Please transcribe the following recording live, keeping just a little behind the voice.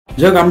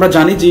যাই হোক, আমরা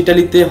জানি যে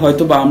ইটালিতে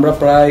হয়তো বা আমরা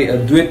প্রায়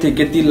 2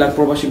 থেকে 3 লাখ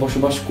প্রবাসী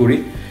বসবাস করি,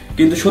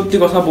 কিন্তু সত্যি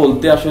কথা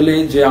বলতে আসলে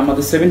যে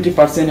আমাদের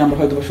 70% আমরা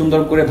হয়তো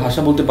সুন্দর করে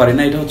ভাষা বলতে পারি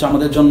না। এটা হচ্ছে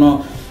আমাদের জন্য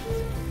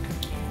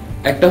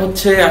একটা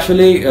হচ্ছে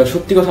আসলে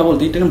সত্যি কথা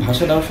বলতে ইটালিয়ান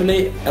ভাষাটা আসলে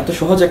এত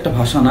সহজ একটা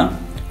ভাষা না,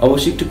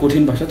 অবশ্যই একটু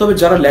কঠিন ভাষা। তবে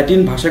যারা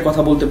ল্যাটিন ভাষায়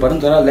কথা বলতে পারেন,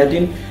 যারা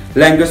ল্যাটিন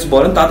ল্যাঙ্গুয়েজ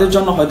বলেন, তাদের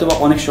জন্য হয়তোবা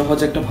অনেক সহজ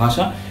একটা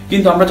ভাষা।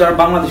 কিন্তু আমরা যারা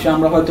বাংলাদেশে,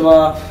 আমরা হয়তোবা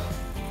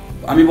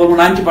আমি বলবো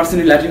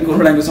 90% ল্যাটিন কোনো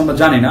ল্যাঙ্গুয়েজ আমরা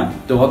জানি না।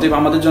 তো অতএব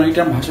আমাদের জন্য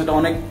ইটালিয়ান ভাষাটা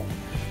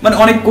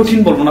অনেক কঠিন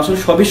বলবো না, আসলে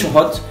সবই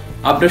সহজ।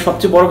 আপনার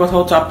সবচেয়ে বড় কথা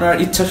হচ্ছে আপনার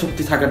ইচ্ছা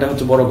শক্তি থাকাটা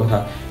হচ্ছে বড় কথা।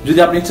 যদি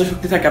আপনার ইচ্ছা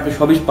শক্তি থাকে আপনি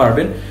সবই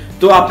পারবেন।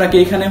 তো আপনাকে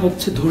এখানে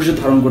হচ্ছে ধৈর্য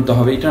ধারণ করতে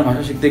হবে ইটালিয়ান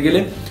ভাষা শিখতে গেলে।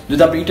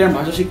 যদি আপনি ইটালিয়ান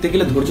ভাষা শিখতে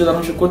গেলে ধৈর্য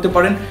ধারণ করতে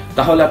পারেন,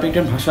 তাহলে আপনি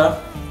ইটালিয়ান ভাষা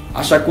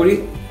আশা করি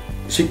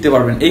শিখতে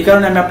পারবেন। এই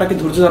কারণে আমি আপনাকে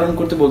ধৈর্য ধারণ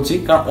করতে বলছি,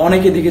 কারণ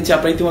অনেকে দেখেছি,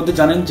 আপনারা ইতিমধ্যে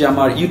জানেন যে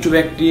আমার ইউটিউবে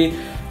একটি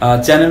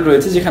চ্যানেল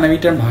রয়েছে যেখানে আমি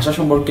ইটালিয়ান ভাষা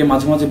সম্পর্কে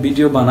মাঝে মাঝে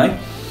ভিডিও বানাই।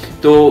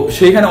 তো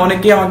সেইখানে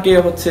অনেকে আমাকে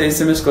হচ্ছে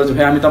SMS করেছে,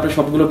 ভাই আমি তো আপনার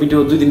সবগুলো ভিডিও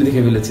 2 দিনে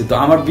দেখে ফেলেছি। তো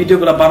আমার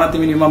ভিডিওগুলো বানাতে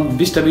মিনিমাম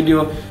 20টা ভিডিও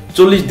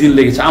 40 দিন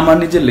লেগেছে, আমার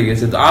নিজের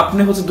লেগেছে। তো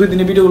আপনি হচ্ছে 2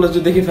 দিনে ভিডিওগুলো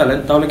যদি দেখে ফেলেন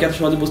তাহলে কি এত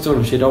সহজে বুঝতে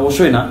পারবেন? সেটা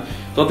অবশ্যই না।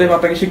 ততএব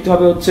আপনাকে শিখতে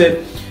হবে হচ্ছে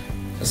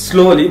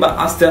স্লোলি বা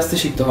আস্তে আস্তে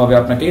শিখতে হবে,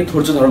 আপনাকে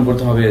ধৈর্য ধারণ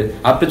করতে হবে।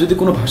 আপনি যদি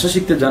কোনো ভাষা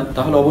শিখতে যান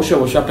তাহলে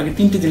অবশ্যই আপনাকে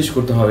 3টি জিনিস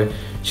করতে হবে।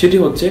 সেটি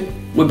হচ্ছে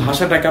ওই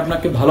ভাষাটাকে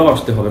আপনাকে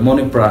ভালোবাসতে হবে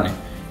মনে প্রাণে,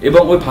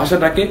 এবং ওই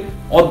ভাষাটাকে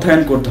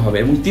অধ্যয়ন করতে হবে।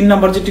 এবং 3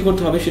 নাম্বার যেটি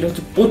করতে হবে সেটা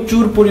হচ্ছে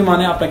প্রচুর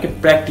পরিমাণে আপনাকে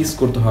প্র্যাকটিস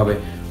করতে হবে,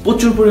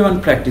 প্রচুর পরিমাণ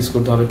প্র্যাকটিস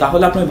করতে হবে,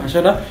 তাহলে আপনি ওই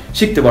ভাষাটা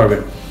শিখতে পারবেন।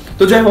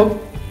 তো যাই হোক,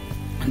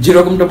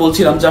 যেরকমটা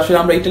বলছিলাম যে আসলে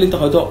আমরা ইটালিতে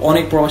হয়তো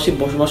অনেক প্রবাসী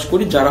বসবাস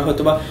করি, যারা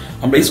হয়তোবা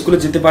আমরা স্কুলে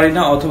যেতে পারি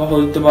না, অথবা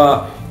হয়তোবা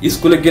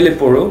স্কুলে গেলে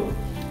পরেও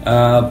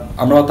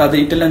আমরা তাদের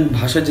ইটালিয়ান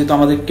ভাষা, যেহেতু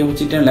আমাদেরকে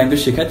হচ্ছে ইটালিয়ান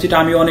ল্যাঙ্গুয়েজ শেখায়, যেটা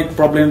আমি অনেক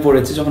প্রবলেমে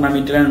পড়েছি যখন আমি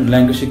ইটালিয়ান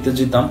ল্যাঙ্গুয়েজ শিখতে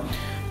যেতাম।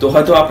 তো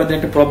হয়তো আপনাদের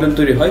একটা প্রবলেম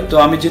তৈরি হয়। তো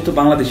আমি যেহেতু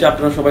বাংলাদেশে,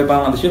 আপনারা সবাই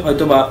বাংলাদেশে,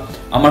 হয়তোবা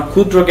আমার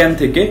ক্ষুদ্র জ্ঞান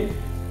থেকে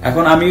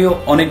এখন আমিও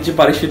অনেক যে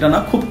পারি সেটা না,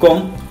 খুব কম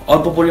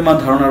অল্প পরিমাণ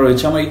ধারণা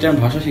রয়েছে আমার ইটালিয়ান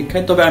ভাষা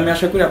শিক্ষায়। তবে আমি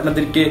আশা করি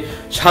আপনাদেরকে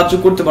সাহায্য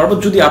করতে পারবো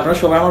যদি আপনারা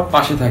সবাই আমার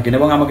পাশে থাকেন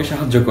এবং আমাকে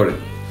সাহায্য করেন।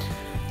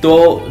 তো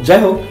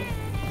যাই হোক,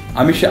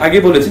 আমি আগে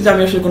বলেছি যে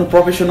আমি আসলে কোনো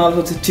প্রফেশনাল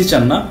হচ্ছে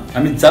টিচার না,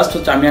 আমি জাস্ট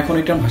হচ্ছে আমি এখন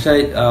ইটালিয়ান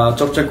ভাষায়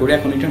চর্চা করি,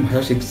 এখন ইটালিয়ান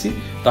ভাষা শিখছি।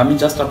 তো আমি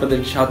জাস্ট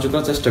আপনাদেরকে সাহায্য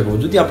করার চেষ্টা করবো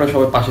যদি আপনারা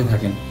সবাই পাশে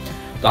থাকেন।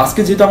 তো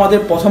আজকে যেহেতু আমাদের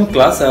প্রথম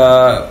ক্লাস,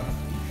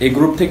 এই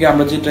গ্রুপ থেকে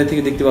আমরা যেটা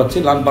থেকে দেখতে পাচ্ছি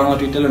Bangla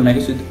Italian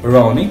language with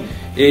Roni,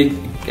 এই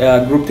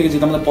গ্রুপ থেকে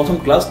যেহেতু আমাদের প্রথম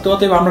ক্লাস, তো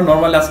অতএব আমরা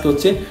নর্মালি আজকে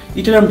হচ্ছে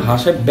ইটালিয়ান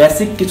ভাষায়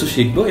বেসিক কিছু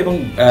শিখবো, এবং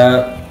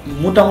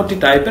মোটামুটি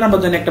টাইপের আমরা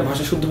জানি একটা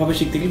ভাষা শুদ্ধভাবে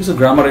শিখতে গেলে কিছু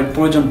গ্রামারের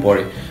প্রয়োজন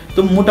পড়ে। তো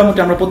মোটামুটি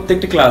আমরা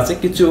প্রত্যেকটা ক্লাসে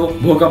কিছু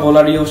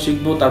ভোকাবুলারিও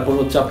শিখবো, তারপর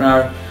হচ্ছে আপনার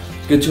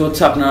কিছু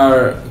হচ্ছে আপনার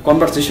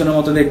কনভারসেশনের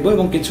মতো দেখবো,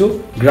 এবং কিছু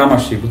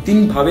গ্রামার শিখবো। 3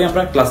 ভাবে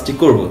আমরা ক্লাসটি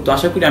করব। তো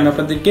আশা করি আমি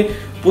আপনাদেরকে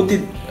প্রতি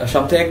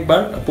সপ্তাহে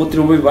একবার, প্রতি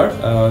রবিবার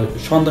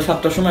সন্ধ্যা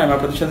 7টার সময় আমি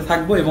আপনাদের সাথে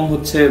থাকবো, এবং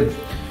হচ্ছে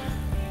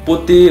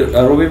প্রতি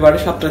রবিবারে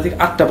 7টা থেকে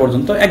 8টা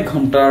পর্যন্ত 1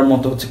 ঘন্টার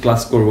মতো হচ্ছে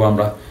ক্লাস করব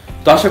আমরা।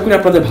 তো আশা করি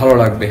আপনাদের ভালো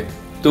লাগবে।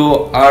 তো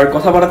আর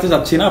কথা বাড়াতে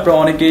যাচ্ছি না, আপনারা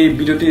অনেকেই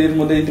ভিডিওটির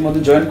মধ্যে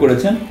ইতিমধ্যে জয়েন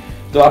করেছেন।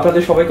 তো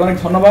আপনাদের সবাইকে অনেক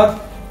ধন্যবাদ।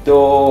 তো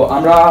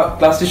আমরা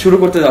ক্লাসটি শুরু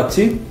করতে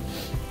যাচ্ছি।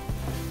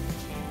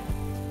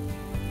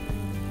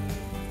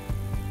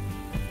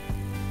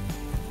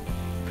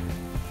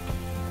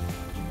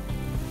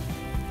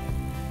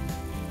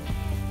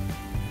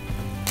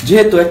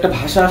 যেহেতু একটা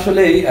ভাষা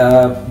আসলে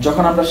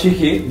যখন আমরা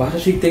শিখি, ভাষা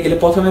শিখতে গেলে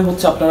প্রথমে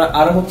হচ্ছে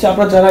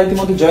আপনারা যারা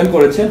ইতিমধ্যে জয়েন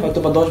করেছেন, হয়তো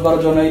বা 10-12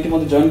 জন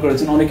ইতিমধ্যে জয়েন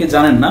করেছেন, অনেকে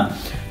জানেন না।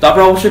 তো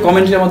আপনারা অবশ্যই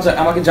কমেন্টে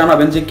আমাকে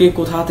জানাবেন যে কে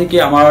কোথা থেকে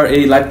আমার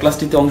এই লাইভ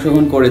ক্লাসটিতে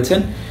অংশগ্রহণ করেছেন।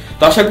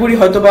 তো আশা করি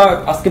হয়তোবা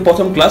আজকে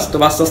প্রথম ক্লাস, তো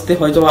আস্তে আস্তে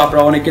হয়তোবা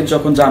আপনারা অনেকে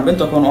যখন জানবেন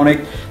তখন অনেক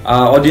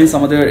অডিয়েন্স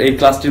আমাদের এই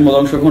ক্লাসটির মধ্যে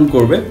অংশগ্রহণ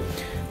করবে।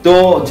 তো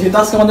যেহেতু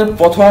আজকে আমাদের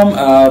প্রথম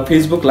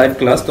ফেসবুক লাইভ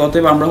ক্লাস, তো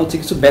অতএব আমরা হচ্ছে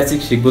কিছু বেসিক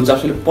শিখবো, যে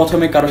আসলে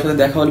প্রথমে কারোর সাথে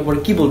দেখা হলে পরে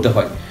কি বলতে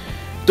হয়।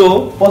 তো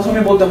প্রথমে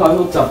বলতে হবে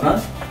হচ্ছে আপনার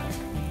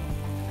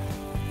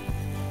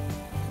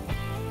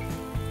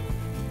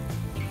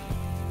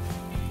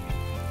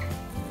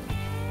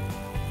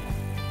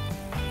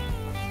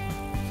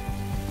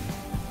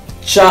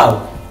চাও,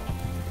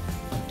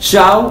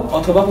 চাও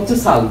অথবা হচ্ছে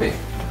সালবে,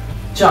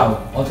 চাও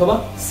অথবা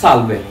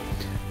সালবে।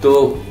 তো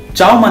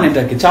চাও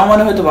মানেটা কি? চাও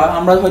মানে হয়তোবা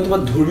আমরা হয়তোবা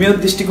ধর্মীয়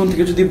দৃষ্টিকোণ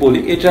থেকে যদি বলি,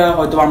 এটা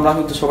হয়তো আমরা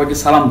হয়তো সবাইকে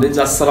সালাম দেই, যে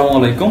আসসালামু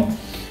আলাইকুম।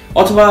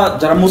 অথবা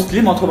যারা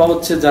মুসলিম অথবা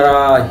হচ্ছে যারা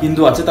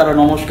হিন্দু আছে তারা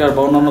নমস্কার,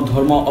 বা অন্যান্য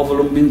ধর্ম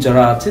অবলম্বী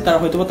যারা আছে তারা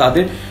হয়তোবা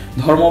তাদের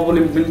ধর্ম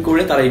অবলম্বন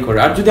করে তারাই করে।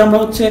 আর যদি আমরা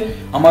হচ্ছে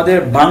আমাদের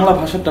বাংলা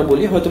ভাষাটা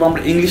বলি, হয়তো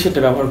আমরা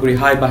ইংলিশেরটা ব্যবহার করি,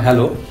 হাই বা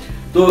হ্যালো।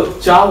 তো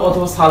চাও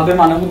অথবা সালবে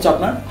মানে হচ্ছে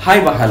আপনার হাই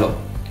বা হ্যালো।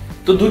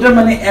 তো দুটার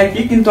মানে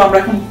একই, কিন্তু আমরা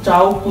এখন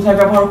চাও কোথায়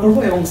ব্যবহার করব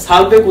এবং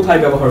সালবে কোথায়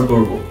ব্যবহার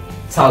করব।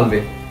 সালবে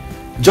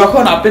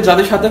যখন আপনি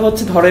যাদের সাথে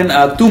হচ্ছে ধরেন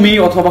তুমি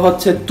অথবা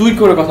হচ্ছে তুই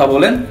করে কথা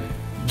বলেন,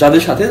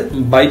 যাদের সাথে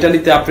বা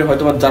ইটালিতে আপনি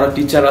হয়তো যারা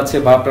টিচার আছে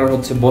বা আপনার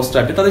হচ্ছে বস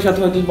টাইপের, তাদের সাথে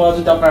হয়তো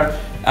যদি আপনার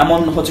এমন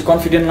হচ্ছে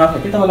কনফিডেন্ট না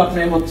থাকে, তাহলে আপনি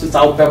হচ্ছে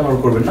চাও ব্যবহার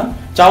করবেন না।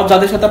 চাও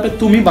যাদের সাথে আপনি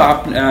তুমি বা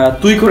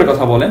তুই করে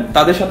কথা বলেন,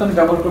 তাদের সাথে আপনি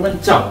ব্যবহার করবেন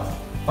চাও,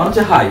 মানে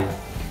হচ্ছে হাই।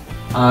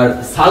 আর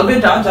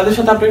সালভেটা যাদের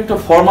সাথে আপনি একটা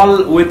ফর্মাল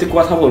ওয়েতে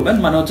কথা বলবেন,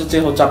 মানে হচ্ছে যে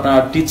হচ্ছে আপনার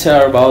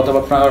টিচার বা অথবা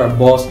আপনার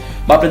বস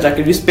বা আপনি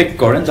যাকে রেসপেক্ট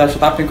করেন, যার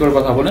সাথে আপনি করে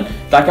কথা বলেন,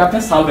 তাকে আপনি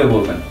সালভে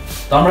বলবেন।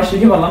 তো আমরা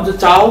শিখে বললাম যে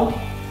চাও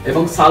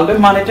এবং সালভে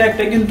মানেটা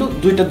একটা কিন্তু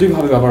দুই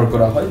ভাবে ব্যবহার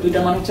করা হয়, দুইটা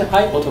মানে হচ্ছে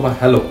হাই অথবা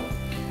হ্যালো।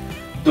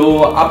 তো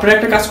আপনারা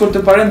একটা কাজ করতে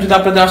পারেন, যদি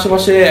আপনাদের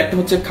আশেপাশে একটা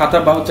হচ্ছে খাতা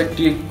বা হচ্ছে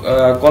একটি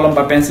কলম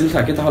বা পেন্সিল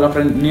থাকে, তাহলে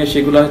আপনারা নিয়ে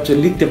সেগুলো হচ্ছে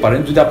লিখতে পারেন।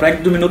 যদি আপনারা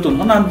একদমই নতুন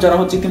হন, আর যারা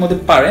হচ্ছে ইতিমধ্যে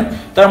পারেন,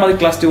 তারা আমাদের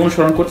ক্লাসটি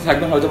অনুসরণ করতে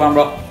থাকবেন, হয়তো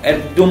আমরা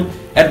একদম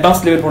অ্যাডভান্স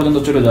লেভেল পর্যন্ত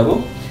চলে যাব।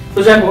 তো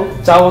যাই হোক,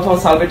 চাও অথবা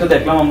সালভেটা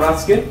দেখলাম আমরা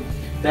আজকে।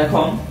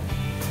 এখন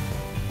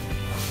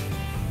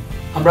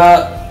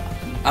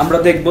আমরা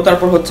দেখবো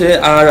তারপর হচ্ছে,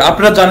 আর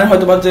আপনারা জানেন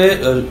হয়তোবা যে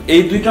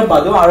এই দুইটা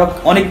বাদেও আরো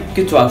অনেক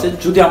কিছু আছে।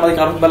 যদি আমাদের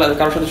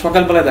কারোর সাথে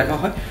সকালবেলায় দেখা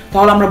হয়,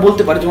 তাহলে আমরা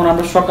বলতে পারি, যেমন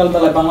আমরা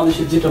সকালবেলায়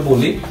বাংলাদেশে যেটা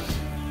বলি,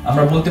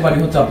 আমরা বলতে পারি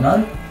হচ্ছে আপনার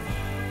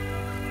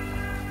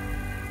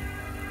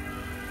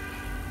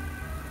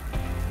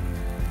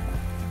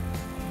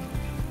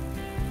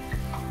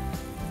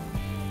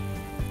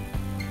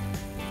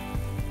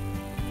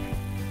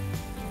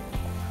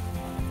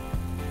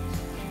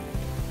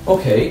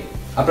ওকে,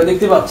 আপনারা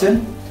দেখতে পাচ্ছেন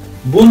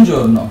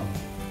বুনজোর্নো।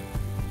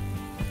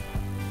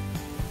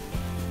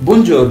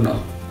 বুনজোর্নো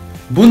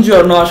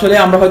বুনজোর্নো আসলে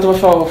আমরা হয়তো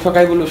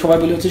সবাই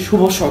বলি হচ্ছে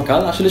শুভ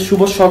সকাল, আসলে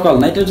শুভ সকাল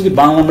না, এটা যদি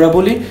বাংলা আমরা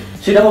বলি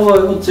সেটা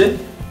হচ্ছে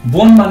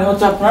বোন মানে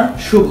হচ্ছে আপনার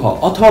শুভ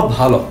অথবা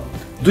ভালো,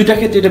 দুইটা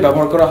ক্ষেত্রে এটা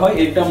ব্যবহার করা হয়।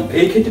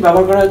 এই ক্ষেত্রে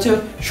ব্যবহার করা হচ্ছে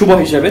শুভ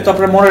হিসেবে। তো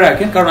আপনারা মনে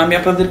রাখেন, কারণ আমি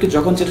আপনাদেরকে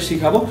যখন যেটা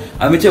শিখাবো,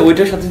 আমি যে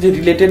ওইটার সাথে যে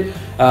রিলেটেড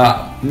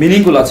মিনিং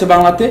গুলো আছে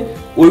বাংলাতে,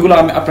 ওইগুলো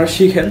আপনারা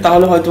শিখেন,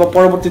 তাহলে হয়তো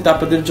পরবর্তীতে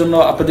আপনাদের জন্য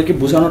আপনাদেরকে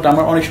বোঝানোটা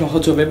আমার অনেক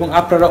সহজ হবে এবং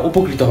আপনারা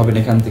উপকৃত হবেন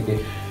এখান থেকে।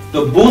 তো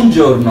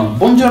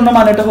বুনজোর্নো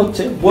মানেটা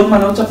হচ্ছে, বোন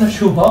মানে হচ্ছে আপনার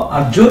শুভ,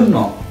 আর জোর্ন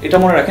এটা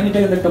মনে রাখেন, এটা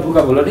কিন্তু একটা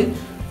ভোকাবুলারি।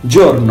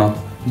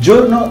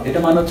 জোর্ন এটা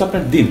মানে হচ্ছে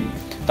আপনার দিন।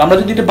 তো আমরা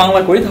যদি এটা বাংলা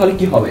করি তাহলে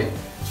কি হবে?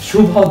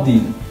 শুভ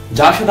দিন।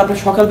 যার সাথে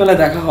আপনার সকালবেলা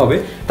দেখা হবে,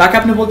 তাকে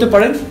আপনি বলতে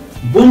পারেন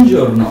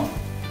বুনজোর্নো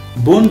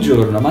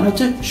মানে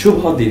হচ্ছে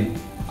শুভ দিন।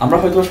 আমরা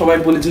হয়তো সবাই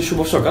বলি যে শুভ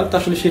সকাল, তা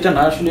আসলে সেটা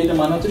না, আসলে এটা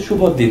মানে হচ্ছে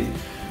শুভ দিন।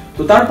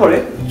 তো তারপরে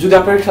যদি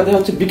আপনার সাথে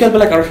হচ্ছে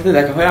বিকালবেলা কারোর সাথে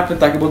দেখা হয়, আপনি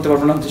তাকে বলতে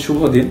পারবেন না হচ্ছে শুভ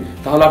দিন,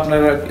 তাহলে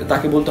আপনারা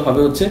তাকে বলতে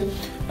হবে হচ্ছে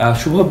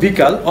শুভ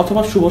বিকাল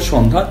অথবা শুভ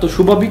সন্ধ্যা। তো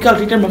শুভ বিকাল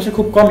রিটার্ন ভাষায়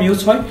খুব কম ইউজ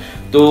হয়।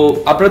 তো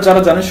আপনারা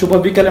যারা জানেন শুভ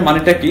বিকালের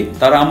মানেটা কি,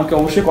 তারা আমাকে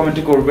অবশ্যই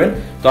কমেন্টে করবেন।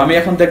 তো আমি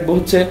এখন দেখবো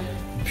হচ্ছে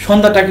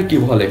সন্ধ্যাটাকে কি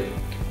বলে।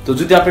 তো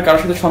যদি আপনার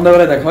কারোর সাথে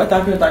সন্ধ্যাবেলায় দেখা হয়,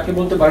 তাকে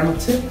বলতে পারেন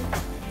হচ্ছে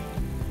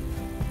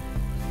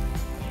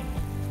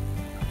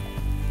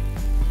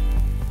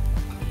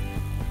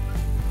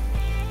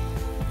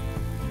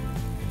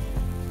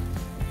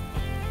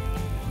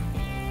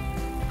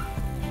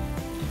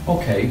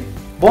ওকে,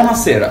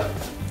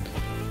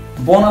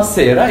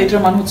 বনাসেরা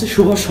এটার মানে হচ্ছে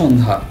শুভ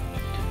সন্ধ্যা।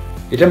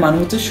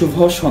 শুভ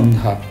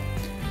সন্ধ্যা।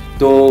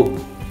 তো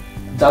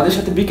যাদের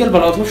সাথে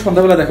বিকেলবেলা অথবা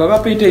সন্ধ্যাবেলা দেখা হবে,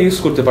 আপনি এটা ইউজ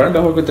করতে পারেন,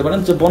 ব্যবহার করতে পারেন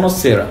যে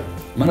বনসেরা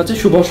মানে হচ্ছে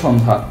শুভ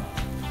সন্ধ্যা।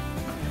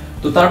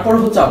 তো তারপর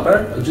হচ্ছে আপনার,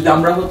 যদি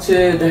আমরা হচ্ছে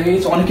দেখা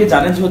গেছে অনেকে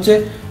জানেন যে হচ্ছে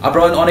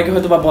আপনারা অনেকে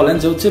হয়তো বা বলেন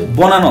যে হচ্ছে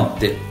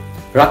বনানত্তে,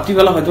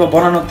 রাত্রিবেলা হয়তো বা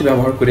বনানত্তে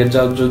ব্যবহার করি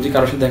যদি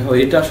কারোর সাথে দেখা হয়,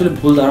 এটা আসলে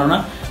ভুল ধারণা।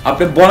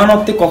 আপনি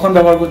বনানত্তে কখন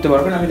ব্যবহার করতে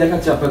পারবেন আমি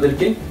দেখাচ্ছি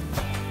আপনাদেরকে।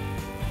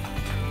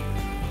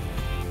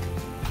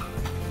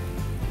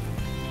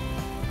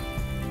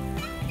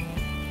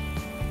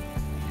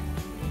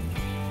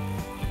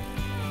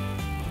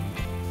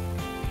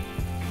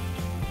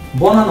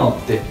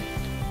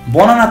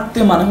 বনানাত্তে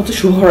মানে হচ্ছে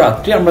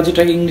শুভরাত্রি, আমরা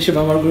যেটাকে ইংলিশে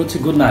ব্যবহার করি হচ্ছে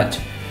গুড নাইট।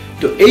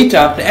 তো এইটা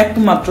আপনি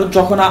একমাত্র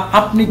যখন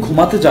আপনি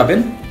ঘুমাতে যাবেন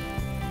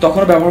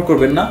তখন ব্যবহার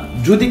করবেন না।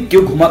 যদি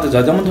কেউ ঘুমাতে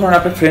যায়, যেমন ধরুন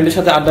আপনার ফ্রেন্ডের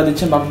সাথে আড্ডা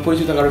দিচ্ছেন বা আপনার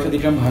পরিচিত কারোর সাথে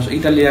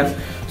ইটালিয়ান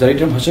যারা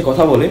ইটালিয়ান ভাষায়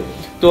কথা বলে,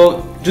 তো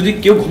যদি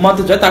কেউ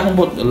ঘুমাতে যায় তখন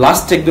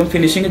লাস্ট একদম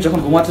ফিনিশিং এ যখন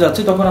ঘুমাতে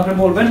যাচ্ছে, তখন আপনি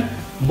বলবেন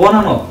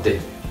বনানত্তে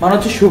মানে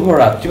হচ্ছে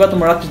শুভরাত্রি বা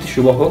তোমার রাত্রিটি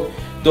শুভ হোক।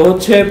 তো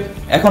হচ্ছে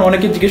এখন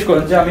অনেকে জিজ্ঞেস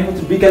করেন যে আমি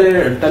হচ্ছে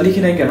বিকালেরটা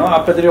লিখি নাই কেন।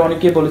 আপনাদের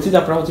অনেকে বলেছি যে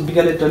আপনারা হচ্ছে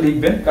বিকালেরটা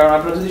লিখবেন, কারণ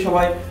আপনারা যদি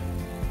সবাই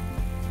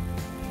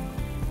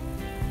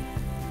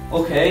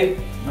ওকে,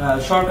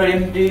 সরকারি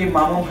এমডি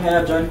মামু ভাইয়া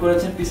জয়েন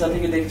করেছেন, পিসা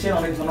থেকে দেখছেন,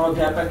 অনেক ধন্যবাদ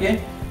ভাই আপনাকে।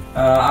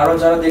 আরো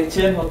যারা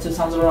দেখছেন হচ্ছে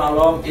শামসুল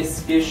আলম, এস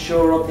কে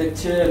সৌরভ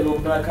দেখছে,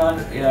 লুবনা খান,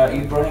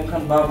 ইব্রাহিম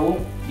খান বাবু,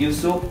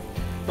 ইউসুফ,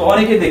 তো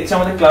অনেকে দেখছে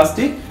আমাদের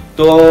ক্লাসটি।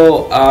 তো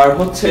আর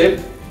হচ্ছে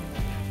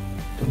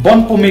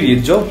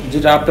বনপমিরিজো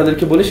যেটা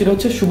আপনাদেরকে বলি, সেটা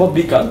হচ্ছে শুভ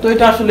বিকাল। তো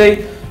এটা আসলে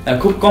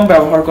খুব কম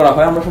ব্যবহার করা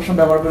হয়, আমরা সবসময়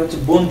ব্যবহার করি হচ্ছে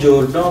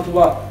বনজোর্নো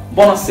অথবা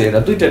বনাসেরা,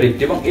 দুইটার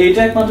একটি। এবং এইটা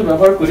একমাত্র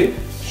ব্যবহার করি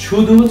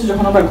শুধু হচ্ছে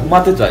যখন আমরা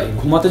ঘুমাতে যাই,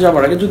 ঘুমাতে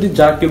যাওয়ার আগে যদি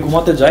কেউ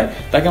ঘুমাতে যায়,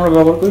 তাকে আমরা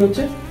ব্যবহার করি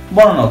হচ্ছে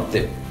বনানত্তে।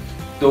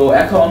 তো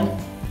এখন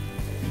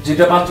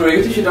যেটা মাত্র রয়ে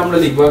গেছে সেটা আমরা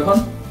লিখবো এখন।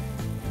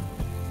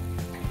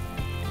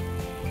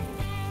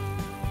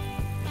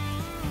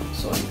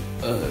 সরি,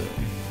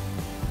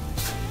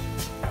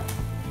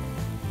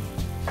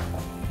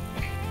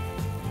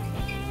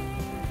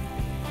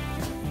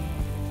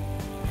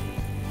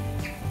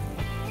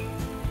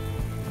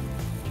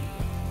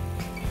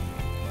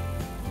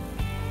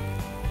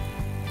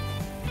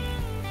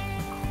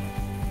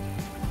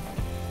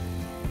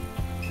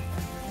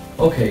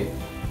 ওকে,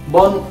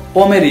 বন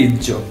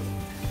পমেরিজ্জো,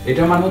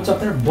 এটা মানে হচ্ছে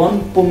আপনার বন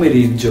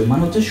পমেরিজ্জো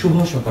মানে হচ্ছে শুভ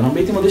সকাল। আমরা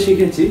ইতিমধ্যে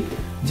শিখেছি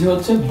যে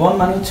হচ্ছে বন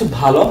মানে হচ্ছে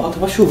ভালো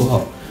অথবা শুভ,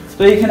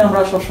 তো এইখানে আমরা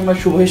সবসময়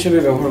শুভ হিসেবে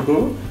ব্যবহার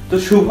করব। তো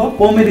শুভ,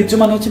 পমেরিজ্জো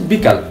মানে হচ্ছে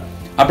বিকাল।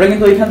 আপনারা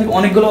কিন্তু এখান থেকে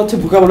অনেকগুলো হচ্ছে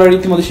ভোকাবুলারি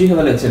ইতিমধ্যে শিখে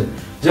ফেলেছেন,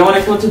 যেমন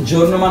একটা হচ্ছে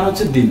জোর্নো মানে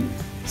হচ্ছে দিন,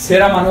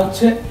 সেরা মানে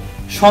হচ্ছে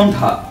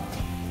সন্ধ্যা,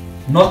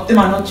 নত্তে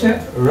মানে হচ্ছে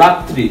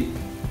রাত্রি,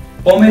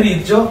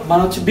 পমেরিজ্জো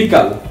মানে হচ্ছে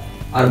বিকাল,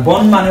 আর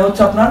বন মানে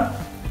হচ্ছে আপনার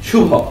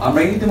শুভ। আমরা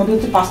ইতিমধ্যে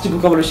হচ্ছে 5টি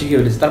ভোকাবুলারি শিখে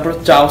ফেলেছি। তারপর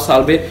চাও,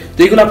 সালভে, তো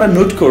এগুলো আপনারা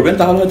নোট করবেন,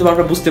 তাহলে হয়তো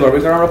আপনারা বুঝতে পারবেন,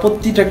 কারণ আমরা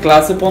প্রতিটা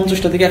ক্লাসে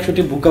 50টা থেকে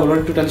 100টি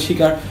ভোকাবুলারি টোটালি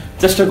শেখার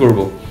চেষ্টা করব।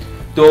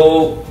 তো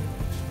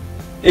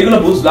এগুলো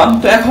বুঝলাম।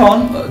 তো এখন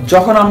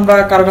যখন আমরা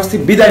কারো কাছ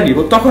থেকে বিদায় নিব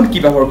তখন কি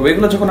ব্যবহার করবো,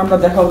 এগুলো যখন আমরা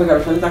দেখা হবে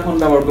কারোর সাথে তখন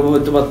ব্যবহার করবো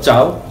হয়তো বা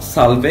চাও,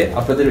 সালভে,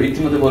 আপনাদের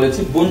ইতিমধ্যে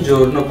বলেছি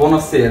বুনজোর্নো,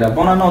 বোনাসেরা,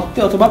 বোনানোত্তে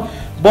অথবা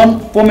বন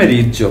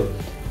পমেরিজ্জো,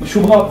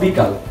 শুভ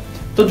বিকাল।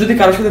 তো যদি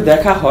কারোর সাথে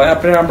দেখা হয়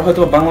আপনারা, আমরা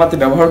হয়তো বাংলাতে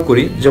ব্যবহার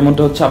করি,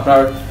 যেমনটা হচ্ছে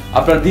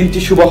আপনার দিনটি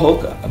শুভ হোক,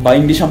 বা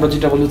ইংলিশ আমরা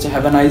যেটা বলি হচ্ছে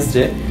হ্যাভ এ নাইস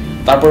ডে।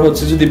 তারপর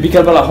হচ্ছে যদি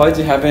বিকালবেলা হয়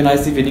যে হ্যাভ এ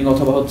নাইস ইভিনিং,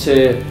 অথবা হচ্ছে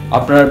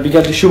আপনার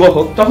বিকালটি শুভ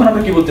হোক, তখন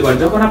আমরা কি বলতে পারি,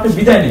 যখন আপনি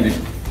বিদায় নেবেন,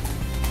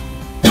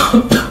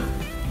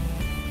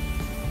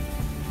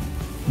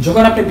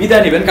 যখন আপনি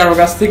বিদায় নেবেন কারোর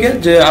কাছ থেকে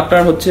যে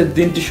আপনার হচ্ছে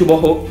দিনটি শুভ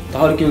হোক,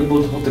 তাহলে কি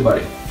বলতে হতে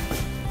পারে।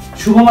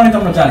 শুভ মানে তো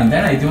আমরা জানি,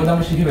 তাই না, ইতিমধ্যে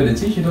আমরা শিখে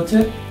ফেলেছি, সেটা হচ্ছে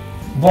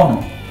বন।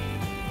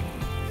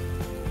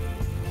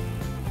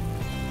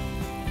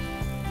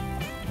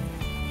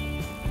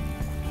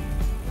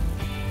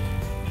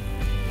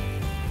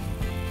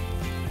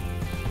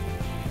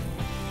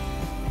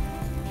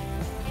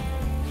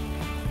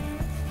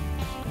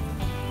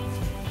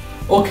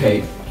 ওকে,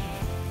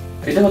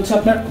 এটা হচ্ছে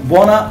আপনার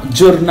বনা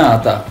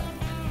জোরনাতা,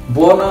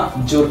 বনা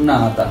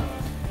জোরনাতা,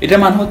 এটা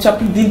মানে হচ্ছে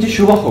আপনার দিনটি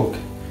শুভ হোক।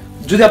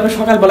 যদি আপনি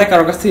সকালবেলায়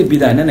কারোর কাছ থেকে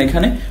বিদায় নেন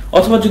এখানে,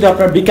 অথবা যদি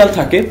আপনার বিকাল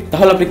থাকে,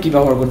 তাহলে আপনি কি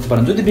ব্যবহার করতে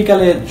পারেন। যদি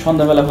বিকালে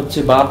সন্ধ্যাবেলা হচ্ছে,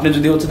 বা আপনি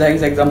যদি হচ্ছে দেখা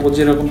গেছে এক্সাম্পল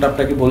যেরকমটা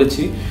আপনাকে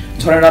বলেছি,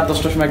 ধরেন রাত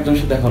 10টার সময় একজনের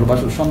সাথে দেখা হলো, বা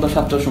সন্ধ্যা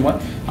 7টার সময়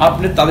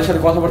আপনি তাদের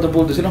সাথে কথাবার্তা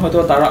বলতেছিলেন, হয়তো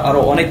তারা আরো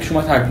অনেক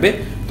সময় থাকবে,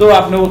 তো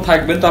আপনিও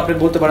থাকবেন, তো আপনি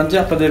বলতে পারেন যে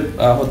আপনাদের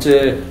হচ্ছে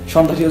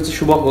সন্ধ্যাটি হচ্ছে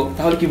শুভ হোক,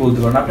 তাহলে কি বলতে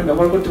পারেন, আপনি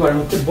ব্যবহার করতে পারেন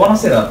হচ্ছে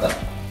বনাসেরাতা।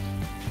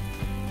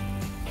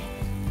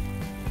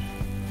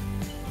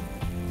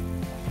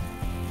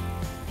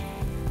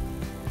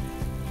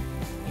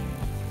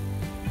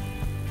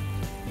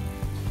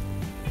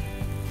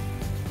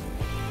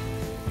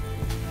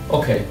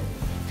 ওকে,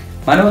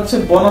 মানে হচ্ছে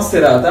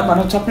বনাসেরাতা মানে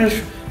হচ্ছে আপনার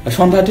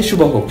সন্ধ্যাটি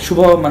শুভ হোক, শুভ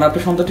মানে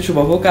আপনার সন্ধ্যাটি শুভ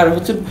হোক, আর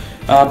হচ্ছে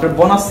আপনার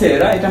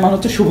বনাসেরা, এটা মানে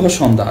হচ্ছে শুভ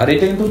সন্ধ্যা, আর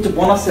এটা কিন্তু হচ্ছে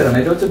বনাসেরা না,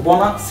 এটা হচ্ছে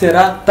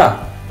বনাসেরাতা,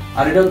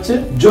 আর এটা হচ্ছে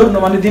জোর্নো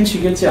মানে দিন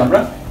শিখেছি আমরা,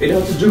 এটা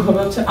হচ্ছে যুগ হবে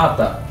হচ্ছে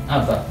আতা,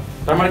 আতা,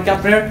 তার মানে কি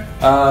আপনার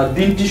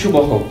দিনটি শুভ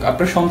হোক,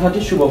 আপনার সন্ধ্যাটি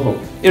শুভ হোক,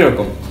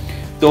 এরকম।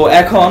 তো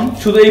এখন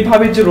শুধু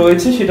এইভাবে যে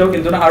রয়েছে সেটাও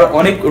কিন্তু না, আরো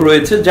অনেক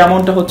রয়েছে,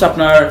 যেমনটা হচ্ছে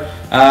আপনার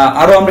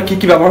আরো আমরা কি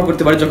কি ব্যবহার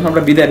করতে পারি যখন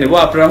আমরা বিদায় নেব,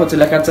 আপনারা হচ্ছে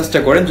লেখার চেষ্টা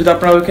করেন। যদি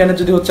আপনারা ওইখানে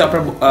যদি হচ্ছে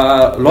আপনার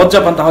লজ্জা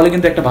পান, তাহলে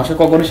কিন্তু একটা ভাষা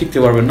কখনো শিখতে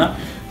পারবেন না।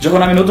 যখন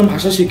আমি নতুন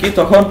ভাষা শিখি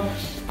তখন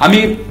আমি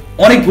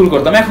অনেক ভুল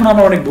করতাম, এখন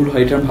আমার অনেক ভুল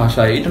হয় এটার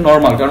ভাষায়, এটা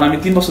নর্মাল, কারণ আমি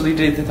 3 বছর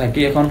ইটালিতে থাকি।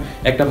 এখন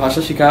একটা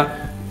ভাষা শেখা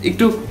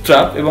একটু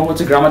ট্রাপ, এবং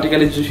হচ্ছে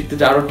গ্রামাটিক্যালি শিখতে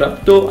যে আরো ট্রাপ।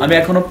 তো আমি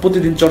এখনো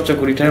প্রতিদিন চর্চা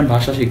করি ইটালিয়ান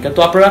ভাষা শিক্ষা।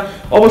 তো আপনারা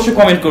অবশ্যই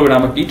কমেন্ট করবেন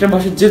আমাকে, ইটালিয়ান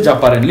ভাষা যে যা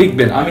পারেন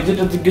লিখবেন, আমি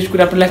যেটা জিজ্ঞেস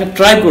করি আপনি লেখা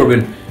ট্রাই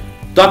করবেন।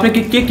 তো আপনি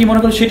কে কি মনে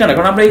করেন সেটা না,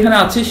 কারণ আমরা এখানে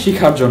আছি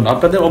শেখার জন্য,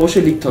 আপনাদের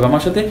অবশ্যই লিখতে হবে,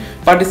 আমার সাথে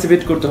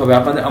পার্টিসিপেট করতে হবে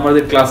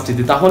আমাদের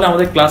ক্লাসটিতে, তাহলে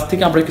আমাদের ক্লাস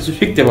থেকে আমরা কিছু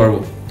শিখতে পারবো।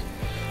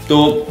 তো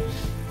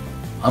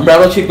আমরা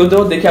আরো শিখবো, তো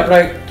দেখি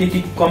আপনারা কি কি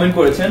কমেন্ট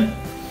করেছেন।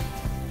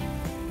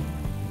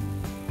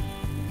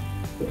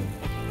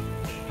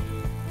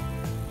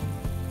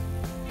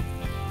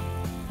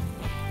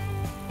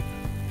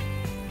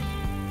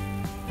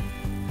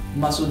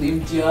 Masood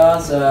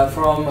Imtiaz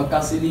from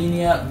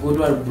Casilinia,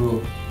 Goodwar bro.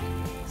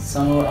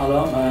 Sanor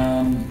Alam,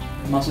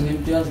 Masood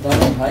Imtiaz,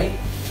 দারুণ ভাই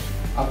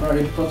আপনার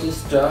এই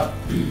প্রচেষ্টা।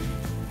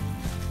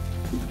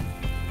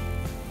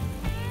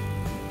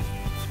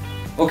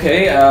 ওকে,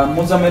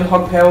 মুজাম্মেল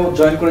হক ভাইও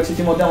জয়েন করেছে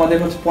ইতিমধ্যে, আমাদের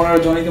হচ্ছে 15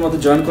 জন ইতিমধ্যে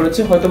জয়েন করেছে,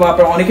 হয়তো বা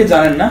আপনারা অনেকে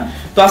জানেন না,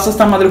 তো আস্তে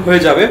আস্তে আমাদের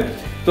হয়ে যাবে।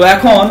 তো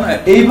এখন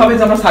এইভাবে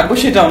যে আমরা থাকবো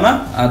সেটাও না,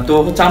 তো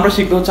হচ্ছে আমরা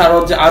শিখবো হচ্ছে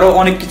আরো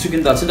অনেক কিছু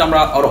কিন্তু আছে যে আমরা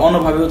আরো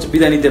অন্যভাবে হচ্ছে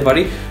বিদায় নিতে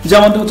পারি।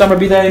 যেমন হচ্ছে আমরা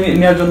বিদায়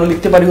নেওয়ার জন্য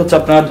লিখতে পারি হচ্ছে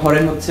আপনার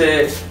ধরেন হচ্ছে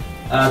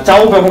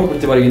চাও ব্যবহার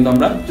করতে পারি, কিন্তু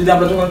আমরা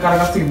যখন কারো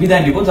কাছ থেকে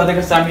বিদায় নিব, যাদের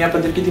কাছে আমি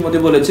আপনাদের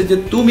ইতিমধ্যে বলেছি যে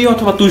তুমি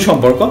অথবা তুই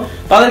সম্পর্ক,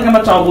 তাদেরকে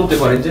আমরা চাও বলতে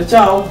পারি, যে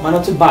চাও মানে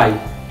হচ্ছে বাই,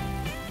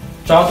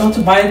 চাওটা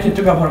হচ্ছে বাইয়ের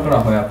ক্ষেত্রে ব্যবহার করা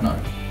হয় আপনার,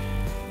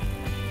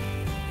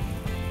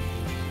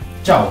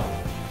 চাও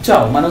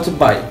চাও মানে হচ্ছে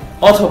বাই,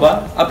 অথবা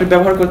আপনি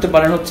ব্যবহার করতে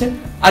পারেন হচ্ছে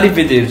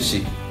আরিভেদেরচি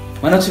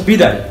মানে হচ্ছে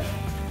বিদায়।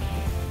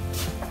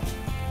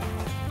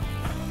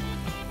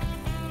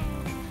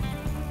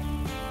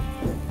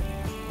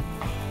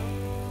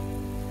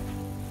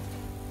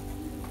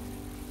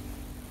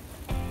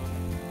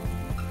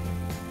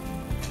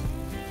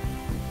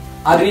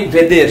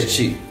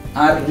 আরিভেদেরচি,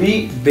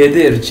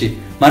 আরিভেদেরচি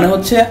মানে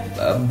হচ্ছে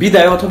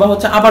বিদায়, অথবা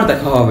হচ্ছে আবার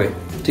দেখা হবে,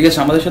 ঠিক আছে,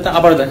 আমাদের সাথে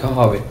আবার দেখা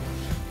হবে।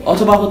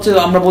 অথবা হচ্ছে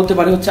আমরা বলতে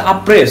পারি হচ্ছে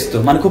আপ্রেস্তো,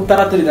 মানে খুব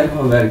তাড়াতাড়ি দেখা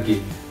হবে আর কি,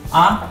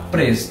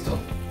 আপ্রেস্তো।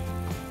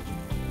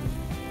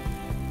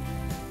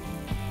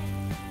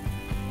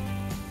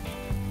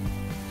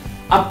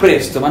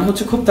 আপ্রেস্তো মানে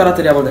হচ্ছে খুব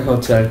তাড়াতাড়ি আবার দেখা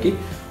হচ্ছে আর কি।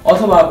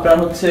 অথবা আপনার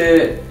হচ্ছে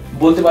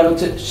বলতে পারেন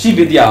হচ্ছে ci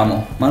vediamo,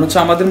 মানে হচ্ছে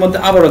আমাদের মধ্যে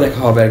আবারও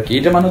দেখা হবে আর কি।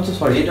 এটা মানে হচ্ছে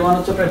সরি, এটা মানে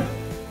হচ্ছে আপনার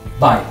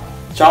বাই,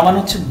 চাও মানে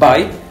হচ্ছে বাই,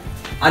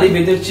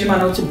 arrivederci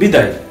মানে হচ্ছে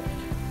বিদায়,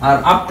 আর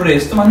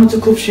আপ্রেস্তো মানে হচ্ছে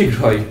খুব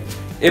শীঘ্রই,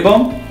 এবং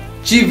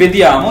ci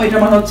vediamo এটা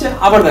মানে হচ্ছে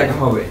আবার দেখা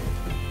হবে।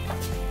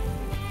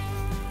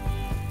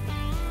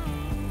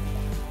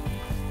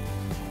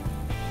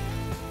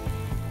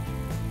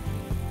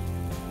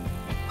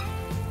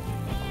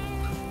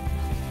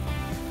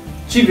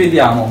 ci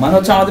vediamo মানে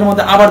হচ্ছে আমাদের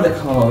মধ্যে আবার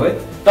দেখা হবে।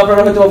 তো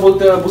আপনারা হয়তো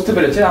বুঝতে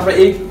পেরেছেন আমরা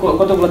এই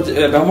কতগুলো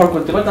ব্যবহার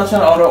করতে পারি,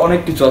 তাছাড়া আরো অনেক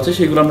কিছু আছে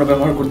সেগুলো আমরা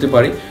ব্যবহার করতে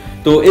পারি।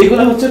 তো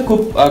এইগুলো হচ্ছে খুব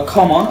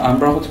কমন,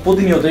 আমরা হচ্ছে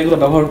প্রতিনিয়ত এগুলো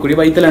ব্যবহার করি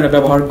বা ইতালিয়ানরা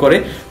ব্যবহার করে।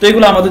 তো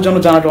এগুলো আমাদের জন্য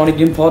জানাটা অনেক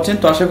ইম্পর্টেন্ট।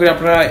 তো আশা করি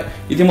আপনারা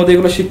ইতিমধ্যে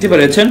এগুলো শিখতে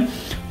পেরেছেন।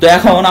 তো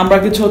এখন আমরা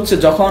কিছু হচ্ছে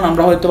যখন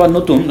আমরা হয়তো বা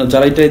নতুন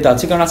যারা ইতালিতে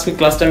আছে, কারণ আজকে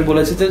ক্লাসটা আমি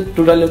বলেছি যে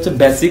টোটালি হচ্ছে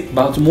বেসিক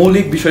বা হচ্ছে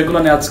মৌলিক বিষয়গুলো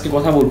নিয়ে আজকে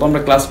কথা বলবো,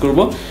 আমরা ক্লাস করব,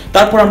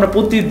 তারপর আমরা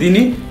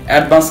প্রতিদিনই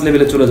অ্যাডভান্স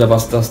লেভেলে চলে যাবো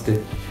আস্তে আস্তে।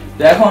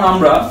 তো এখন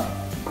আমরা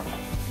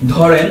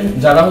ধরেন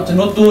যারা হচ্ছে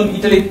নতুন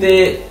ইতালিতে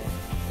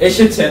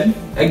এসেছেন,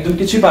 একদম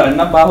কিছুই পারেন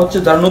না, বা হচ্ছে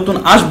যারা নতুন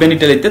আসবেন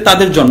ইতালিতে,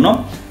 তাদের জন্য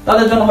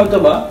হয়তো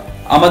বা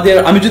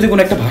আমি যদি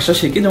কোনো একটা ভাষা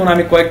শিখি, যেমন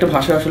আমি কয়েকটা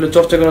ভাষা আসলে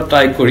চর্চা করার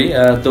ট্রাই করি,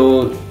 তো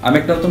আমি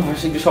একটা নতুন ভাষা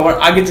শিখি, সবার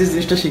আগে যে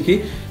জিনিসটা শিখি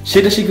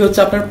সেটা শিখি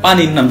হচ্ছে আপনার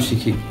পানির নাম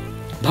শিখি,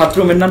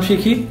 বাথরুমের নাম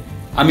শিখি,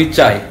 আমি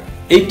চাই,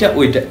 এইটা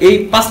ওইটা, এই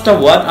 5টা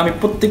ওয়ার্ড আমি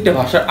প্রত্যেকটা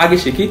ভাষার আগে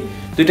শিখি।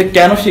 তো এটা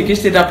কেন শিখি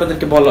সেটা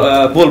আপনাদেরকে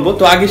বলবো।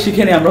 তো আগে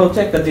শিখে নিই আমরা হচ্ছে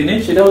একটা জিনিস,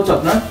 সেটা হচ্ছে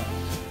আপনার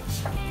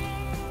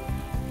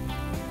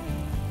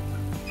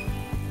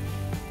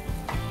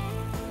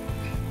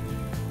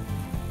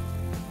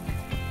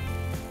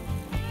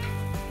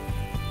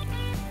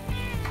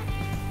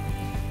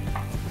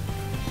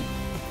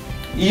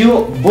io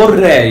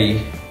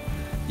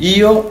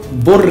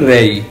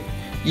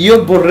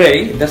vorrei,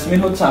 দ্যাটস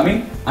মিন হচ্ছে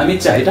আমি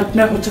চাই। এটা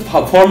আপনার হচ্ছে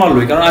ফর্মাল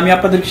ওয়ে, কারণ আমি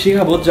আপনাদেরকে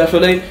শেখাবো যে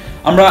আসলে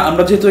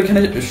আমরা যেহেতু এখানে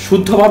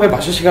শুদ্ধভাবে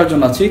ভাষা শেখার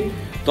জন্য আছি,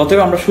 ততএব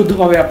আমরা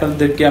শুদ্ধভাবে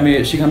আপনাদেরকে আমি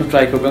শেখানোর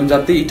ট্রাই করবো, এবং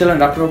যাতে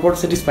ইটালিয়ান আপনার উপর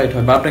স্যাটিসফাইড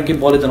হয়, বা আপনাকে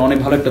বলে দেন অনেক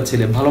ভালো একটা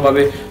ছেলে, ভালো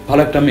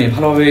একটা মেয়ে,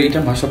 ভালোভাবে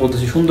ইটালিয়ান ভাষা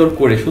বলতেছে, সুন্দর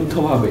করে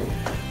শুদ্ধভাবে।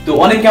 তো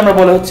অনেকে আমরা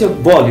বলে হচ্ছে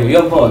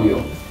বলিও,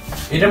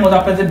 এটার মধ্যে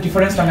আপনাদের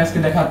ডিফারেন্স আমি আজকে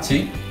দেখাচ্ছি।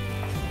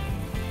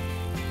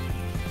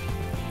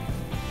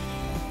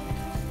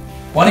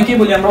 অনেকেই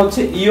বলি আমরা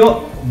হচ্ছে ইও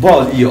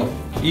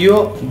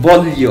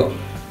বলিও,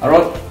 আর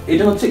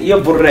এটা হচ্ছে ইও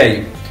vorrei।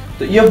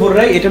 তো ইও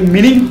vorrei এটা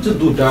মিনিং হচ্ছে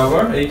দুটো,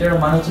 আবার এটার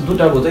মানে হচ্ছে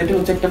দুটো বোঝায়। এটা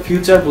হচ্ছে একটা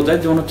ফিউচার বোঝায়,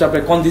 যেমন হচ্ছে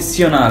আপনার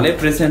কন্ডিশনালে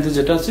প্রেজেন্টে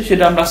যেটা হচ্ছে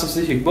সেটা আমরা আস্তে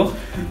আস্তে শিখবো।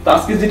 তো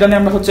আজকে যেটা নিয়ে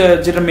আমরা হচ্ছে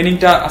যেটা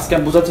মিনিংটা আজকে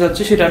আমি বোঝাতে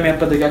চাচ্ছি সেটা আমি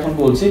আপনাদেরকে এখন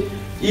বলছি।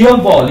 ইও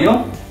বলিও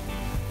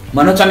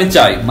মানে হচ্ছে আমি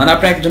চাই, মানে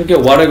আপনি একজনকে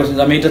ওয়ার্ডে করছেন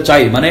আমি এটা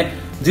চাই, মানে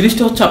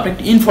জিনিসটা হচ্ছে আপনি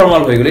একটা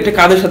ইনফর্মাল হয়ে গেল। এটা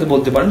কাদের সাথে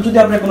বলতে পারেন, যদি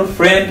আপনার কোনো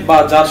ফ্রেন্ড বা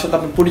যার সাথে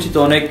আপনি পরিচিত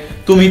অনেক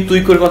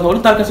তুই করে কথা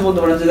বলেন, তার কাছে বলতে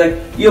পারেন যে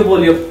ইও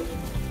বলিও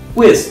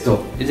questo,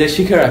 এই যে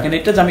শিখে রাখেন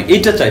এটা, যে আমি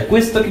এইটা চাই।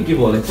 questo কি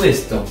বলে?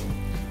 questo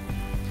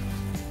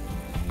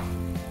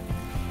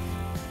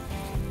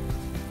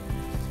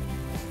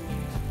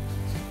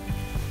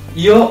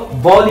io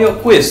voglio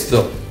questo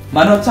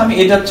মানে হচ্ছে আমি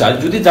এটা চাই।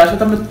 যদি যার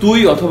সাথে আপনি তুই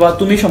অথবা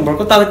তুমি সম্পর্ক,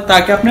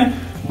 তাকে আপনি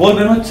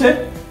বলবেন হচ্ছে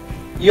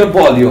ইও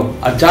বলিও।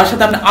 আর যার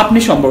সাথে আপনি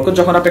সম্পর্ক,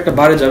 যখন আপনি একটা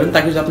বারে যাবেন,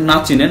 তাকে যদি আপনি না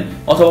চিনেন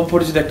অথবা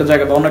পরিচিত একটা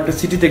জায়গা বা অন্য একটা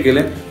সিটিতে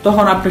গেলেন,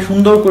 তখন আপনি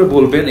সুন্দর করে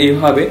বলবেন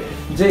এইভাবে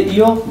যে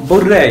ইও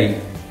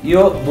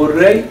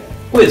vorrei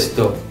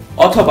questo,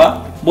 অথবা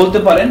বলতে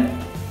পারেন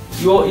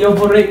ইও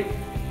vorrei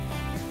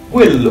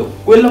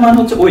quello মানে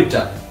হচ্ছে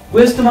ওইটা,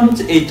 questo মানে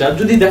হচ্ছে এইটা।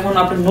 যদি দেখুন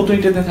আপনি নতুন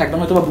ইটালিতে থাকবেন,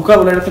 হয়তো বা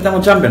ভোকাবুলারি আপনি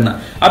তেমন জানবেন না,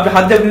 আপনি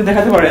হাত দিয়ে আপনি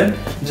দেখাতে পারেন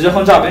যে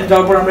যখন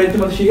যাওয়ার পর আমরা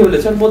ইতিমধ্যে শিখে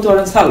ফেলেছেন, বলতে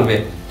পারেন সালভে,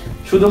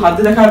 শুধু হাত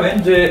দিয়ে দেখাবেন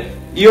যে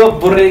io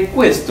vorrei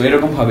questo,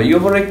 এরকম ভাবে io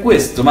vorrei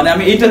questo মানে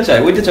আমি এইটা চাই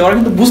ওইটা চাই। ওরা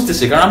কিন্তু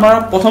বুঝতেছে, কারণ আমরা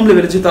প্রথম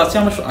লেভেলে যেহেতু আছি,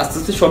 আমরা আস্তে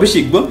আস্তে সবই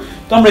শিখবো,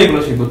 তো আমরা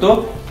এগুলো শিখবো। তো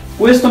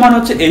questo মানে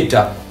হচ্ছে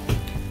এইটা,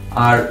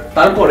 আর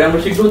তারপরে আমরা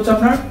শিখবো হচ্ছে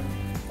আপনার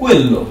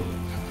quello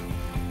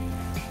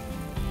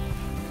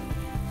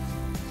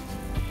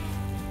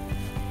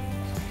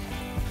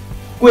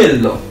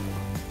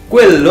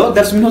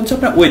দ্যাটস মিন হচ্ছে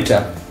আপনার ওইটা।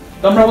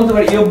 তো আমরা বলতে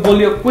পারি io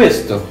voglio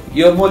questo,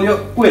 io voglio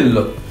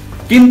quello।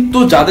 কিন্তু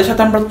যাদের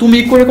সাথে আমরা তুমি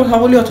করে কথা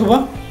বলি অথবা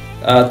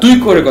তুই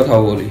করে কথা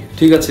বলি,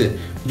 ঠিক আছে,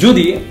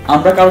 যদি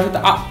আমরা কারোর সাথে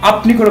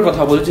আপনি করে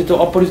কথা বলি, যেহেতু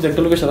অপরিচিত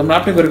একটা লোকের সাথে আমরা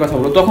আপনি করে কথা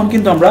বলবো, তখন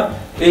কিন্তু আমরা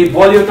এই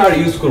বলিওটা আর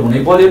ইউজ করবো না।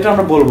 এই বলিওটা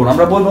আমরা বলবো না,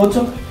 আমরা বলবো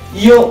হচ্ছে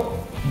ইও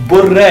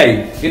vorrei।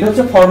 এটা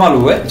হচ্ছে ফর্মাল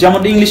ওয়ে, যেমন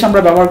ইংলিশ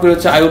আমরা ব্যবহার করি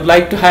হচ্ছে I would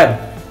like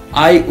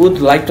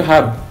to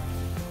have।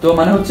 তো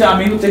মানে হচ্ছে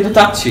আমি হচ্ছে এটা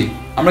চাচ্ছি।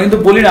 আমরা কিন্তু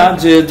বলি না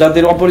যে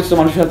যাদের অপরিচিত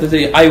মানুষের সাথে যে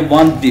I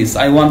want this,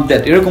 I want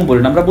that, এরকম বলি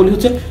না। আমরা বলি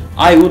হচ্ছে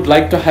I would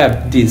like to have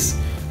this,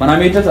 মানে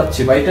আমি এটা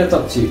চাচ্ছি বা এটা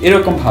চাচ্ছি,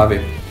 এরকম ভাবে।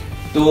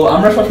 তো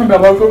আমরা সবসময়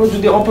ব্যবহার করবো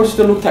যদি অপরিচিত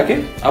লোক থাকে।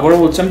 আবারও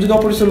বলছি, আমি যদি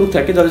অপরিচিত লোক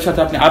থাকে যাদের সাথে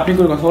আপনি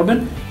করে কথা বলবেন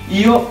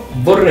ইও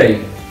vorrei।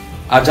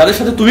 আর যাদের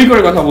সাথে তুমি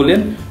করে কথা বলেন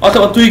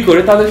অথবা তুই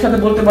করে, তাদের সাথে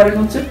বলতে পারেন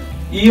হচ্ছে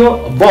ইও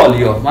বল,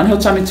 ইও মানে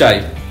হচ্ছে আমি চাই।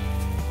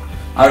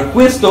 আর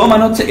কুয়েস্তো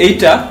মানে হচ্ছে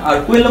এইটা, আর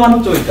কুয়েলো মানে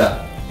হচ্ছে ওইটা,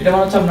 এটা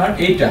মানে হচ্ছে আপনার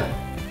এইটা,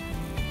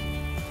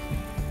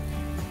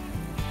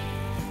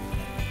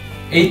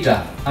 এইটা,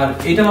 আর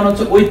এইটা মানে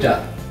হচ্ছে ওইটা।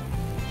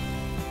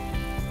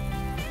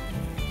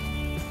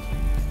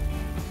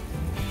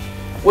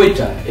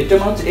 ওইটা, এটা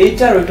মানে হচ্ছে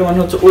এইটা, আর ওইটা মানে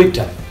হচ্ছে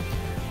ওইটা।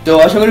 তো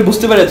আশা করি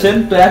বুঝতে পেরেছেন।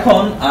 তো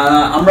এখন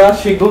আমরা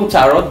শিখবো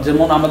চারত,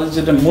 যেমন আমাদের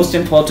যেটা মোস্ট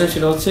ইম্পর্টেন্ট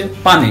সেটা হচ্ছে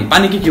পানি।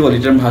 পানিকে কি বলে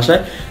এটার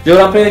ভাষায়,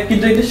 যেমন আপনি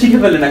কিন্তু এটা শিখে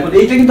ফেললেন, এখন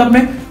এইটা কিন্তু আপনি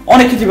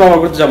অনেক কিছু ব্যবহার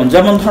করতে যাবেন।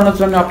 যেমন ধরেন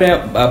হচ্ছে আপনি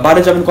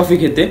বারে যাবেন কফি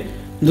খেতে,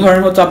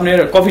 ধরেন হচ্ছে আপনার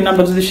কফি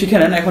নামটা যদি শিখে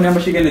নেন, এখন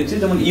আমরা শিখে নিচ্ছি।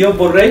 যেমন ইও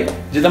বর্রাই,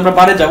 যেটা আমরা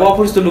বারে যাবো,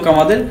 অপরিচিত লোক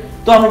আমাদের,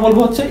 তো আমরা বলবো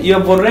হচ্ছে ইও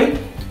বর্রাই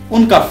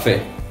উন কাফে,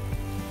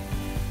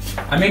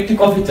 আমি একটি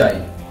কফি চাই।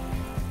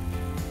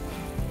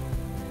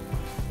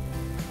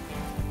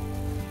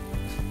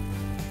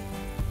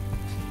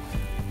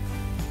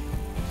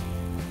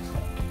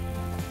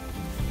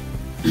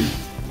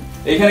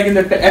 এখানে কিন্তু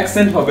একটা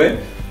অ্যাকসেন্ট হবে,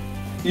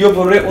 ইও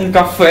বর্রাই উন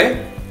কাফে।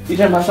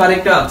 এটার ভাষা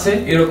আরেকটা আছে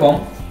এরকম,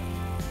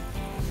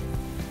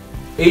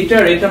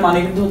 এইটার এটা মানে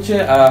কিন্তু হচ্ছে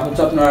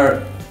আপনার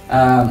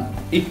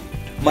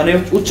মানে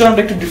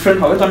উচ্চারণটা একটু ডিফারেন্ট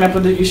হবে। তো আমি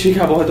আপনাদেরকে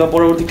শিখাবো হয়তো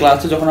পরবর্তী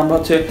ক্লাসে, যখন আমরা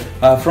হচ্ছে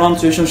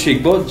প্রনাউন্সিয়েশন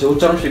শিখবো, যে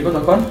উচ্চারণ শিখবো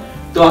তখন।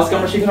 তো আজকে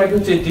আমরা শিখে রাখি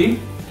হচ্ছে এটি,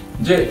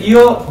 যে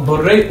ইও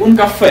বর্রাই উন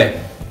কাফে,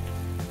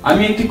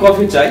 আমি একটি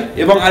কফি চাই।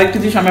 এবং আরেকটি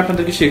জিনিস আমি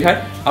আপনাদেরকে শেখাই,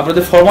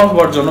 আপনাদের ফর্মাল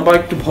হওয়ার জন্য বা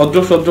একটু ভদ্র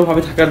সদ্র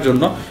ভাবে থাকার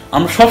জন্য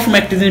আমরা সবসময়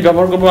একটি জিনিস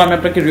ব্যবহার করবো। আমি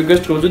আপনাকে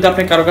রিকোয়েস্ট করবো, যদি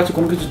আপনি কারো কাছে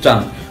কোনো কিছু চান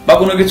বা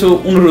কোনো কিছু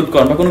অনুরোধ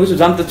করেন বা কোনো কিছু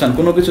জানতে চান,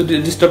 কোনো কিছু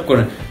ডিস্টার্ব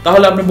করেন,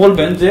 তাহলে আপনি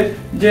বলবেন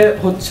যে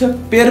হচ্ছে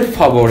পের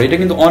ফাভর। এটা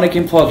কিন্তু অনেক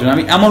ইম্পর্টেন্ট।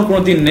 আমি এমন কোনো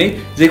দিন নেই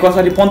যে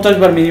কথাটি 50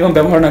 বার মিনিমাম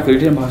ব্যবহার না করি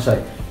এটার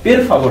ভাষায়, পের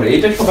ফাভরে।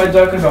 এটা সবাই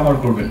দয়া করে ব্যবহার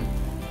করবেন।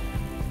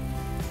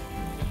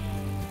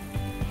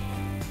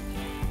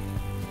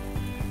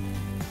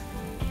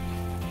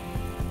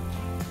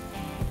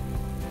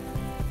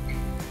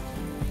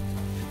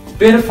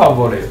 পের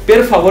ফাভরে,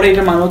 পের ফাভরে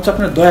এটা মানে হচ্ছে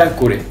আপনার দয়া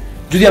করে।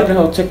 যদি আপনি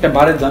হচ্ছে একটা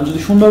বারে যান, যদি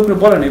সুন্দর করে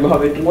বলেন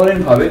এইভাবে, একটু বলেন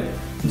ভাবে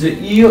যে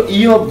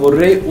ইও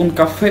বর্রাই উন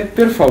কাফে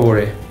পের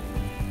ফাভরে,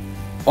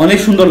 অনেক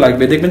সুন্দর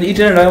লাগবে। দেখবেন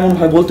ইটালিয়ানরা এমন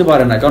ভাবে বলতে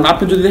পারে না, কারণ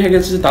আপনি যদি দেখা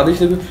গেছে যে তাদের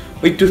সাথে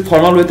একটু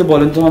ফর্মাল ওয়েতে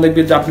বলেন, তখন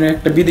দেখবেন যে আপনি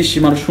একটা বিদেশি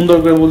মানুষ সুন্দর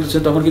করে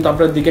বলতেছেন, তখন কিন্তু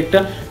আপনার দিকে একটা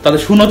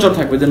তাদের সুনজর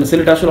থাকবে যে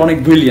ছেলেটা আসলে অনেক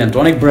ব্রিলিয়ান্ট,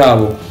 অনেক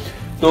ব্রাভো।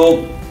 তো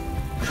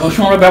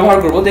সবসময় আমরা ব্যবহার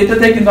করবো, তো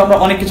এটাতে কিন্তু আমরা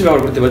অনেক কিছু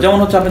ব্যবহার করতে পারি। যেমন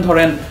হচ্ছে আপনি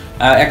ধরেন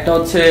একটা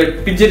হচ্ছে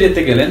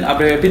পিজ্জারিয়াতে গেলেন,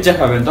 আপনি পিজ্জা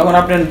খাবেন, তখন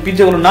আপনি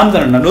পিজ্জাগুলোর নাম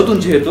জানেন না, নতুন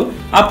যেহেতু,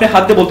 আপনি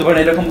হাতে বলতে পারেন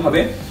এরকম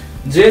ভাবে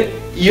যে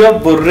ইও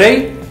বর্রাই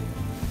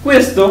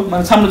কুয়েস্তো,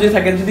 মানে সামনে যদি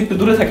থাকে, যদি একটু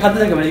দূরে থাকে হাতে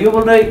থাকে, মানে ইও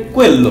বর্রাই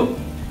কুয়েল্লো,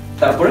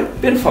 তারপরে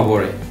পের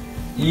ফাভরে,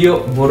 ইও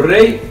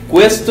বর্রাই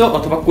কুয়েস্তো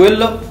অথবা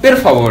কুয়েল্লো পের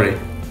ফাভরে।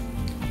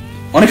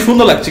 অনেক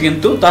সুন্দর লাগছে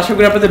কিন্তু। তো আশা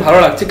করি আপনাদের ভালো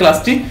লাগছে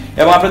ক্লাসটি,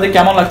 এবং আপনাদের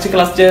কেমন লাগছে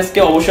ক্লাসটি আজকে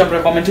অবশ্যই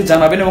আপনারা কমেন্টে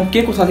জানাবেন, এবং কে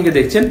কোথা থেকে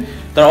দেখছেন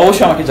তারা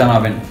অবশ্যই আমাকে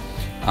জানাবেন।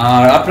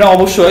 আর আপনারা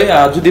অবশ্যই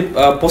যদি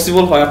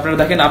পসিবল হয়, আপনারা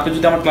দেখেন, আপনি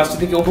যদি আমার ক্লাসটি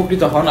থেকে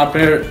উপকৃত হন,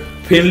 আপনার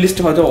ফ্রেন্ড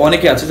লিস্টে হয়তো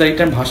অনেকে আছে যারা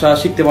একটা ভাষা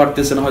শিখতে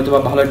পারতেছে না, হয়তো বা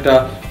ভালো একটা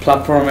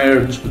প্ল্যাটফর্মের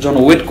জন্য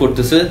ওয়েট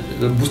করতেছে,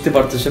 বুঝতে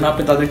পারতেছে না,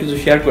 আপনি তাদের কিছু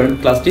শেয়ার করেন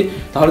ক্লাসটি,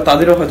 তাহলে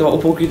তাদেরও হয়তো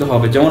উপকৃত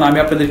হবে। যেমন আমি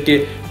আপনাদেরকে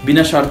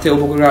বিনা স্বার্থে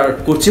উপকার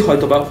করছি,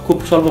 হয়তো বা খুব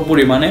স্বল্প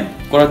পরিমাণে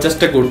করার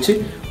চেষ্টা করছি,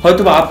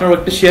 হয়তো বা আপনারও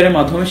একটা শেয়ারের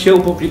মাধ্যমে সে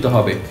উপকৃত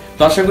হবে।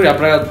 তো আশা করি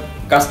আপনারা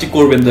কাজটি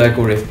করবেন দয়া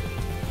করে।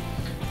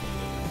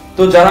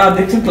 তো যারা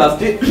দেখছেন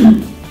ক্লাসটি,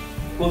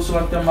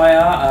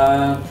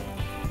 Maia,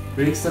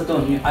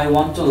 Rixatoni, I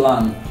want to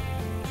learn.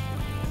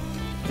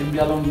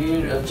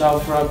 Imbialongir, ciao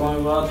fra, come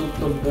va?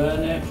 Tutto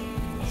bene?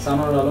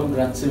 Sanor alo,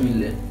 grazie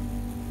mille.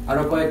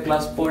 Aro koi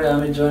class pore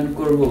ami join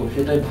korbo,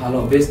 setai bhalo.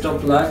 Best of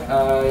luck,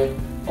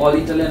 all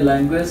Italian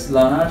language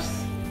learners.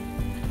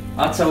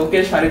 আচ্ছা, ওকে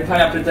শারিফ ভাই,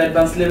 আপনি তো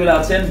advance লেভেলে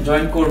আছেন,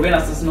 join করবেন,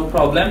 আস্তে no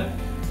problem.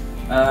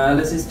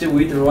 Let's stay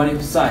with Roni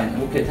Hussain.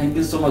 Okay, thank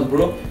you so much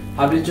bro.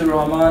 Habijur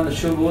Rahman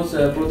সবুজ,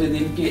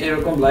 প্রতিদিন কি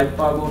এরকম লাইভ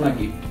পাবো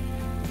নাকি?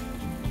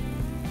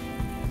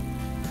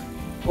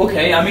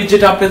 ওকে, আমি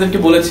যেটা আপনাদেরকে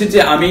বলেছি যে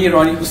আমি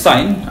রনি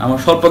হুসাইন, আমার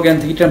স্বল্প জ্ঞান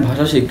থেকে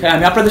ভাষা শিক্ষায়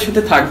আমি আপনাদের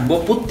সাথে থাকবো।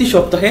 প্রতি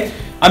সপ্তাহে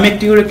আমি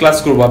একটি করে ক্লাস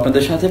করবো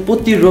আপনাদের সাথে,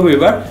 প্রতি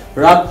রবিবার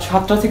রাত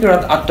 7টা থেকে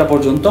রাত 8টা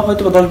পর্যন্ত,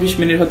 হয়তো 10-20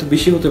 মিনিট হয়তো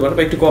বেশি হতে পারে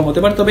বা একটু কম হতে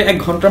পারে, তবে 1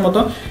 ঘন্টার মতো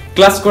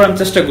ক্লাস করার আমি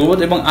চেষ্টা করবো।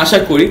 এবং আশা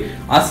করি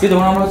আজকে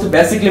যখন আমরা হচ্ছে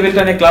বেসিক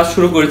লেভেলটা নিয়ে ক্লাস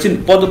শুরু করেছি,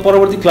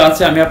 পরবর্তী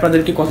ক্লাসে আমি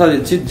আপনাদেরকে কথা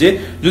দিচ্ছি যে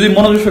যদি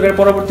মনোযোগ সহকারে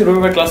পরবর্তী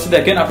রবিবার ক্লাসে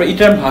দেখেন, আপনার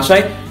ইটালিয়ান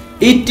ভাষায়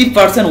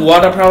 80%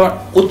 ওয়ার্ড আপনারা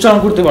উচ্চারণ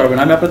করতে পারবেন।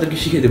 আমি আপনাদেরকে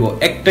শিখিয়ে দেবো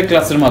একটা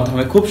ক্লাসের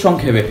মাধ্যমে, খুব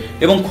সংক্ষেপে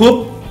এবং খুব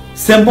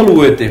সিম্পল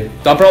ওয়েতে।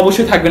 তো আপনারা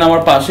অবশ্যই থাকবেন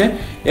আমার পাশে,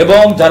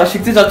 এবং যারা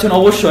শিখতে যাচ্ছেন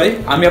অবশ্যই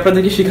আমি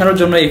আপনাদেরকে শেখানোর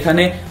জন্য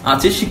এখানে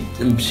আছি।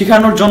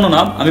 শেখানোর জন্য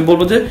না, আমি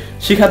বলবো যে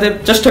শেখাতে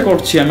চেষ্টা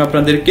করছি আমি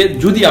আপনাদেরকে।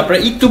 যদি আপনারা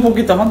একটু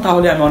উপকৃত হন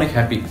তাহলে আমি অনেক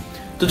হ্যাপি।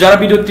 তো যারা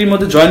ভিডিওটির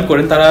মধ্যে জয়েন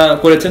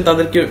করেছেন,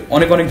 তাদেরকে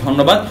অনেক অনেক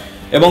ধন্যবাদ।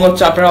 এবং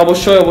হচ্ছে আপনারা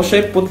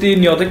অবশ্যই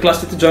প্রতিনিয়ত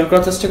ক্লাসটিতে জয়েন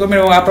করার চেষ্টা করবেন।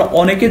 এবং আপনারা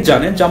অনেকে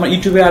জানেন যে আমার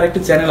ইউটিউবে আরেকটা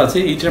চ্যানেল আছে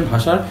ইটালিয়ান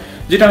ভাষার,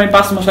 যেটা আমি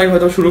 5 মাস আগে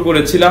হয়তো শুরু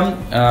করেছিলাম।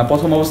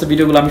 প্রথম অবস্থায়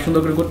ভিডিওগুলো আমি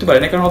সুন্দর করে করতে পারি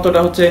না, কারণ অতটা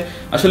হচ্ছে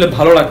আসলে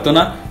ভালো লাগতো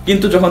না।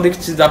 কিন্তু যখন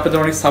দেখছি যে আপনাদের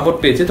অনেক সাপোর্ট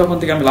পেয়েছে, তখন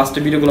থেকে আমি লাস্টে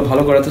ভিডিওগুলো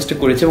ভালো করার চেষ্টা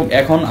করেছি এবং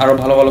এখন আরো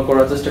ভালো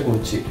করার চেষ্টা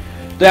করছি।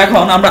 তো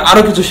এখন আমরা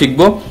আরো কিছু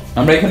শিখবো,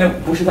 আমরা এখানে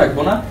বসে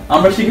থাকবো না।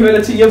 আমরা শিখে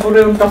ফেলেছি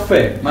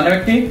কাফে মানে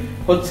একটি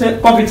হচ্ছে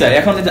কফি চাই।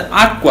 এখন এই যে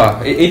আকোয়া,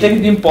 এটা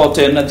কিন্তু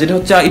ইম্পর্টেন্ট, যেটা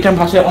হচ্ছে ইটালিয়ান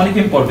ভাষায় অনেক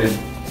ইম্পর্টেন্ট,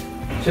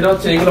 সেটা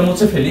হচ্ছে এগুলো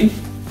মুছে ফেলি।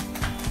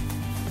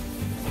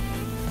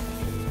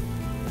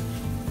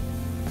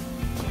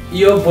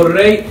 Io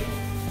vorrei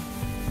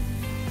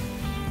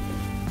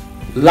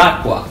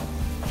l'acqua.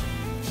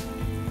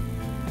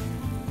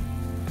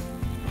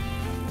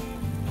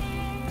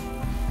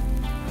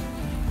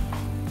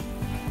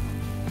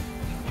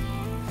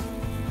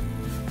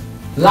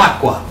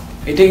 L'acqua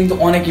এটা কিন্তু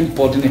অনেক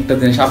ইম্পর্টেন্ট একটা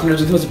জিনিস। আপনার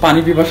যদি হচ্ছে পানি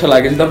পিপাসা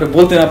লাগে, যদি আপনি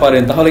বলতে না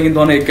পারেন, তাহলে কিন্তু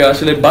অনেক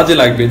আসলে বাজে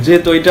লাগবে।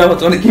 যেহেতু এটা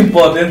হচ্ছে অনেক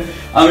ইম্পর্টেন্ট,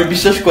 আমি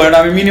বিশ্বাস করেন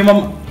আমি মিনিমাম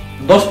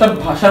 10টা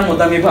ভাষার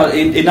মধ্যে আমি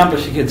এই নামটা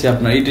শিখেছি।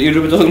 আপনার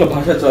ইউরোপে যতগুলো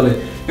ভাষা চলে,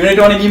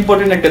 এটা অনেক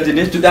ইম্পর্টেন্ট একটা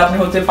জিনিস। যদি আপনি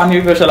হচ্ছে পানি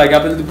পিপাসা লাগে,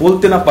 আপনি যদি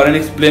বলতে না পারেন,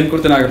 এক্সপ্লেন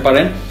করতে না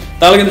পারেন,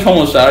 তাহলে কিন্তু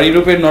সমস্যা। আর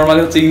ইউরোপের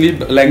নরমালি হচ্ছে ইংলিশ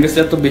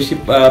ল্যাঙ্গুয়েজটা তো বেশি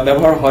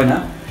ব্যবহার হয় না।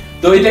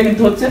 তো এটা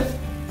কিন্তু হচ্ছে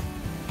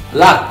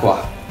l'acqua,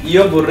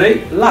 io vorrei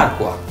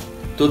l'acqua।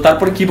 তো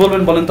তারপরে কি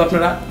বলবেন বলেন তো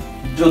আপনারা,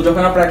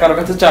 যখন আপনারা কারো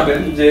কাছে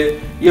চাবেন যে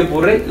io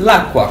vorrei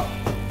l'acqua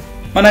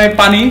মানে আমি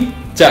পানি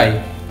চাই,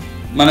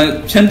 মানে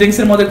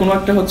সেন্টেন্সের মধ্যে কোনো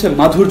একটা হচ্ছে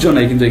মাধুর্য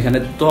নাই কিন্তু এখানে।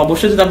 তো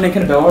অবশ্যই যদি আপনি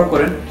এখানে ব্যবহার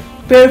করেন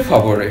per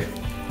favore,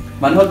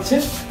 মানে হচ্ছে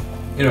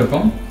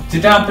এরকম,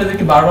 যেটা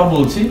আপনাদেরকে বারবার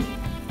বলছি,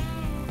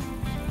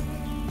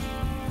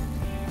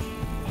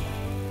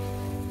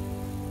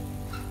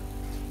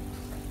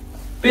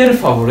 per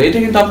favore। এটা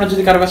কিন্তু আপনার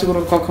যদি কারো কাছে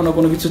কখনো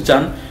কোনো কিছু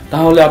চান,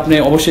 তাহলে আপনি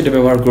অবশ্যই এটা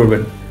ব্যবহার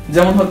করবেন।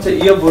 যেমন হচ্ছে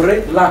io vorrei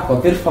l'acqua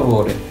per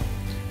favore,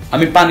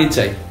 আমি পানি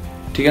চাই,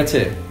 ঠিক আছে।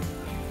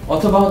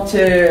 অথবা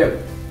হচ্ছে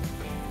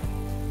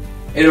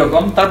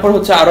এরকম। তারপর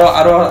হচ্ছে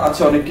আরো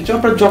আছে অনেক কিছু।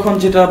 আপনারা যখন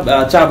যেটা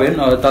চাবেন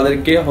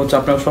তাদেরকে হচ্ছে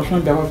আপনারা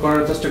সবসময় ব্যবহার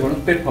করার চেষ্টা করুন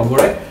per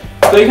favore।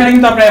 তো এখানে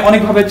কিন্তু আপনারা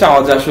অনেক ভাবে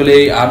চাওয়া যায় আসলে।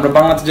 আমরা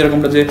বাংলাতে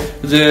যেরকমটা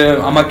যে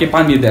আমাকে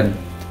পানি দেন,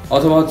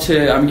 অথবা হচ্ছে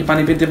আমি কি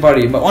পানি পেতে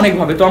পারি, বা অনেক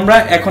ভাবে। তো আমরা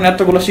এখন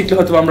এতগুলো শিখলে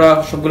হয়তো আমরা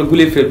সবগুলো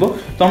গুলিয়ে ফেলবো।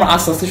 তো আমরা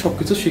আস্তে আস্তে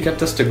সবকিছু শেখার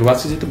চেষ্টা করবো।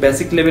 আজকে যেহেতু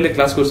বেসিক লেভেলে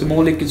ক্লাস করছি,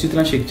 মৌলিক কিছু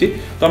শিখছি,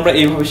 তো আমরা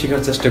এইভাবে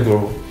শেখার চেষ্টা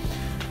করবো।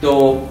 তো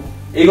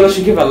এইগুলো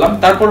শিখে ফেললাম।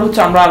 তারপর হচ্ছে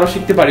আমরা আরো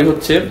শিখতে পারি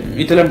হচ্ছে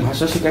ইতালিয়ান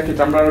ভাষা শেখার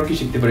ক্ষেত্রে আমরা আরো কি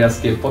শিখতে পারি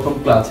আজকে প্রথম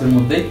ক্লাসের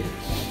মধ্যে।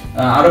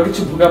 আরো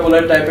কিছু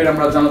ভোকাবুলারি টাইপের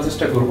আমরা জানার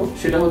চেষ্টা করব।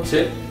 সেটা হচ্ছে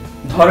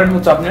ধরেন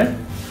হচ্ছে আপনার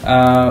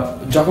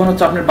যখন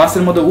হচ্ছে আপনার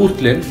বাসের মধ্যে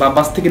উঠলেন বা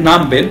বাস থেকে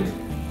নামবেন,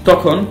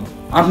 তখন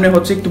আপনি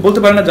হচ্ছে একটু বলতে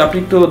পারেন না যে আপনি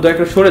একটু দয়া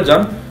করে সরে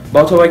যান, বা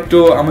অথবা একটু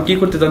আমাকে কি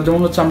করতে চান।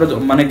 যেমন হচ্ছে আমরা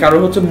মানে কারো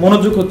হচ্ছে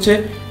মনোযোগ হচ্ছে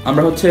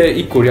আমরা হচ্ছে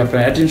ই করি,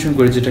 আপনার অ্যাটেনশন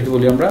করি যেটাকে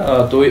বলি আমরা।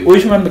 তো ওই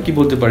সময় আমরা কি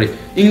বলতে পারি,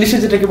 ইংলিশে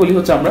যেটাকে বলি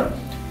হচ্ছে আমরা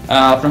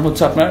আপনার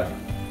হচ্ছে আপনার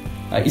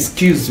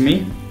এক্সকিউজ মি।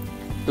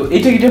 তো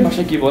এটা ইটালিয়ান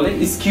ভাষায় কি বলে,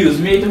 এক্সকিউজ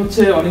মি। এটা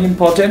হচ্ছে অনেক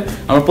ইম্পর্টেন্ট,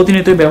 আমরা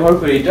প্রতিনিয়ত ব্যবহার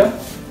করি এটা।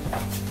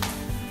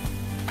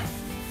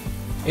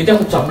 এটা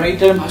হচ্ছে আপনার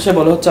ইটালিয়ান ভাষায়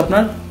বলা হচ্ছে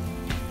আপনার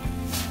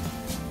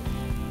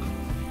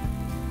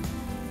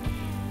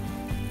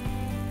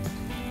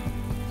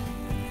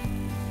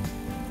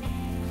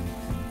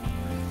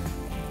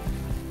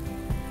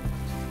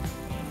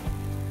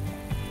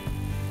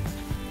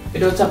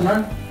এটা হচ্ছে আপনার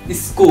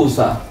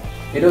স্কুসা,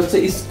 এটা হচ্ছে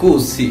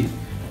স্কুসি।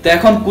 তো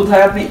এখন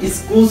কোথায় আপনি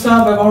স্কুসা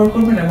ব্যবহার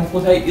করবেন এবং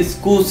কোথায়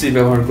স্কুসি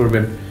ব্যবহার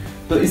করবেন।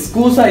 তো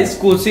স্কুসা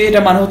স্কুসি এটা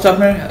মানে হচ্ছে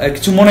আপনার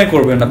কিছু মনে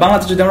করবেন না।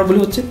 বাংলাতে যদি আমরা বলি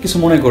হচ্ছে কিছু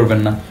মনে করবেন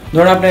না।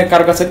 ধরুন আপনি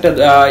কারো কাছে একটা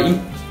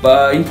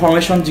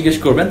ইনফরমেশন জিজ্ঞেস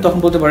করবেন, তখন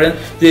বলতে পারেন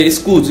যে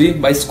স্কুজি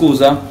বা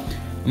স্কুজা,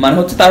 মানে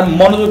হচ্ছে তার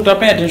মনোযোগটা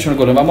আপনি অ্যাটেনশন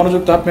করলেন বা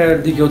মনোযোগটা আপনার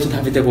দিকে হচ্ছে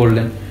ধাবিত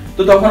করলেন।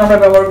 তো তখন আমরা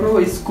ব্যবহার করবো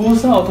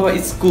স্কুসা অথবা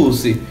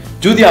স্কুসি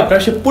যদি আপনার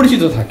সে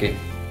পরিচিত থাকে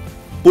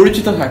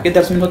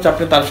দ্যাটস মিন হচ্ছে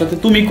আপনি তার সাথে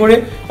তুমি করে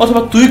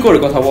অথবা তুই করে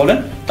কথা বলেন,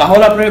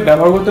 তাহলে আপনি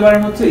ব্যবহার করতে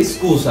পারেন হচ্ছে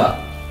স্কুসা।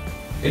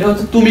 এটা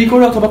হচ্ছে তুমি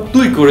করে অথবা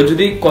তুই করে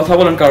যদি কথা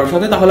বলেন কারোর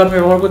সাথে, তাহলে আপনি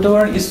ব্যবহার করতে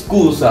পারেন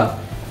স্কুসা।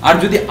 আর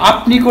যদি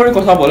আপনি করে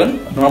কথা বলেন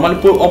নরমালি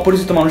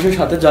অপরিচিত মানুষের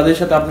সাথে, যাদের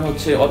সাথে আপনি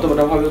হচ্ছে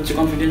অতটা ভাবে হচ্ছে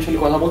কনফিডেন্সিয়ালি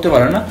কথা বলতে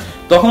পারেন না,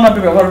 তখন আপনি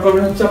ব্যবহার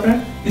করবেন হচ্ছে আপনার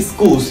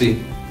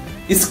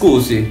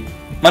স্কুসি।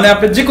 মানে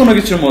আপনি যে কোনো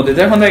কিছুর মধ্যে,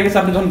 যখন দেখা গেছে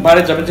আপনি যখন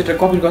বারে যাবেন, যেটা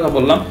কফির কথা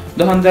বললাম,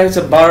 যখন দেখা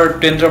গেছে বার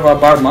টেন্ডার বা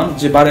বারমান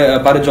যে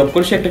বারে জব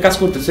করে সে একটা কাজ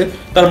করতেছে,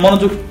 তার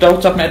মনোযোগটা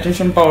হচ্ছে আপনার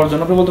অ্যাটেনশন পাওয়ার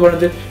জন্য আপনি বলতে পারেন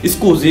যে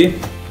স্কুজি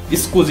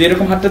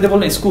এরকম হাতটা দিয়ে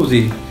বলেন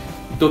স্কুজি।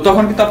 তো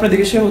তখন কিন্তু আপনি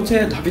দেখে সে হচ্ছে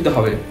ধাবিত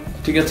হবে,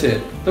 ঠিক আছে।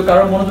 তো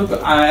কারণ মনোযোগ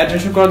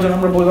অ্যাটেনশন করার জন্য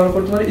আমরা ব্যবহার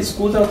করতে পারি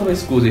স্কুজা অথবা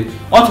স্কুজি।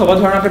 অথবা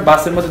ধরেন আপনি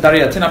বাসের মধ্যে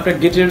দাঁড়িয়ে আছেন, আপনার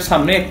গেটের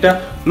সামনে একটা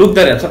লোক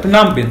দাঁড়িয়ে আছে, আপনি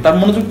নামবেন, তার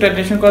মনোযোগটা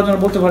অ্যাটেনশন করার জন্য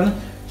বলতে পারেন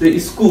যে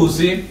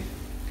স্কুজি।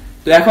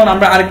 তো এখন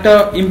আমরা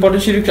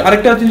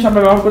আরেকটা জিনিস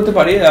আমরা ব্যবহার করতে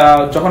পারি,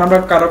 যখন আমরা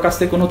কারোর কাছ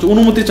থেকে কোনো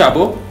অনুমতি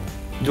চাবো।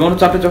 যেমন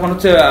হচ্ছে আপনি যখন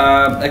হচ্ছে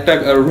একটা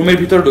রুমের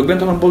ভিতরে ঢুকবেন,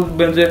 তখন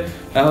বলবেন যে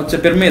হচ্ছে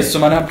পেরমেসো,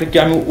 মানে আপনি কি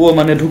আমি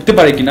মানে ঢুকতে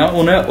পারি কিনা,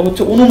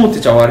 হচ্ছে অনুমতি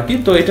চাওয়া আর কি।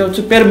 তো এটা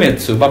হচ্ছে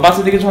পেরমেসো। বা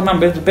বাসে থেকে যখন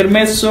নামবেন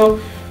পেরমেসো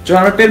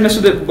যখন আপনি পেরমেসো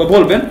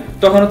বলবেন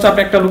তখন হচ্ছে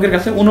আপনি একটা লোকের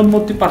কাছে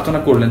অনুমতি প্রার্থনা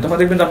করলেন, তখন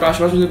দেখবেন যে আপনার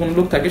আশেপাশে যদি কোনো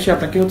লোক থাকে সে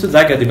আপনাকে হচ্ছে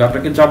জায়গা দিবে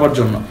আপনাকে যাবার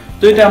জন্য।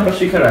 তো এটা আমরা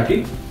শিখে রাখি,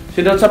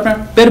 সেটা হচ্ছে আপনার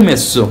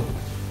পেরমেসো।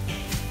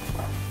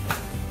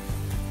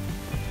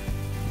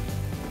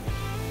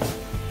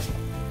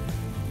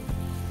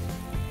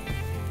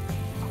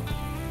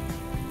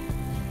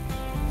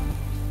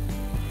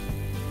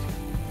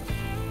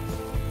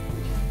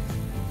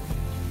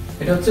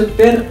 এটা হচ্ছে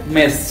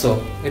পেরমেসো,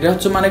 এটা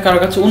হচ্ছে মানে কারো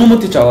কাছে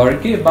অনুমতি চাওয়া আর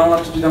কি,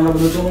 বাংলাতে যদি আমরা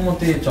বলি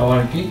অনুমতি চাওয়া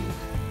আর কি।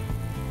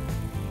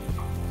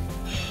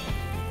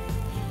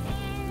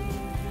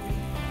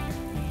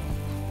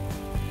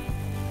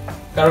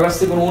 কারো কাছ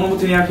থেকে কোনো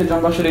অনুমতি নেওয়ার ক্ষেত্রে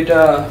আমরা আসলে এটা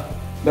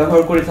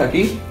ব্যবহার করে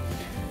থাকি।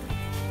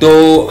 তো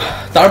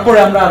তারপরে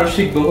আমরা আরো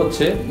শিখবো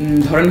হচ্ছে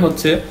ধরেন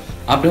হচ্ছে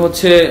আপনি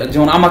হচ্ছে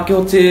যেমন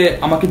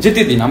আমাকে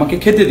যেতে দিন, আমাকে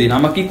খেতে দিন,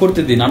 আমাকে কি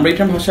করতে দিন, আমরা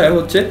এটার ভাষায়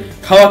হচ্ছে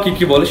খাওয়া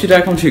কি বলে সেটা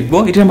এখন শিখবো।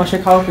 এটার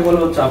ভাষায় খাওয়া কি বলে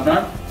হচ্ছে আপনারা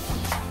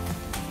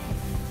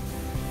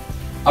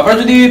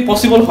যদি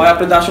পসিবল হয়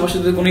আপনাদের আশেপাশে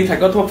যদি কোনোই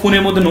থাকে অথবা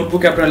ফোনের মধ্যে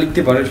নোটবুকে আপনারা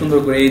লিখতে পারেন সুন্দর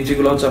করে, এই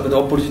যেগুলো হচ্ছে আপনাদের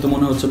অপরিচিত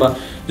মনে হচ্ছে বা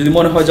যদি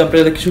মনে হয় যে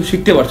আপনারা কিছু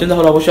শিখতে পারছেন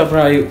তাহলে অবশ্যই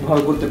আপনারা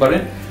এইভাবে করতে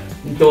পারেন।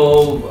 তো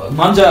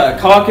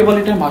খাওয়া কে বলে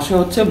এটার ভাষা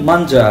হচ্ছে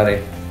মানজারে।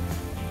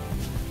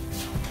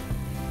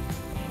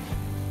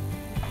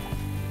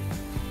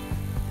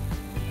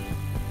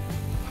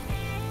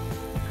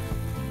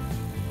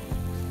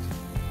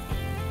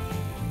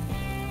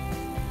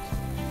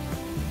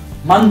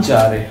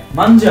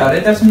 মানজারে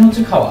তার মানে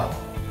হচ্ছে খাওয়া।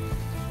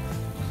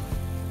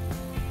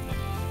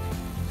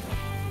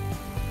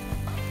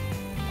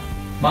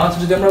 মাছ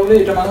যদি আমরা বলি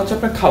এটা মানে হচ্ছে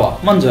আপনার খাওয়া,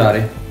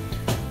 মানজারে।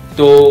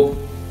 তো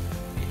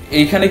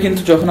এইখানে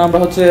কিন্তু যখন আমরা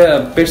হচ্ছে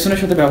পার্সনের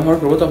সাথে ব্যবহার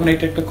করবো তখন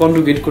এটা একটা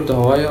কনজুগেট করতে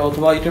হয়,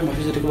 অথবা এটার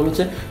ভাষা যেটা বলা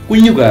হচ্ছে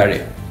কুইন্যুগারে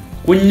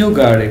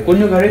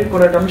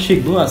করাটা আমরা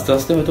শিখবো আস্তে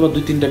আস্তে, হয়তো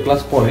 2-3টা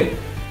ক্লাস পরে।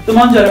 তো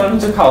মানজারে মানে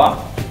হচ্ছে খাওয়া।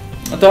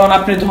 তখন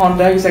আপনি যখন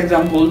দেখা গেছে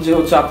এক্সাম্পল যে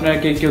হচ্ছে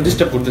আপনাকে কেউ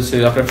ডিস্টার্ব করতেছে,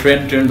 আপনার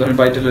ফ্রেন্ড ধরেন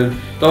বাইটেলের,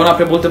 তখন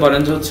আপনি বলতে পারেন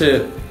যে হচ্ছে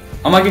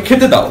আমাকে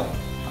খেতে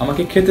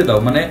দাও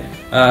মানে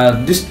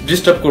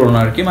ডিস্টার্ব করো না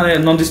আর কি, মানে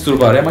নন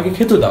ডিস্টার্বারে আমাকে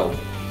খেতে দাও।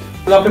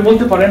 তাহলে আপনি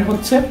বলতে পারেন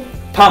হচ্ছে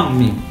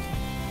ফাম্মি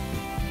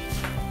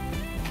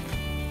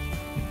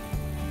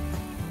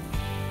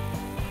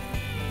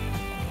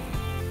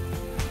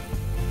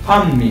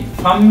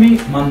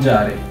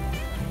মানজারে।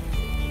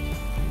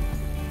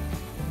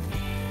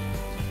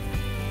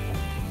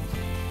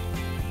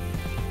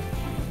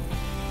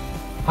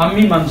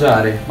 ফাম্মি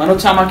মানজারে মানে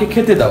হচ্ছে আমাকে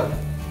খেতে দাও।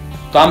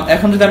 তো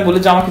এখন যদি আমি বলি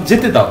যে আমাকে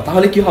যেতে দাও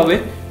তাহলে কি হবে?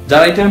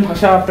 যারা ইটালিয়ান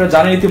ভাষা আপনারা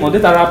জানেন ইতিমধ্যে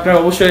তারা আপনারা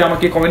অবশ্যই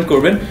আমাকে কমেন্ট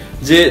করবেন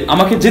যে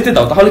আমাকে যেতে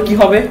দাও, তাহলে কি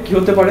হবে, কি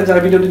হতে পারে।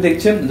 যারা ভিডিওটি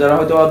দেখছেন, যারা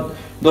হয়তো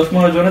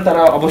 10-15 জনে,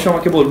 তারা অবশ্যই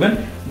আমাকে বলবেন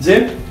যে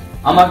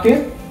আমাকে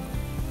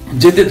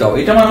যেতে দাও,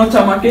 এটা মানে হচ্ছে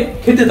আমাকে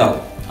খেতে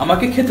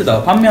দাও,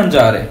 ফাম্মি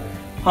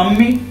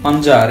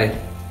মানজারে,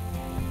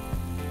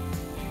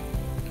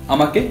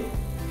 আমাকে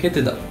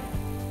খেতে দাও।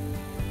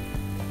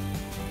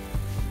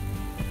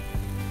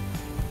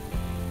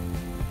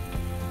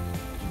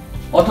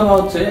 অথবা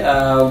হচ্ছে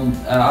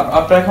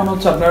আপনার এখন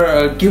হচ্ছে আপনার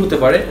কি হতে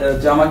পারে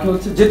যে আমাকে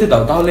হচ্ছে যেতে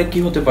দাও, তাহলে কি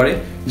হতে পারে,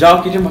 যাও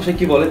কিটের ভাষায়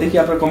কি বলে দেখি,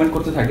 আপনারা কমেন্ট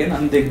করতে থাকেন,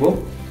 আমি দেখবো।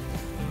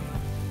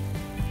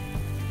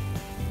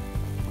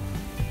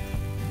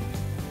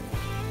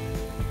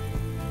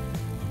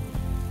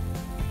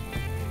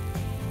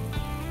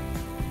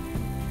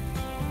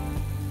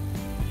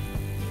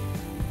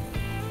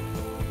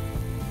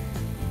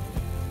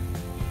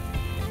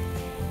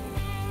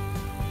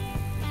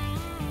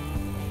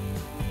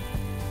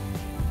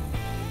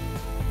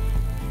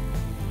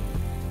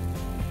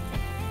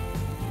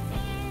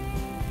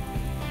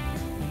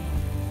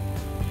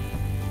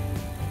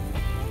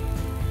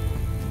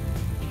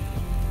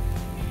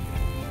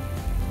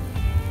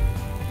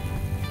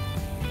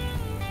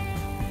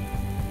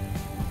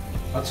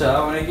 আচ্ছা,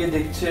 অনেকে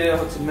দেখছে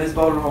হচ্ছে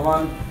মেজবাউর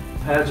রহমান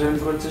ভাইয়া জয়েন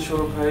করেছে,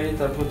 সৌরভ ভাই,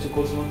 তারপর হচ্ছে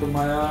কোচমত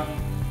মায়া,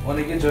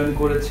 অনেকে জয়েন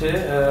করেছে,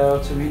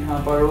 হচ্ছে মিনহা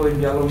পারো,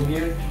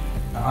 Alamgir,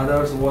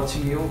 others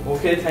watching you.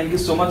 Okay, thank you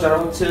so much. যারা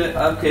হচ্ছে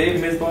ওকে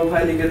মেজবাউর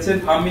ভাই লিখেছেন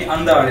ফাম্মি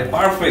আন্দারে,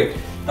 পারফেক্ট।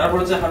 তারপর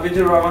হচ্ছে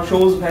হাফিজুর রহমান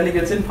সবুজ ভাই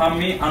লিখেছেন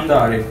ফাম্মি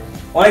আন্দারে।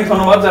 অনেক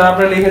ধন্যবাদ যারা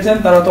আপনারা লিখেছেন,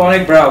 তারা তো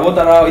অনেক ব্রাভো,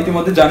 তারা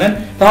ইতিমধ্যে জানেন।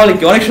 তাহলে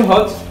কি অনেক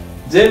সহজ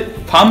যে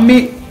ফাম্মি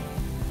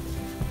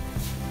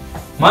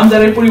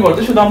মানজারের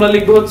পরিবর্তে শুধু আমরা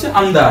লিখবো হচ্ছে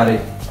আন্দারে।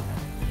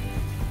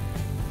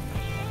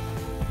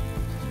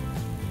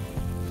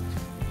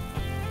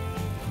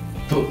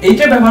 তো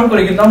এইটা ব্যবহার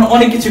করে কিন্তু আমরা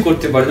অনেক কিছু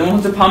করতে পারি, যেমন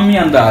হচ্ছে ফাম্মি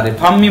আন্দারে,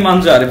 ফাম্মি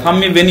মানজারে,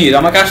 ফাম্মি ভেনির,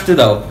 আমাকে আসতে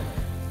দাও,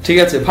 ঠিক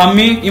আছে,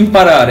 ফাম্মি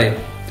ইম্পারারে,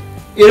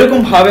 এরকম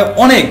ভাবে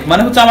অনেক,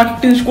 মানে হচ্ছে আমাকে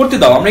একটা জিনিস করতে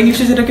দাও। আমরা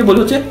ইংলিশে যেটাকে বলি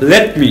হচ্ছে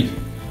let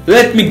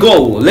me go,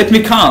 let me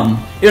come,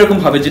 এরকম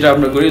ভাবে যেটা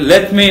আমরা করি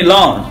লেট মি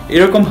লার্ন,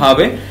 এরকম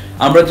ভাবে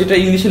আমরা যেটা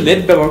ইংলিশে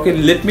লেট ব্যবহার করি,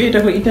 লেট মি, এটা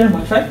ইটালিয়ান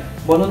ভাষায়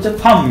বলা হচ্ছে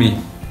ফাম্মি।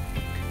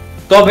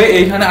 তবে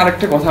এইখানে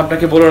আরেকটা কথা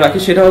আপনাকে বলে রাখি,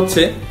 সেটা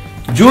হচ্ছে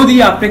যদি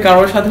আপনি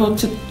কারোর সাথে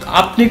হচ্ছে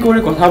আপনি করে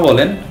কথা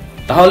বলেন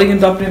তাহলে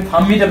কিন্তু আপনি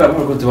ফাম্মিটা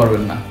ব্যবহার করতে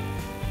পারবেন না।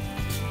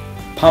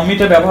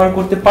 ফার্মিটা ব্যবহার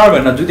করতে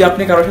পারবেন না যদি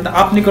আপনি কারোর সাথে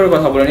আপনি করে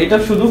কথা বলেন। এটা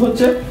শুধু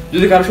হচ্ছে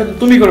যদি কারোর সাথে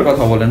তুমি করে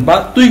কথা বলেন বা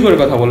তুই করে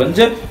কথা বলেন,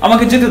 যে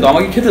আমাকে যেতে দাও,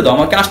 আমাকে খেতে দাও,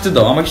 আমাকে আসতে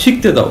দাও, আমাকে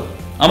শিখতে দাও,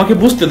 আমাকে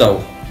বুঝতে দাও,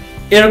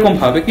 এরকম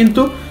ভাবে।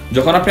 কিন্তু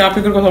যখন আপনি আপনি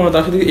করে কথা বলেন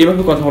তার সাথে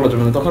এইভাবে কথা বলা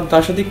যাবে না, তখন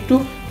তার সাথে একটু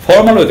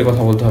ফর্মাল ওয়েতে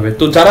কথা বলতে হবে।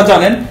 তো যারা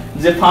জানেন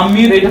যে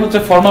ফার্মির এটা হচ্ছে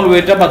ফর্মাল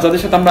ওয়েটা, বা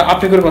যাদের সাথে আমরা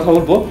আপনি করে কথা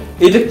বলবো,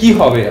 এটা কি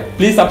হবে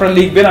প্লিজ আপনারা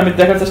লিখবেন, আমি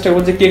দেখার চেষ্টা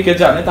করবো যে কে কে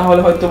জানে,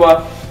 তাহলে হয়তো বা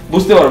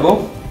বুঝতে পারবো।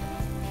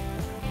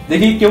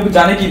 দেখি কেউ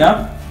জানে কিনা,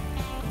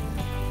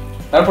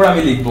 তারপর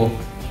আমি লিখবো।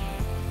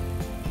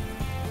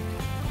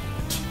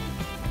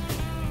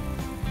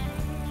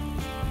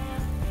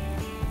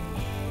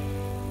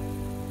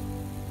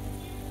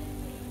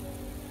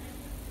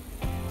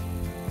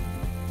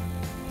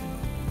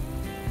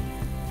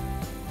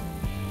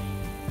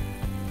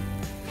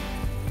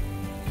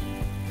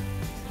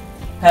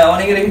 হ্যাঁ,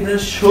 অনেকে লিখেছেন,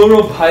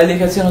 সৌরভ ভাই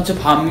লিখেছেন হচ্ছে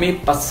ফাম্মি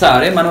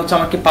পাসারে, মানে হচ্ছে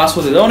আমাকে পাস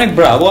হতে দাও। অনেক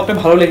ব্রাভো, আপনি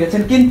ভালো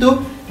লিখেছেন। কিন্তু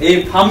এই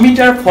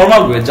ফাম্মিটার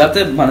ফর্মাল ওয়ে, যাতে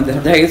মানে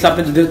দেখা গেছে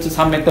আপনি যদি হচ্ছে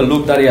সামনে একটা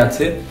লোক দাঁড়িয়ে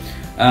আছে,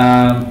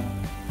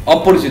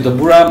 অপরিচিত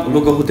বুড়া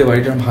লোক হতে পারে,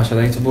 এটার ভাষা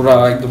দেখছে বুড়া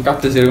একদম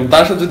কাঁপতেছে এরকম,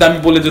 তার সাথে যদি আমি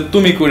বলি যে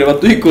তুমি করে বা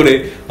তুই করে,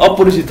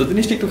 অপরিচিত,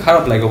 জিনিসটা একটু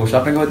খারাপ লাগে অবশ্যই।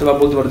 আপনাকে হয়তো বা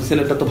বলতে পারছে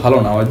ছেলেটা তো ভালো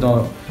না, হয়তো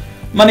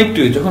মানে একটু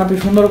যখন আপনি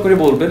সুন্দর করে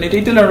বলবেন, এটা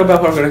ইটালিয়ানরা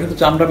ব্যবহার করে, কিন্তু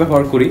আমরা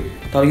ব্যবহার করি,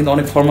 তাহলে কিন্তু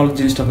অনেক ফর্মাল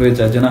জিনিসটা হয়ে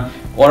যায়, যে না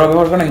ওরা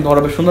ব্যবহার করে না, কিন্তু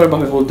ওরা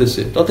সুন্দরভাবে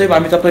বলতেছে। ততএব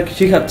আমি তো আপনাকে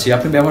শিখাচ্ছি,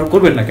 আপনি ব্যবহার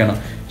করবেন না কেন?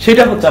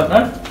 সেটা হচ্ছে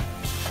আপনার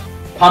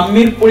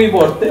ফাম্মির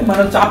পরিবর্তে, মানে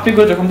হচ্ছে আপনি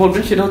করে যখন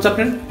বলবেন, সেটা হচ্ছে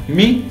আপনার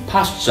মি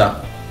ফাসচা।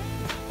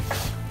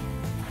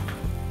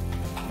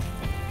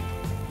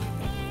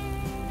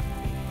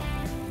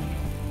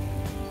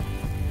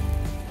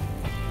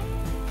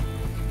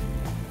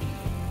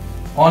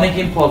 অনেক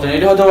ইম্পর্টেন্ট,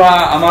 এটা হয়তো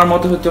আমার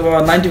মতে হচ্ছে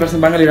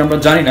 90% বাঙালির আমরা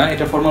জানি না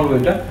এটা ফর্মাল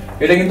ওয়েটা।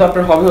 এটা কিন্তু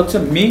আপনার হবে হচ্ছে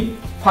মি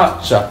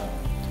ফাচ্চা।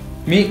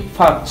 মি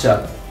ফাচ্চা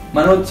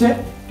মানে হচ্ছে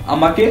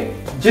আমাকে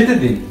যেতে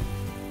দিন,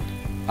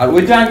 আর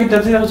ওইটা আগে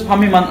হচ্ছে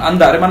ফামি মান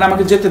আন্দারে, মানে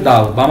আমাকে যেতে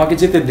দাও বা আমাকে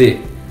যেতে দে,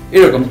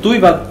 এরকম তুই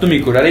বা তুমি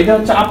করে। আর এটা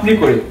হচ্ছে আপনি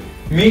করে,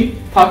 মি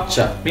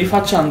ফাচ্চা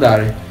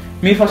আন্দারে,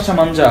 মি ফাচ্চা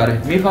মানজারে,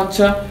 মি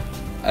ফাচ্চা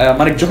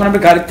মানে যখন আপনি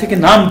গাড়ি থেকে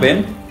নামবেন,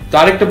 তো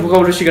আরেকটা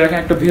ভোকাবুলারি শিখে রাখেন,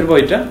 একটা ভেরব,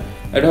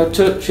 এটা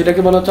হচ্ছে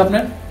সেটাকে বলা হচ্ছে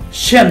আপনার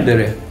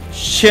scendere,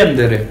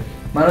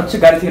 মানে হচ্ছে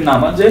গাড়ি থেকে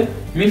নামা, যে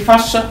me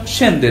ফাসা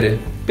scendere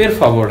per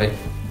favore,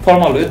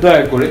 formal way,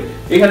 দয়া করে।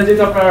 এখানে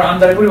যেহেতু আপনার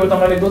আন্দারে পরিবর্তন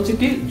আমরা লিখবো হচ্ছে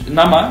কি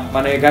নামা,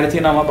 মানে গাড়ি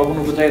থেকে নামা বা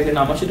কোনো জায়গা থেকে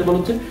নামা, সেটা বলা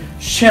হচ্ছে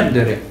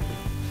scendere।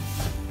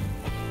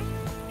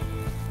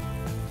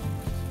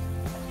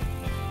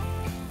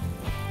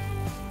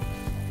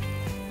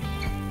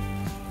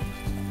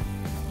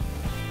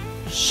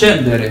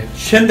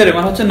 scendere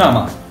মানে হচ্ছে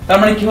নামা। তার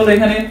মানে কি হলো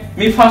এখানে,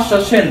 মি ফাসা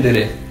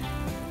scendere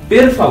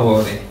per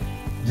favore,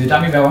 যেটা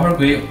আমি ব্যবহার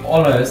করি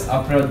অলওয়েজ,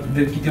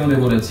 আপনাদের কি মধ্যে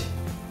বলেছি,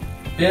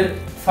 per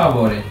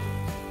favore,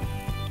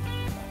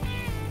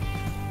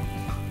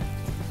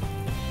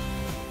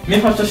 me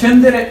ফাসা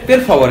scendere per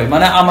favore,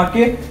 মানে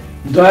আমাকে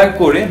দয়া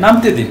করে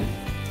নামতে দিন।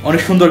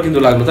 অনেক সুন্দর কিন্তু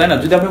লাগলো, তাই না?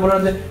 যদি আপনি বলেন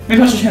যে মি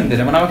ফাসা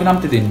scendere, মানে আমাকে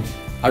নামতে দিন,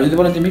 আর যদি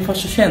বলেন যে মি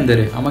ফাসা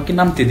scendere, আমাকে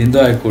নামতে দিন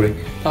দয়া করে,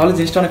 তাহলে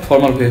জিনিসটা অনেক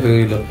ফর্মাল হয়ে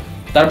গেল।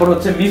 তারপর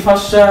হচ্ছে মি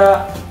ফাসা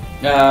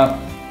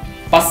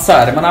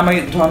পাসার, মানে আমি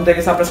ধরুন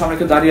দেখেছি আপনার সামনে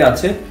কেউ দাঁড়িয়ে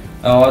আছে,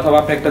 অথবা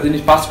আপনি একটা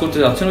জিনিস পাস করতে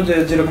যাচ্ছেন, যে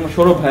যেরকম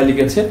সৌরভ ভাই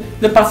লিখেছে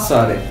যে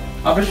পাসারে,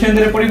 আপনার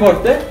সেন্দের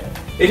পরিবর্তে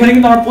এখানে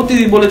কিন্তু আমরা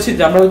প্রতিদিন বলেছি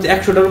যে আমরা হচ্ছে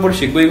 100টার উপরে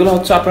শিখবো। এগুলো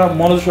হচ্ছে আপনারা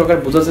মনোযোগ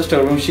সহকারে বোঝার চেষ্টা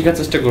করবেন, শেখার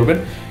চেষ্টা করবেন,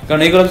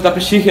 কারণ এগুলো যদি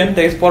আপনি শিখেন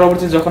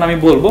পরবর্তী যখন আমি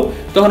বলবো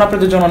তখন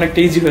আপনাদের জন্য অনেকটা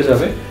ইজি হয়ে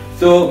যাবে।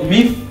 তো মি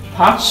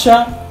ফাসা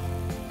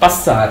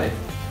পাসারে,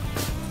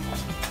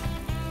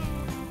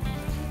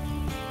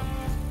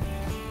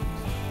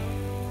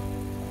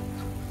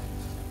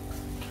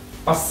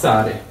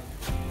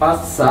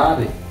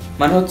 পাসারে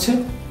মানে হচ্ছে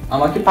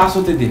আমাকে পাস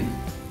হতে দিন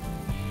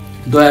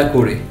দয়া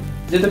করে,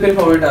 যেটা পের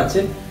ফরওয়ার্ড আছে,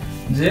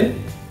 যে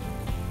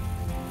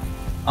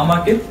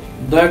আমাকে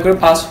দয়া করে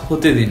পাস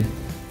হতে দিন।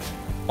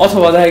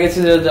 অথবা দেখা গেছে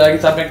যে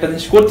আপনি একটা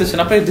জিনিস করতেছেন,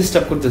 আপনাকে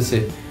ডিস্টার্ব করতেছে,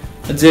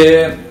 যে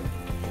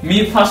মি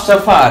ফাসা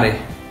ফারে,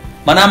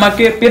 মানে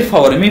আমাকে পের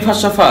ফাওয়ারে, মি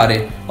ফাসা ফারে,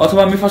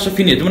 অথবা মি ফাসা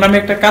ফিনিট, মানে আমি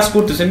একটা কাজ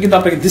করতেছেন কিন্তু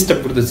আপনাকে ডিস্টার্ব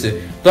করতেছে,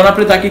 তখন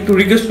আপনি তাকে একটু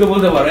রিকোয়েস্ট করে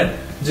বলতে পারেন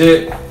যে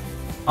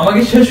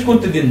আমাকে শেষ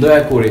করতে দিন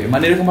দয়া করে,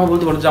 মানে এরকম ভাবে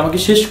বলতে পারেন যে আমাকে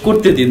শেষ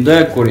করতে দিন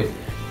দয়া করে।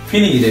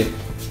 ফিনিরে,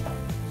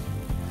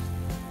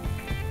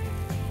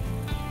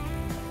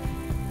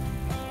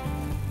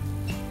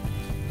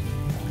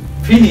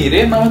 ফিনিরে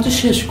মানে হচ্ছে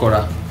শেষ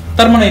করা।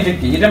 তার মানে এটা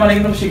কি? এটা মানে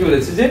কিন্তু শিখে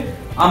ফেলেছি যে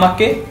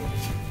আমাকে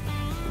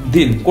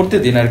দিন, করতে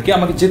দিন আর কি,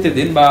 আমাকে যেতে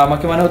দিন, বা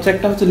আমাকে মানে হচ্ছে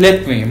একটা হচ্ছে লেট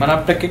মি, মানে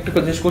আপনাকে একটা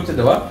জিনিস করতে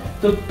দেওয়া।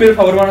 তো পের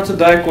ফাওয়ার মানে হচ্ছে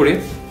দয়া করে,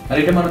 আর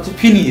এটা মানে হচ্ছে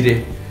ফিনিরে,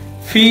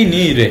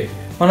 ফিনিরে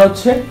মানে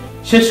হচ্ছে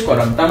শেষ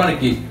করা। তার মানে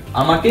কি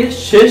আমাকে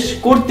শেষ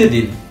করতে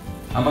দিন,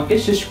 আমাকে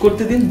শেষ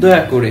করতে দিন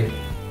দয়া করে।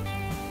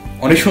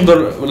 অনেক সুন্দর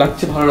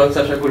লাগছে, ভালো লাগছে,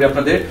 আশা করি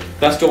আপনাদের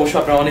ক্লাসটা অবশ্যই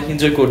আপনারা অনেক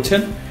এনজয়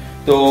করছেন।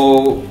 তো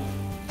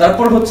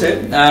তারপর হচ্ছে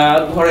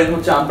ধরেন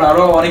হচ্ছে আমরা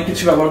আরো অনেক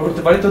কিছু ব্যবহার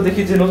করতে পারি। তো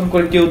দেখি যে নতুন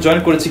করে কেউ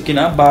জয়েন করেছে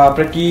কিনা, বা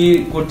আপনারা কি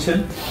করছেন।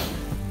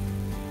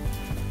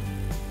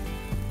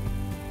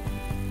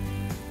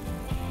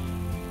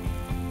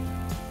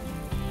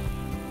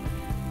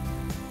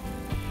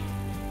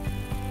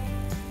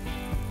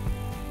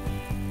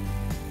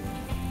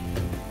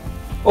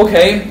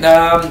 ওকে,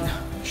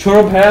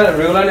 সৌরভ ভাইয়া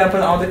রেগুলারলি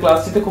আপনারা আমাদের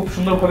ক্লাসটিতে খুব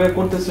সুন্দরভাবে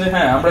করতেছে।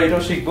 হ্যাঁ, আমরা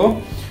এটাও শিখবো।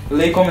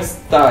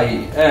 তাই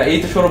এই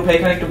তো সৌরভ ভাই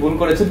এখানে একটু ভুল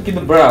করেছেন,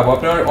 কিন্তু ব্রাভো,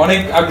 আপনার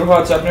অনেক আগ্রহ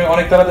আছে, আপনি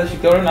অনেক তাড়াতাড়ি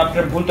শিখতে পারেন।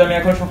 আপনার ভুলটা আমি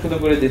এখন সংশোধন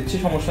করে দিচ্ছি,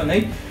 সমস্যা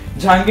নেই।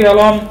 জাহাঙ্গীর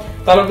আলম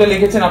তালুকদার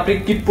লিখেছেন আপনি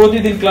কি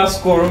প্রতিদিন ক্লাস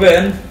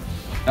করবেন?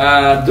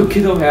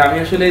 দুঃখিত ভাই, আমি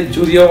আসলে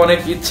যদিও অনেক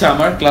ইচ্ছা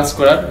আমার ক্লাস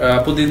করার,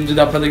 প্রতিদিন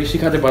যদি আপনাদেরকে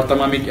শেখাতে পারতাম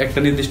আমি একটা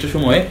নির্দিষ্ট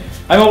সময়ে,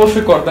 আমি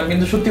অবশ্যই করতাম।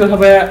 কিন্তু সত্যি কথা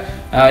ভাইয়া,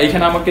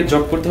 এখানে আমাকে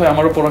জব করতে হয়,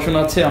 আমারও পড়াশোনা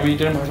আছে, আমি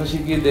ইটালিয়ান ভাষা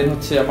শিখি, দেন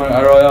হচ্ছে আমার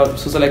আরো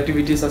সোশ্যাল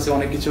অ্যাক্টিভিটিস আছে,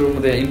 অনেক কিছুর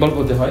মধ্যে ইনভলভ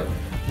হতে হয়,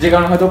 যে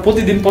কারণে হয়তো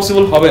প্রতিদিন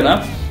পসিবল হবে না।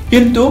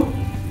 কিন্তু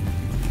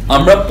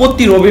আমরা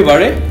প্রতি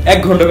রবিবারে 1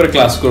 ঘন্টা করে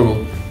ক্লাস করব।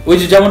 ওই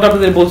যে যেমনটা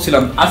আপনাদের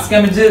বলছিলাম, আজকে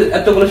আমি যে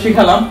এতগুলো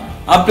শেখালাম,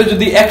 আপনি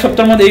যদি 1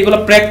 সপ্তাহের মধ্যে এইগুলো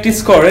প্র্যাকটিস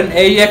করেন,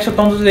 এই 1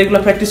 সপ্তাহের মধ্যে যদি এগুলো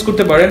প্র্যাকটিস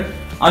করতে পারেন,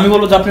 আমি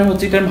বলবো যে আপনার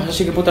হচ্ছে ইটালিয়ান ভাষা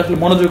শেখার প্রতি আসলে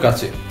মনোযোগ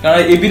আছে। কারণ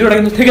এই ভিডিওটা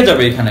কিন্তু থেকে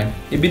যাবে এখানে,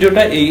 এই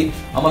ভিডিওটা এই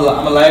আমার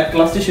লাইভ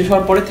ক্লাসটি শেষ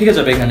হওয়ার পরে থেকে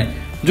যাবে এখানে।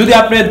 যদি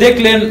আপনি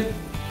দেখলেন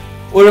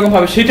ওইরকম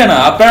ভাবে, সেটা না,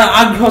 আপনার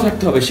আগ্রহ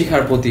থাকতে হবে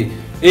শেখার প্রতি।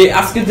 এই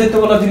আজকে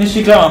যেতগুলো জিনিস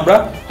শিখলাম আমরা,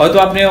 হয়তো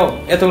আপনি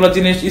এতগুলো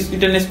জিনিস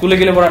ইটালিয়ান স্কুলে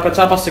গেলে পরে আপনার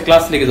 4-5টা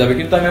ক্লাস লেগে যাবে,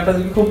 কিন্তু আমি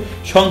আপনাদেরকে খুব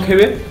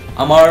সংক্ষেপে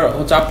আমার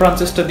হচ্ছে আপ্রাণ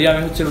চেষ্টা দিয়ে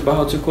আমি হচ্ছে বা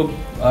হচ্ছে খুব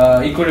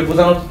করে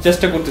বোঝানোর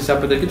চেষ্টা করতেছি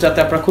আপনাদেরকে, যাতে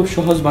আপনারা খুব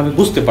সহজভাবে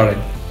বুঝতে পারেন।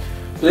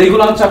 তো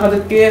এইগুলো হচ্ছে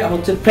আপনাদেরকে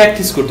হচ্ছে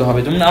প্র্যাকটিস করতে হবে।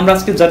 যেমন আমরা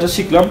আজকে যা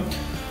শিখলাম,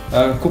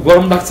 খুব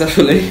গরম লাগছে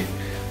আসলে,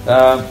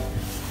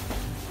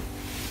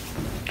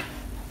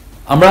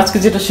 আমরা আজকে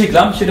যেটা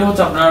শিখলাম সেটা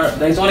হচ্ছে আপনার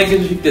অনেক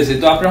কিছু শিখতেছে।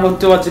 তো আপনারা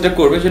হচ্ছে যেটা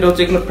করবেন সেটা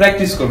হচ্ছে এগুলো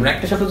প্র্যাকটিস করবেন।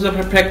 একটা সাথে যদি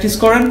আপনারা প্র্যাকটিস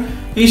করেন,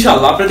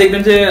 ইনশাআল্লাহ আপনারা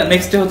দেখবেন যে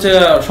নেক্সটে হচ্ছে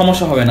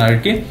সমস্যা হবে না আর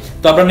কি।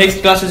 তো আমরা নেক্সট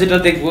ক্লাসে যেটা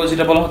দেখবো,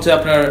 যেটা বলা হচ্ছে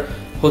আপনার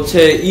হচ্ছে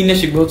ইনে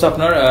শিখবো, হচ্ছে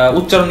আপনার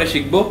উচ্চারণে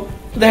শিখবো।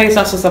 তো দেখা গেছে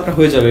আস্তে আস্তে আপনার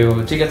হয়ে যাবে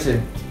এইভাবে, ঠিক আছে?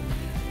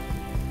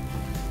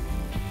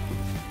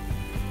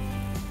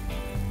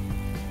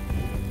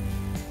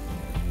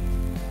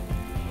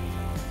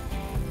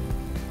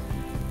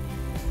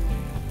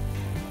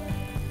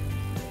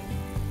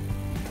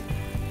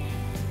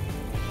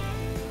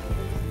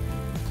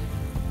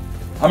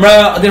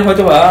 আমাদের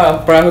হয়তো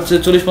প্রায় হচ্ছে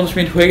 40-50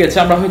 মিনিট হয়ে গেছে,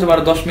 আমরা হয়তো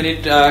আরো 10 মিনিট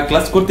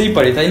ক্লাস করতেই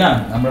পারি, তাই না?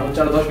 আমরা হচ্ছে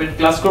আরো 10 মিনিট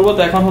ক্লাস করবো।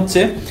 তো এখন হচ্ছে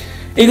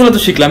এগুলো তো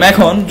শিখলাম,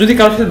 এখন যদি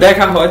কারোর সাথে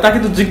দেখা হয় তাকে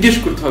তো জিজ্ঞেস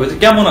করতে হবে যে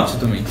কেমন আছো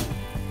তুমি,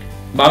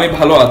 বা আমি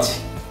ভালো আছি,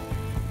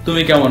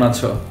 তুমি কেমন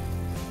আছো।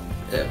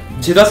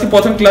 যেহেতু আজকে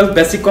প্রথম ক্লাস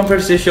বেসিক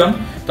কনভারসেশন,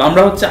 তো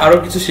আমরা হচ্ছে আরো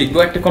কিছু শিখবো।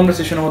 একটা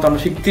কনভারসেশনের মতো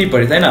আমরা শিখতেই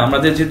পারি, তাই না?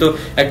 আমাদের যেহেতু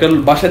একটা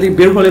বাসা থেকে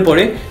বের হলে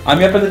পরে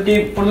আমি আপনাদেরকে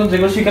প্রথম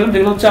যেগুলো শিখালাম,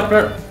 যেগুলো হচ্ছে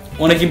আপনার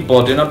অনেক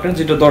ইম্পর্টেন্ট, আপনার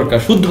যেটা দরকার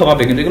শুদ্ধ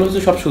ভাবে, কিন্তু এগুলো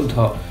হচ্ছে সব শুদ্ধ।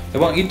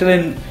 এবং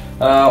ইটালিয়ান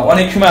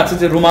অনেক সময় আছে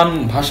যে রোমান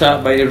ভাষা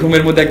বা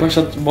রোমের মধ্যে এক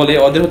ভাষা বলে,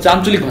 ওদের হচ্ছে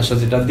আঞ্চলিক ভাষা,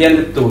 যেটা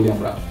দিয়ালেক্তো বলি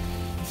আমরা।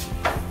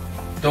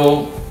 তো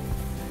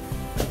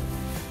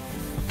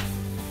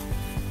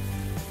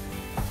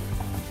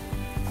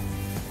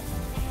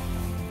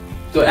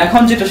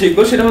এখন যেটা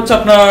শিখবো সেটা হচ্ছে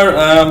আপনার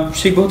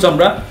শিখবো হচ্ছে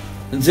আমরা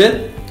যে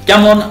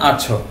কেমন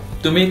আছো,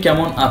 তুমি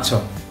কেমন আছো,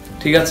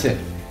 ঠিক আছে?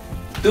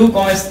 তু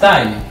come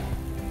stai,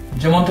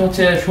 যেমনটা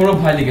হচ্ছে সৌরভ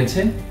ভাই লিখেছে,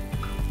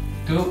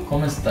 তু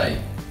come stai।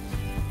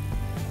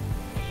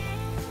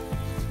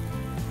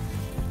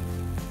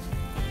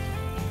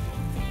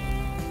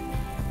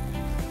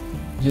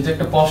 যেহেতু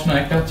একটা প্রশ্ন,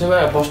 একটা হচ্ছে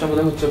প্রশ্ন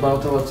বোধহয় হচ্ছে বা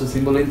অথবা হচ্ছে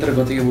সিম্বল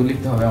ইন্টারোগেটিভ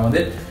লিখতে হবে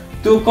আমাদের।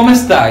 তু come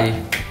stai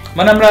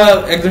মানে আমরা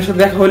একজনের সাথে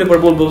দেখা হলে পর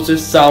বলবো হচ্ছে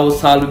চাও,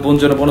 সাল,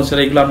 বঞ্জনা,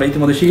 বনসেরা, এগুলো আমরা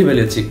ইতিমধ্যে শিখে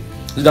ফেলেছি।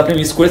 যদি আপনি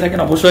মিস করে থাকেন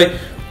অবশ্যই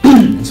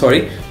সরি,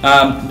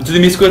 যদি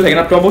মিস করে থাকেন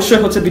আপনি অবশ্যই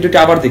হচ্ছে ভিডিওটি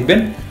আবার দেখবেন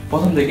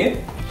প্রথম থেকে।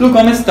 তু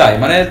come stai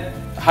মানে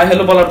হাই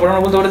হ্যালো বলার পর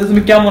আমরা বলতে পারি যে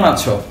তুমি কেমন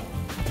আছো।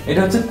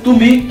 এটা হচ্ছে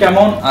তুমি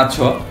কেমন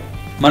আছো,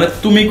 মানে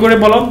তুমি করে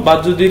বলো, বা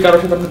যদি কারোর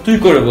সাথে আপনি তুই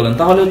করে বলেন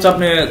তাহলে হচ্ছে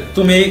আপনি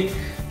তুমি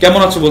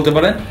কেমন আছো বলতে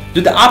পারেন।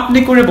 যদি আপনি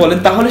করে বলেন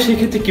তাহলে সেই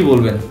ক্ষেত্রে কি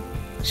বলবেন,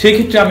 সেই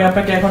ক্ষেত্রে আমি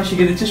আপনাকে এখন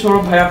শিখিয়ে দিচ্ছি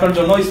সৌরভ ভাই আপনার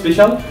জন্য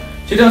স্পেশাল।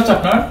 সেটা হচ্ছে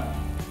আপনার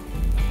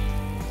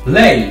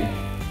লেই।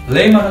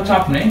 লেই মানে হচ্ছে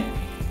আপনি,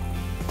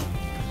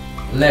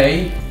 লেই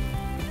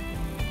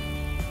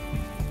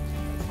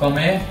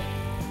come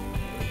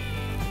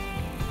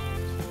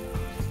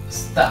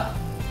sta,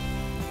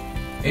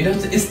 এটা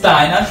হচ্ছে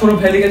স্টাই না, সৌরভ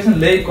ভাই লিখেছেন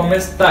লেই come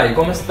stai,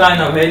 come stai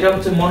না ভাই, এটা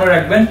হচ্ছে মনে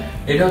রাখবেন,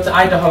 এটা হচ্ছে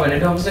আইটা হবে না,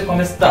 এটা হচ্ছে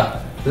come sta,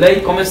 লেই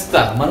come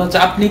sta মানে হচ্ছে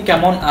আপনি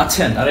কেমন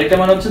আছেন, আর এটা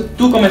মানে হচ্ছে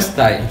tu come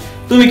stai,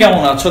 তুমি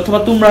কেমন আছো, অথবা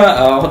তোমরা,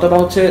 অথবা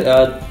হচ্ছে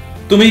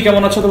তুমি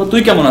কেমন আছো, অথবা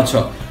তুই কেমন আছো,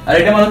 আর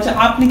এটা মানে হচ্ছে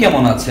আপনি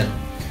কেমন আছেন।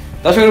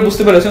 আশা করি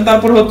বুঝতে পেরেছেন।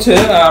 তারপর হচ্ছে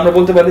আমরা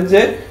বলতে পারি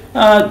যে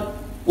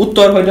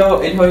উত্তর হয়তো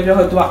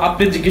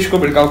আপনি জিজ্ঞেস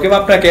করবেন কাউকে, বা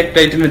আপনাকে একটা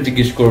আইটেমে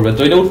জিজ্ঞেস করবে।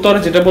 তো এটা উত্তরে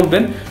যেটা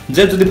বলবেন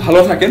যে যদি ভালো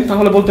থাকেন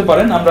তাহলে বলতে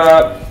পারেন, আমরা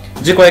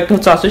যে কয়েকটা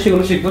হচ্ছে আছে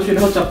সেগুলো শিখবো।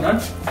 সেটা হচ্ছে আপনার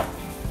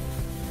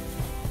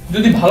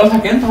যদি ভালো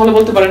থাকেন তাহলে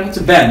বলতে পারেন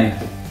হচ্ছে bene,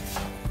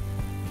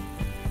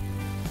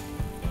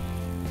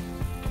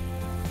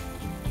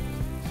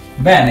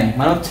 bene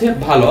মানে হচ্ছে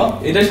ভালো।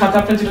 এটার সাথে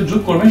আপনি যেটা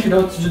যোগ করবেন সেটা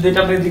হচ্ছে, যদি এটা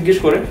আপনি জিজ্ঞেস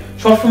করে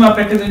সবসময় আপনি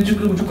একটা জিনিস যোগ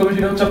করবেন,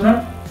 সেটা হচ্ছে আপনার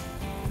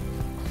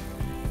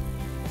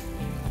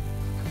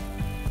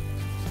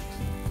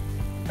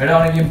এটা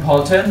অনেক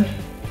ইম্পর্টেন্ট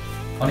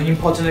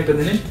একটা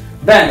জিনিস।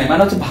 bene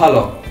মানে হচ্ছে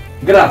ভালো,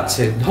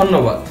 গ্রাচ্ছে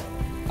ধন্যবাদ।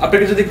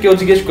 আপনাকে যদি কেউ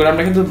জিজ্ঞেস করে,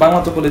 আমরা কিন্তু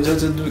বাংলাতে বলি যে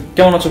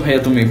কেমন আছো ভাইয়া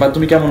তুমি, বা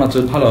তুমি কেমন আছো,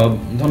 ভালো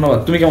ধন্যবাদ,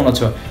 তুমি কেমন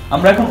আছো।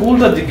 আমরা এখন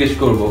উল্টা জিজ্ঞেস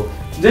করব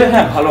যে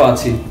হ্যাঁ ভালো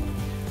আছি,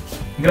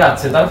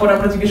 গ্রাzie। তারপরে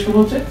আমরা জিজ্ঞেস করবো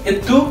হচ্ছে e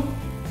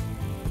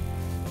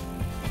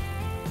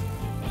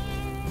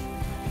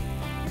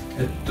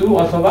tu,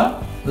 অথবা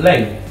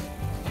lei।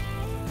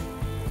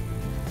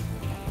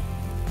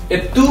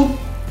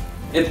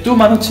 e tu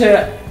মানে হচ্ছে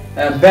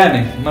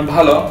bene মানে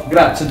ভালো,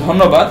 গ্রাzie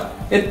ধন্যবাদ।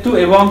 e tu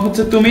এবং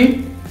হচ্ছে তুমি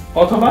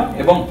অথবা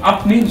এবং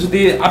আপনি,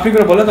 যদি আপনি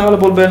করে বলে তাহলে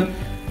বলবেন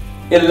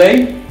e lei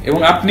এবং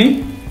আপনি,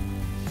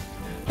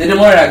 এটা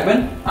মনে রাখবেন।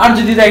 আর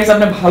যদি দেখেন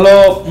আপনি ভালো,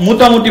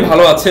 মোটামুটি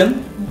ভালো আছেন,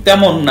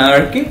 তেমন না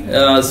আর কি,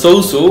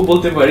 সৌ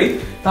বলতে পারি,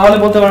 তাহলে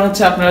বলতে পারেন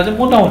হচ্ছে আপনারা যে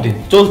মোটামুটি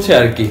চলছে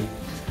আর কি,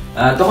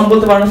 তখন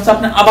বলতে পারেন হচ্ছে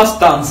আপনি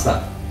abbastanza।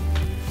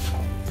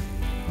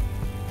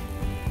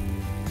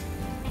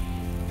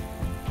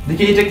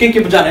 দেখি এটা কে কে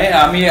জানে,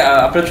 আমি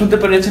আপনারা শুনতে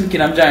পেরেছেন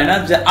কিনা আমি জানি না,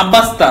 যে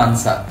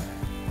abbastanza,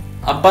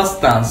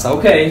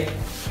 ওকে।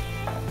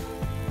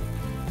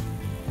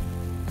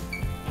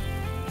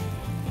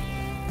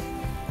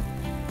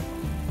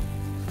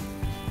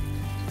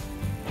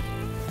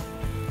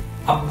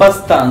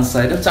 abbastanza,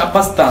 এটা হচ্ছে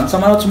abbastanza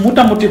মানে হচ্ছে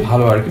মোটামুটি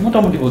ভালো আর কি,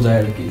 মোটামুটি বোঝায়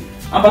আর কি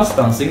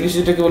abbastanza। ইংলিশে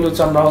এটাকে বলে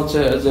হচ্ছে আমরা হচ্ছে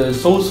যে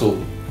so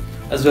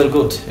as well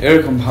good,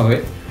 এরকম ভাবে।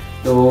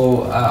 তো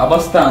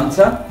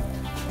abbastanza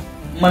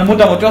মানে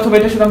মোটামুটি, অথবা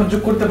এটা সাথে আপনি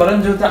যোগ করতে পারেন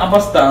যে হচ্ছে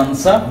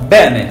abbastanza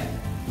bene,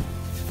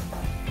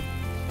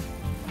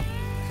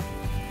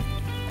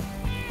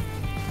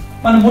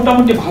 মানে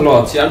মোটামুটি ভালো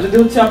আছে। আর যদি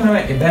হচ্ছে আপনি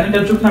বেনেটা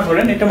যোগ না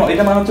করেন,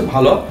 এটা মানে হচ্ছে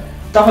ভালো,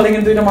 তাহলে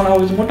কিন্তু এটা মানে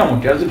হবে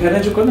মোটামুটি। আর যদি বেনে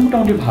যোগ করেন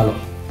মোটামুটি ভালো,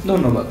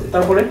 ধন্যবাদ।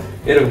 তারপরে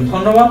এরকম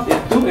ধন্যবাদ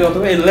একটু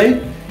অথবা এলাই।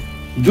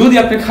 যদি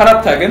আপনি খারাপ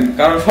থাকেন,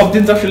 কারণ সব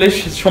দিন তো আসলে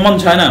সমান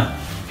যায় না,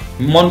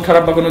 মন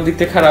খারাপ বা কোনো দিক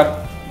থেকে খারাপ,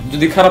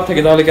 যদি খারাপ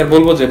থাকে তাহলে কি আর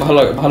বলবো যে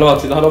ভালো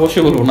আছি, তাহলে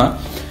অবশ্যই বলবো না।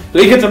 তো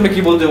এই ক্ষেত্রে আপনি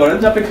কি বলতে পারেন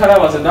যে আপনি খারাপ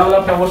আছেন, তাহলে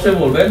আপনি অবশ্যই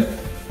বলবেন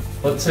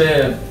হচ্ছে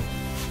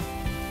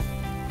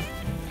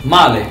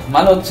মালে,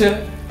 মানে হচ্ছে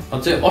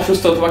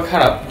অসুস্থ অথবা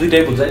খারাপ,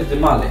 দুইটাই বোঝায় যে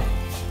মালে।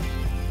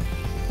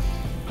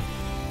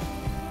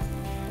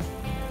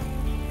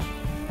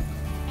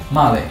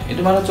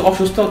 এটা মানে হচ্ছে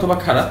অসুস্থ অথবা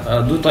খারাপ,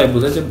 দুটোই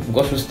বোঝায় যে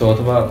অসুস্থ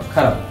অথবা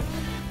খারাপ,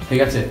 ঠিক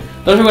আছে।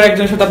 দর্শক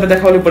একজনের সাথে আপনি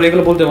দেখা হলে পরে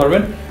এগুলো বলতে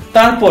পারবেন।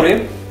 তারপরে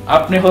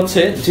আপনি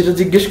হচ্ছে যেটা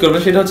জিজ্ঞেস করবেন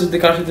সেটা হচ্ছে যদি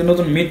কারোর সাথে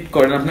নতুন মিট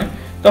করেন আপনি,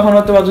 তখন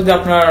হয়তো যদি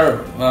আপনার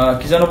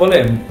কি যেন বলে,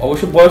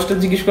 অবশ্য বয়সটা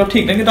জিজ্ঞেস করা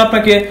ঠিক না, কিন্তু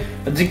আপনাকে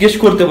জিজ্ঞেস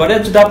করতে পারে।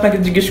 যদি আপনাকে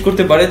জিজ্ঞেস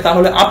করতে পারে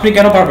তাহলে আপনি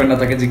কেন পারবেন না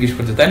তাকে জিজ্ঞেস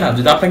করতে, তাই না?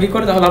 যদি আপনাকে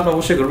করে তাহলে আপনি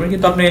অবশ্যই করবেন,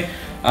 কিন্তু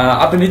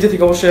আপনি নিজে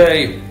থেকে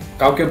অবশ্যই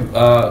কাউকে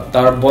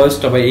তার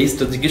বয়সটা বা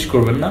এইজটা জিজ্ঞেস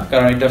করবেন না,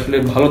 কারণ এটা আসলে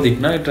ভালো দিক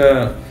না। এটা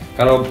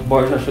কারো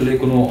বয়স আসলে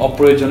কোনো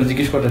অপ্রয়োজনে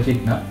জিজ্ঞেস করাটা ঠিক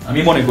না, আমি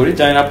মনে করি।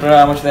 জানেন আপনারা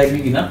আমার সাথে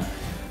একই কিনা।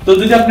 তো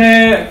যদি আপনি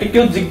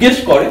কেউ জিজ্ঞেস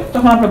করে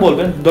তখন আপনি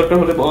বলবেন, দরকার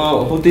হলে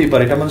হতেই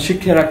পারে, এটা আমাদের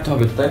শিক্ষা রাখতে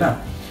হবে, তাই না,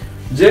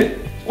 যে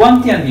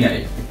quanti anni hai?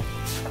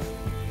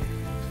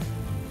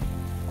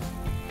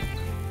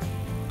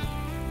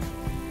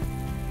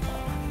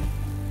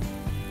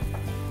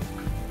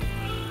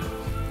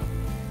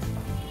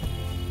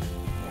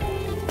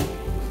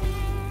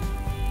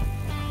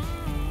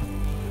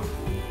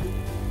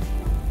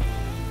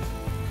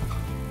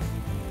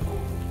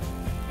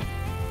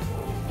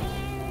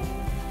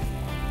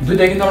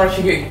 দুইটা কিন্তু আমরা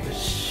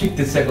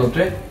শিখতেছি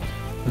একত্রে,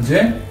 যে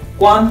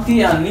quanti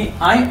anni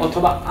hai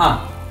অথবা a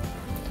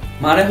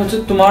মানে হচ্ছে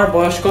তোমার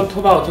বয়স কত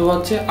বা অথবা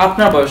হচ্ছে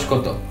আপনার বয়স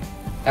কত।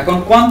 এখন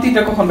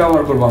কোয়ান্টিটা কখন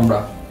ব্যবহার করব আমরা?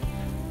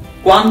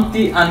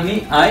 কোয়ান্টি আন্নি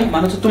আই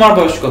মানে হচ্ছে তোমার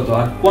বয়স কত,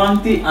 আর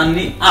কোয়ান্টি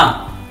আন্নি আ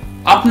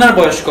আপনার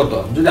বয়স কত।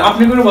 যদি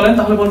আপনি করে বলেন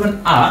তাহলে বলবেন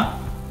আ,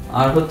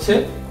 আর হচ্ছে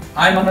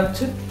আই মানে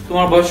হচ্ছে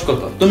তোমার বয়স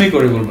কত, তুমি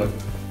করে বলবেন।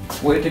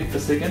 ওয়েট একটা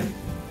সেকেন্ড।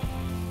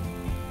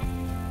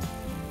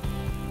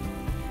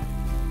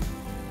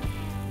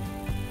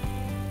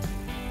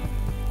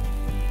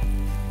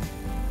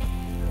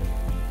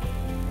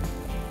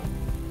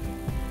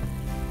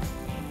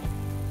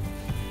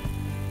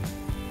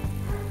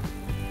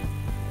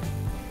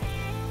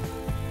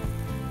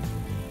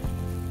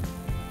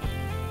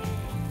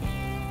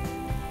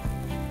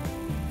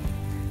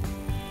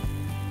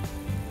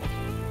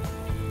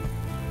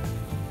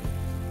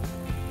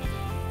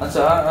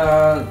 আচ্ছা,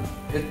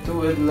 একটু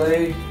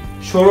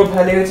সৌরভ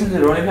ভাই লিখেছেন যে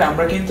রনি ভাই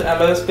আমরা কিন্তু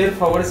অ্যালয়েস পের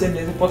ফরওয়ার্ড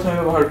সেন্টেন্সে প্রথমে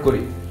ব্যবহার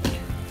করি,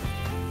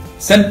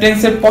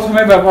 সেন্টেন্সের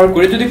প্রথমে ব্যবহার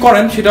করি। যদি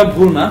করেন সেটা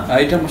ভুল না,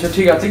 এটা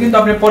ঠিক আছে, কিন্তু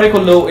আপনি পরে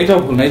করলেও এটাও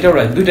ভুল না, এটাও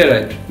রাইট, দুইটাই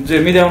রাইট। যে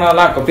মি দেও না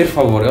লাকো পের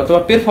ফরওয়ার্ড অথবা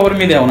পের ফরওয়ার্ড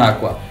মি দেও না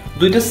আকোয়া,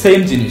 দুইটা সেম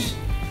জিনিস,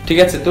 ঠিক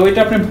আছে। তো এটা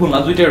আপনি ভুল না,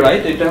 দুইটাই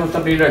রাইট, এটা হচ্ছে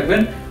আপনি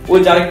রাখবেন। ওই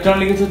আরেকজন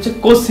লিখেছে হচ্ছে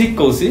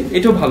কৌসি,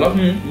 এটাও ভালো,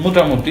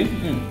 মোটামুটি,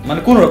 মানে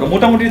কোন রকম,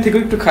 মোটামুটি থেকে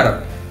একটু খারাপ,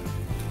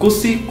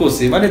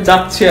 কোসি মানে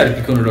যাচ্ছে আর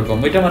কি কোন রকম,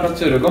 এটা মানে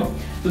হচ্ছে এরকম।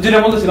 তো যেটা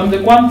বলতেছিলাম যে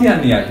কোয়ান্টি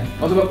আন্নি আই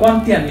অথবা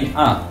কোয়ান্টি আন্নি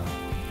আ।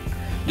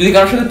 যদি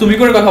কারোর সাথে তুমি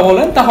করে কথা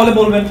বলেন তাহলে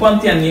বলবেন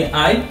কোয়ান্টি আন্নি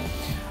আই,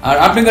 আর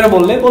আপনি করে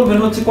বললে বলবেন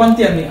হচ্ছে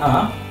কোয়ান্টি আন্নি আ।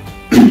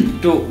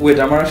 তো ওয়েট,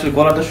 আমার আসলে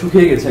গলাটা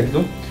শুকিয়ে গেছে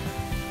একদম।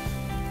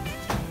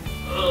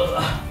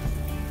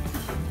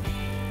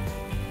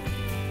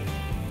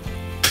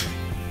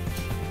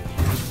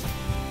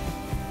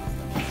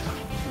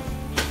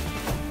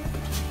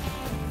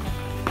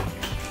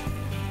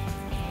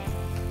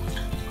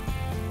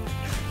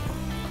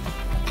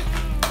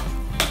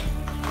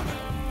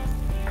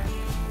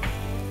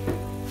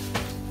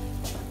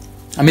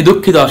 আমি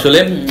দুঃখিত আসলে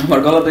আমার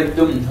গলাটা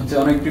একদম হচ্ছে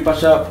অনেক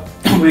পিপাসা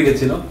হয়ে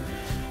গেছিল।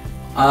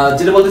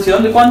 যেটা বলতেছিলাম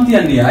যে quanti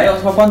anni hai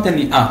অথবা quanti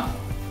anni ha,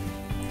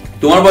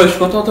 তোমার বয়স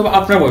কত অথবা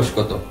আপনার বয়স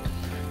কত।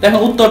 দেখো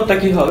উত্তরটা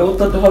কি হবে,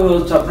 উত্তরটা হবে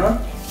হচ্ছে আপনার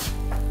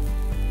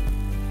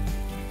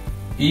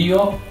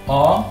io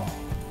ho,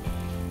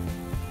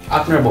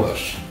 আপনার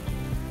বয়স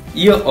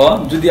io ho,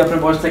 যদি আপনার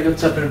বয়স থাকে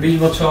হচ্ছে আপনার 20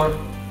 বছর,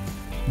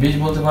 20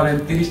 বলতে পারেন,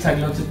 30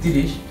 থাকলে হচ্ছে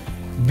 30,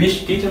 20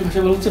 কি এর ভাষা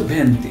বলা হচ্ছে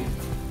 20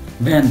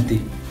 20,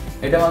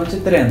 এটা মানে হচ্ছে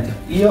 30,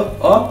 io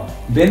ho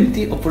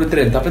 20 oppure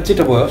 30, আপনার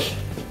যেটা বয়স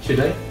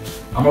সেটাই।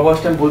 আমার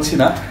বয়সটা আমি বলছি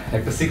না,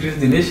 একটা সিক্রেট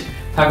জিনিস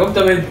থাকুক,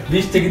 তবে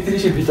 20 থেকে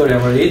 30 এর ভিতরে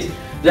আমার এজ।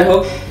 যাই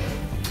হোক,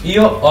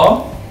 io ho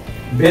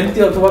 20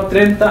 অথবা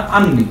 30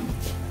 anni,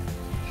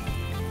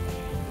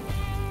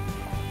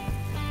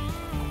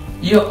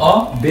 io ho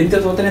 20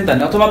 অথবা 30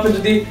 anni, অথবা আপনি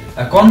যদি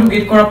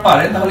কনজুগেট করা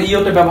পারেন তাহলে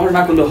ইওটা ব্যবহার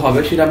না করলেও হবে,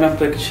 সেটা আমি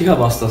আপনাকে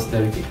শেখাবো আস্তে আস্তে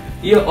আর কি।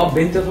 io ho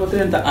 20 অথবা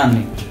 30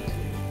 anni।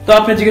 তো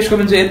আপনি জিজ্ঞেস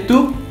করবেন যে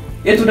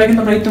এতুটা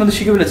কিন্তু আমরা ইতিমধ্যে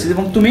শিখে ফেলেছি,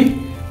 এবং তুমি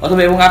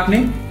অথবা এবং আপনি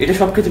এটা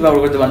সব ক্ষেত্রে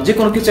ব্যবহার করতে পারেন। যে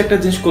কোনো কিছু একটা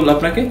জিনিস করলো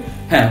আপনাকে,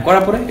 হ্যাঁ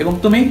করার পরে এবং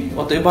তুমি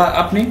অথবা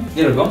আপনি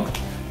এরকম,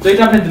 তো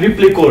এটা আপনি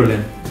রিপ্লে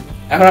করলেন।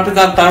 এখন আপনি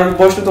তার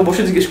বয়সটা তো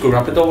অবশ্যই জিজ্ঞেস করবেন,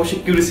 আপনি তো অবশ্যই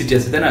কিউরিওসিটি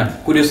আছে তাই না,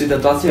 কিউরিওসিটি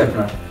তো আছে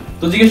আপনার,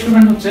 তো জিজ্ঞেস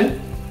করবেন হচ্ছে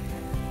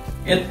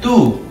এতু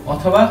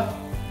অথবা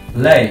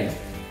লাই,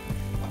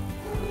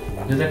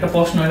 যেটা একটা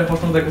প্রশ্ন, এটা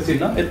প্রশ্ন দেখতেছি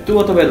না, এতু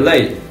অথবা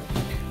লাই,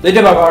 তো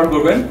এটা ব্যবহার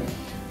করবেন।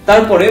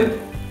 তারপরে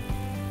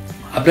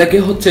আপনাকে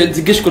হচ্ছে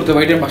জিজ্ঞেস করতে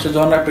হবে এটার ভাষা,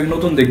 যখন আপনাকে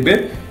নতুন দেখবে,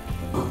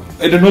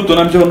 এটা নতুন,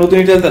 আমি যখন নতুন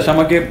ইটালিতে আসি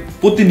আমাকে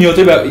প্রতিনিয়ত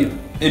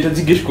এটা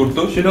জিজ্ঞেস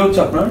করতো, সেটা হচ্ছে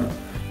আপনার,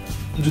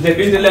 যদি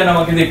একটা ইটালিয়ান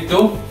আমাকে দেখতো,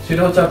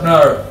 সেটা হচ্ছে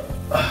আপনার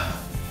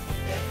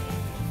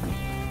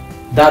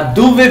da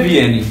dove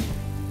vieni,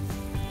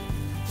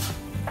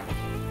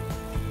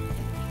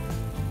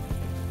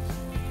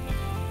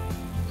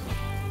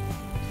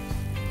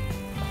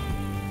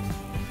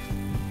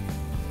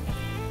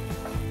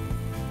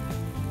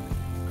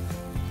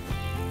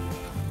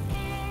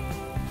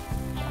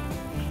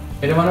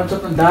 এটা মানে হচ্ছে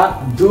আপনার দা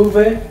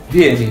দুবে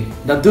ভিয়েনি,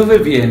 দা দুবে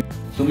ভিয়েনি,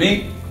 তুমি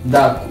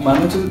দা মানে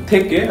হচ্ছে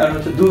থেকে, আর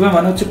হচ্ছে দুবে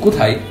মানে হচ্ছে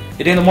কোথায়,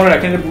 এটা কিন্তু মনে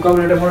রাখেন, এটা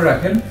ভোকাবুলারিটা মনে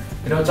রাখেন।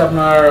 এটা হচ্ছে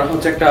আপনার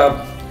হচ্ছে একটা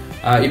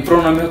এই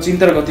প্রোনাউন হচ্ছে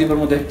ইন্টারোগেটিভের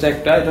মধ্যে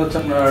একটা, এটা হচ্ছে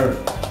আপনার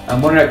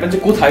মনে রাখবেন যে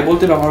কোথায়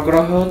বলতে ব্যবহার করা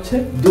হয় হচ্ছে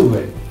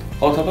দুবে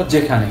অথবা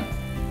যেখানে।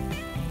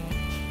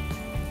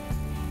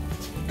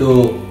 তো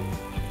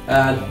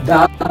দা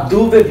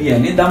দুবে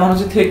ভিয়েনি, দা মানে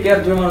হচ্ছে থেকে, আর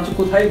দুবে মানে হচ্ছে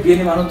কোথায়,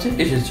 ভিয়েনি মানে হচ্ছে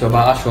এসেছো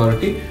বা আসো আর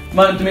কি,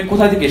 মানে তুমি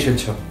কোথা থেকে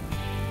এসেছো।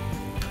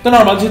 তো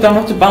নরমাল যেহেতু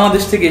আমরা হচ্ছে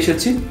বাংলাদেশ থেকে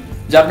এসেছি,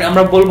 যে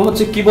আমরা বলবো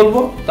হচ্ছে কি বলবো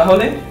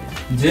তাহলে,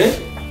 যে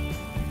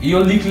ইও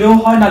লিখলেও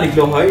হয় না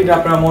লিখলেও হয়, এটা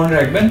আপনারা মনে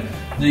রাখবেন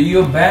যে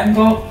ইও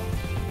vengo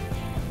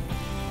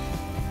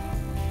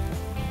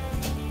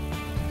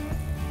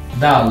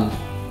dal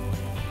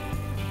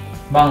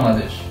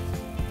বাংলাদেশ,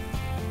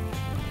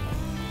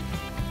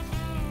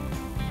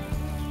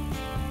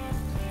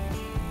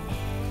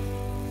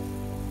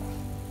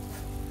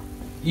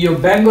 ইও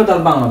vengo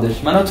dal বাংলাদেশ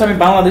মানে হচ্ছে আমি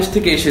বাংলাদেশ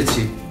থেকে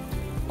এসেছি।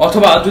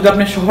 অথবা যদি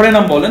আপনি শহরের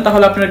নাম বলেন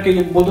তাহলে আপনাকে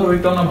বলতে হবে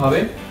একটু অন্য ভাবে,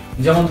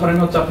 যেমন ধরেন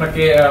হচ্ছে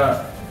আপনাকে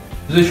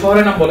যদি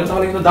শহরের নাম বলেন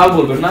তাহলে কিন্তু দাল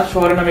বলবেন না,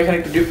 শহরের নাম এখানে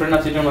একটু ডিফারেন্ট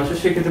আছে এটার ভাষা,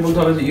 সেক্ষেত্রে বলতে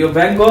হবে যে ইও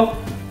vengo,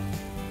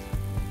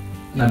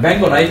 না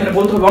vengo না, এখানে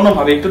বলতে হবে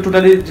অন্যভাবে একটু,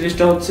 টোটালি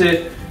জিনিসটা হচ্ছে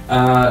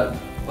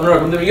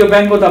অন্যরকম। ইও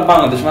vengo dal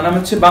বাংলাদেশ মানে আমি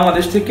হচ্ছে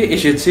বাংলাদেশ থেকে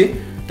এসেছি।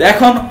 তো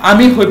এখন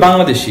আমি হই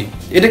বাংলাদেশি,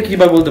 এটা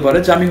কিভাবে বলতে পারে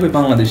যে আমি হই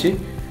বাংলাদেশি,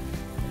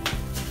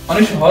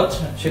 অনেক সহজ,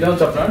 সেটা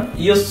হচ্ছে আপনার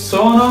io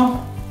sono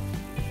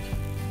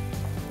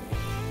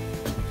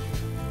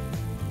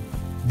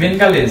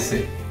bengalese,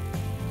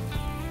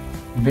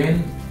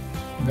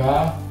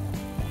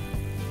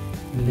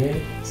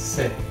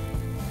 bengalese,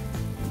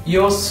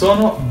 io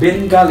sono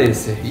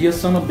bengalese, io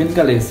sono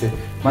bengalese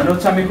মানে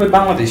হচ্ছে আমি হই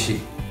বাংলাদেশি।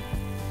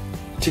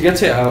 ঠিক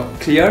আছে,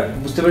 ক্লিয়ার,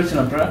 বুঝতে পারছেন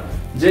আপনারা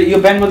যে ইও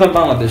vengo dal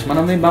বাংলাদেশ মানে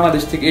আমি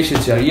বাংলাদেশ থেকে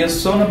এসেছি, আর io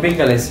sono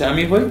bengalese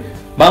আমি হই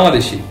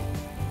বাংলাদেশি।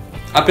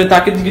 আপনি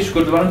তাকে জিজ্ঞেস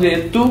করতে পারেন যে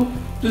একটু,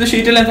 যদি সে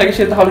ইটালিয়ান থাকে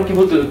সে তাহলে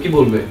কি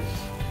বলবে,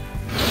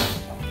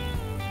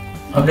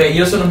 আপনি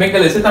io sono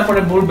bengalese তারপরে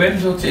বলবেন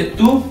যে হচ্ছে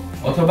একটু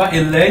অথবা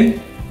lei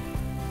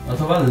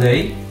অথবা lei।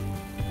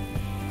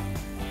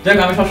 যাক,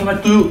 আমি সবসময়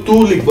তু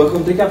লিখবো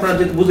এখন থেকে, আপনারা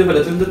যেটা বুঝে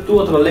ফেলেছেন যে তু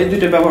অথবা lei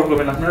দুইটা ব্যবহার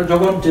করবেন আপনারা,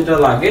 যখন যেটা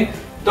লাগে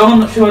তখন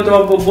সে হয়তো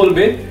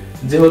বলবে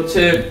যে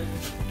হচ্ছে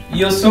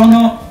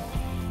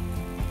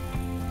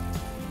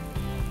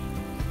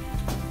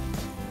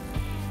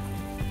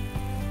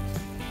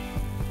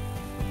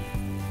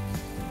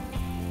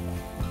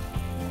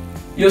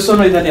io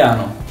sono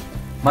italiano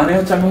মানে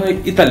হচ্ছে আমি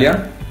ইতালিয়ান।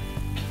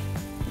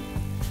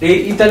 এই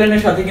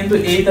ইতালিয়ানের সাথে কিন্তু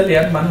এই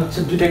ইতালিয়ান মানে হচ্ছে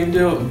দুইটা কিন্তু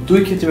দুই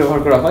ক্ষেত্রে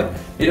ব্যবহার করা হয়।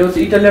 এটা হচ্ছে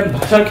ইতালিয়ান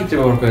ভাষার ক্ষেত্রে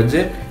ব্যবহার করা হয়, যে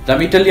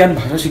আমি ইতালিয়ান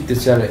ভাষা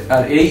শিখতেছি,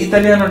 আর এই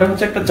ইতালিয়ান ওটা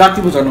হচ্ছে একটা জাতি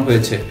বোঝানো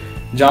হয়েছে,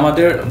 যে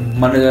আমাদের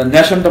মানে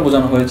নেশনটা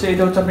বোঝানো হয়েছে,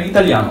 এটা হচ্ছে আপনার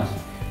ইতালিয়ানো,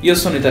 io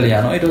sono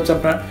italiano, এটা হচ্ছে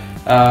আপনার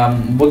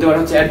বলতে পারেন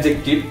হচ্ছে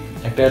অ্যাডজেক্টিভ,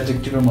 একটা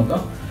অ্যাডজেক্টিভের মতো।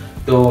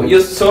 তো io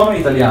sono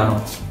italiano।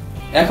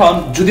 এখন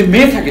যদি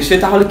মেয়ে থাকে সে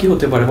তাহলে কি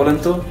হতে পারে বলেন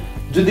তো,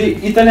 যদি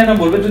ইতালিয়ানো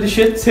বলবে, যদি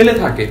সে ছেলে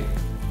থাকে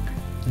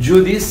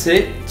যদি সে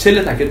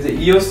ছেলে থাকে যে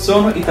io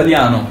sono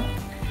italiano,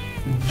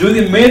 যদি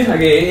মেয়ে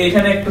থাকে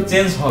এখানে একটু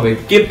চেঞ্জ হবে,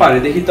 কে পারে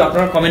দেখি তো,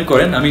 আপনারা কমেন্ট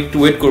করেন, আমি একটু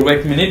ওয়েট করবো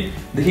 1 মিনিট,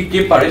 দেখি কে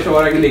পারে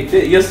সবার আগে লিখতে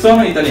io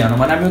sono italiano,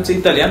 মানে আমি হচ্ছে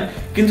ইতালিয়ান,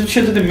 কিন্তু সে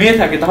যদি মেয়ে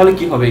থাকে তাহলে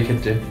কি হবে এই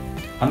ক্ষেত্রে,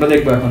 আমরা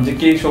দেখবো এখন যে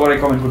কে সবার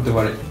আগে কমেন্ট করতে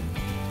পারে।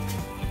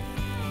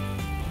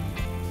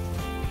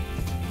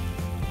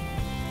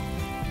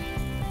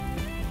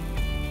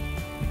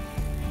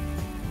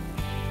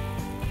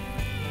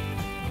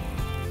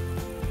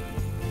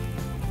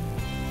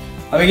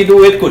 আমি কিন্তু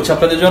ওয়েট করছি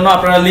আপনাদের জন্য,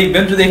 আপনারা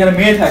লিখবেন যদি এখানে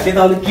মেয়ে থাকে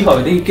তাহলে কি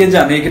হবে, দেখি কে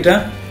জানে এটা,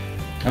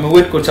 আমি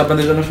ওয়েট করছি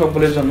আপনাদের জন্য,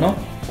 সকলের জন্য।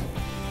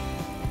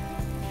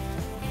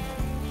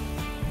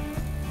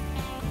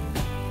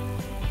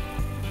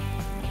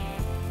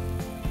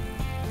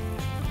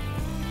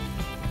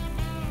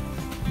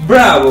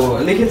 ব্রাভো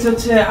লিখেছে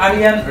হচ্ছে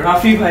আরিয়ান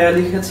রাফি ভাইয়া,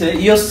 লিখেছে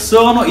io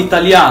sono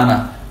italiana,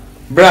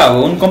 Bravo,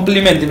 un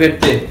complimenti per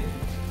te।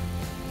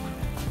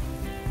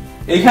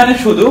 এখানে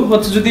শুধু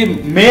হচ্ছে যদি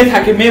মেয়ে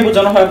থাকে, মেয়ে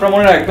বোঝানো হয়, আপনারা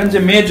মনে রাখবেন যে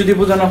মেয়ে যদি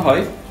বোঝানো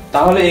হয়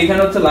তাহলে এখানে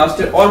হচ্ছে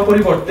লাস্টের অর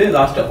পরিবর্তে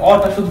লাস্টে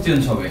অটা শুধু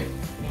চেঞ্জ হবে,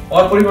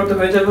 অর পরিবর্তে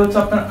হয়ে যাবে হচ্ছে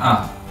আপনার আ।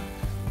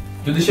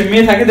 যদি সে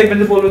মেয়ে থাকে দেখবেন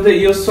যে বলবে যে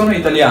io sono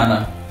italiana,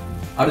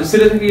 আর যদি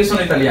ছেলে থাকে io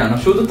sono italiano,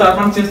 শুধু তার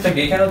মান চেঞ্জ থাকে,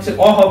 এখানে হচ্ছে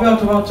অ হবে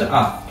অথবা হচ্ছে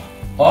আ,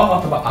 অ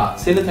অথবা আ,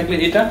 ছেলে থাকলে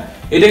এটা।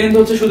 এটা কিন্তু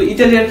হচ্ছে শুধু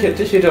ইতালিয়ার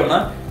ক্ষেত্রে সেটাও না,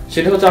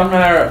 সেটা হচ্ছে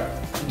আপনার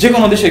যে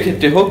কোনো দেশের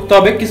ক্ষেত্রে হোক,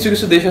 তবে কিছু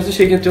কিছু দেশ আছে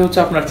সেই ক্ষেত্রে হচ্ছে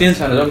আপনার চেঞ্জ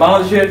হয় না।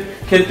 বাংলাদেশের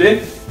ক্ষেত্রে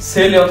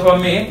ছেলে অথবা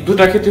মেয়ে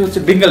দুটার ক্ষেত্রে হচ্ছে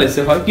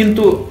বেঙ্গালেসে হয়,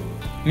 কিন্তু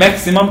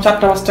ম্যাক্সিমাম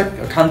 4-5টা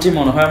কান্ট্রি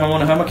মনে হয়, আমার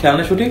মনে হয়, আমার খেয়াল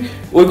নেই সঠিক,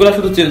 ওইগুলা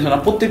শুধু চেঞ্জ হয় না,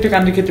 প্রত্যেকটা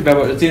কান্ট্রির ক্ষেত্রে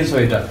চেঞ্জ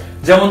হয় এটা।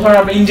 যেমন ধরেন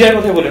আপনি ইন্ডিয়ার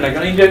কথা বলি না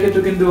কেন, ইন্ডিয়ার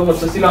ক্ষেত্রে কিন্তু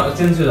হচ্ছে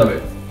চেঞ্জ হয়ে যাবে।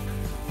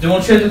 যেমন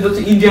সে যদি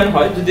হচ্ছে ইন্ডিয়ান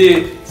হয়, যদি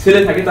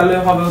ছেলে থাকে তাহলে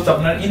হবে হচ্ছে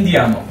আপনার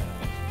ইন্ডিয়ানো,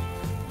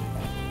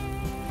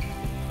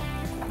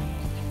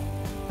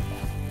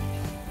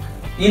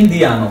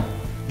 ইন্ডিয়ানো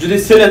যদি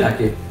ছেলে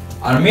থাকে,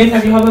 আর মেয়ে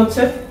থাকলে হবে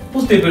হচ্ছে,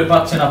 বুঝতেই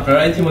পারছেন আপনারা,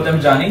 ইতিমধ্যে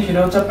আমি জানি,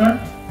 সেটা হচ্ছে আপনার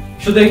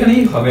শুধু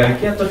এখানেই হবে আর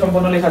কি, এত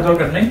সম্পূর্ণ লেখা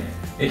দরকার নেই,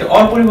 এটা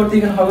অর পরিবর্তে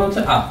এখানে হবে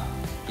হচ্ছে আ,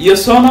 io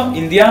sono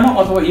indiano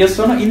অথবা io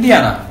sono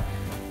indiana।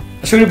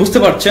 আশা করি বুঝতে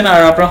পারছেন,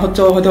 আর আপনারা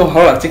হচ্ছে হয়তো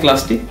ভালো লাগছে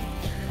ক্লাসটি।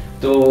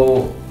 তো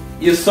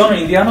io sono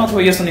indiano অথবা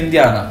io sono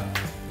indiana,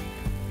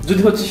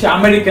 যদি হচ্ছে সে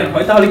আমেরিকান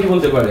হয় তাহলে কি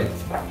বলতে পারে,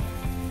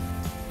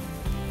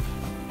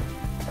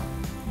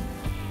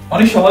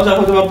 অনেক সহজ,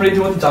 হয়তো আপনারা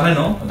ইতিমধ্যে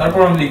জানেনও, তারপর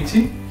আমি লিখছি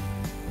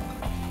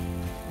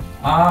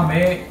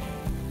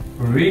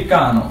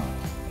আমেরিকানো,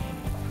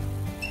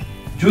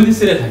 যদি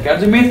ছেলে থাকে, আর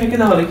যদি মেয়ে থাকে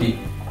তাহলে কি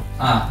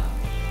আ।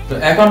 তো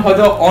এখন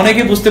হয়তো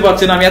অনেকে বুঝতে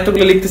পারছেন আমি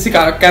এতগুলো লিখতেছি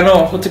কেন,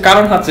 হচ্ছে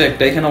কারণ আছে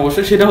একটা এখানে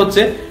অবশ্যই, সেটা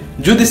হচ্ছে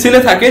যদি ছেলে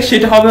থাকে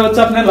সেটা হবে হচ্ছে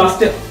আপনার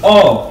লাস্টে অ,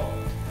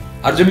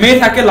 আর যদি মেয়ে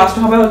থাকে লাস্টে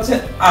হবে হচ্ছে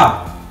আ,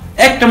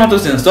 একটা মাত্র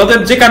চেঞ্জ। তবে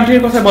যে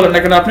কান্ট্রির কথা বলেন না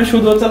কেন আপনি,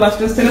 শুধু হচ্ছে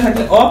লাস্টে ছেলে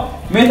থাকলে অ,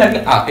 মেয়ে থাকলে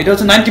আ, এটা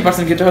হচ্ছে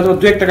 90% ক্ষেত্রে, হয়তো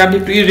দুই একটা কান্ট্রি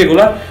একটু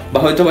ইরেগুলার বা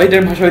হয়তো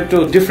এটার ভাষা একটু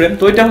ডিফারেন্ট,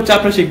 তো এটা হচ্ছে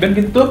আপনি শিখবেন।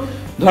 কিন্তু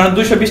ধরেন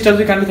 220টা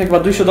যদি কান্ট্রি থাকে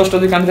বা 210টা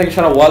যদি কান্ট্রি থাকে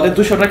সারা ওয়ার্ল্ডে,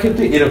 200টার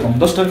ক্ষেত্রে এরকম,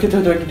 10টার ক্ষেত্রে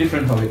হয়তো একটু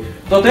ডিফারেন্ট হবে।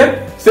 তবে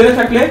ছেলে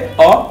থাকলে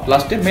অ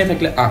লাস্টে, মেয়ে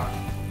থাকলে আ,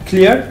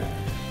 ক্লিয়ার?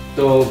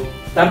 তো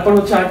তারপর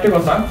হচ্ছে আরেকটা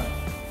কথা,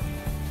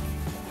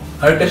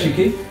 আরেকটা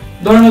শিখি,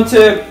 ধরেন হচ্ছে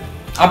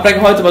আপনাকে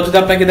হয়তো যদি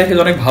আপনাকে দেখে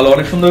অনেক ভালো,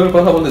 অনেক সুন্দর করে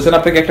কথা বলতেছেন,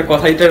 আপনাকে একটা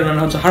কথা এটা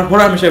হচ্ছে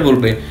হরহামেশাই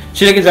বলবে,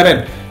 সেটা কি জানেন?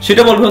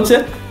 সেটা বলবে হচ্ছে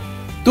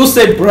tu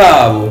sei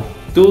bravo,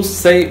 tu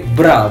sei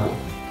bravo,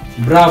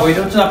 bravo,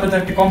 এটা হচ্ছে আপনাদের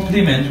একটা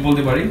কমপ্লিমেন্ট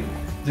বলতে পারি,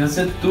 যে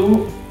হচ্ছে tu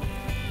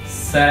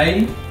sei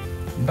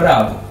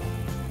bravo,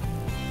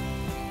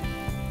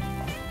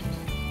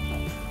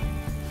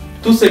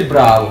 tu sei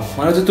bravo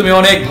মানে হচ্ছে তুমি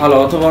অনেক ভালো,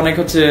 অথবা অনেক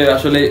হচ্ছে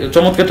আসলে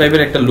চমৎকার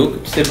টাইপের একটা লুক,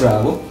 sei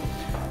bravo,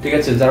 ঠিক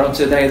আছে? যারা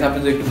হচ্ছে দেখা যাচ্ছে আপনি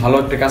যদি একটু ভালো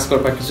একটা কাজ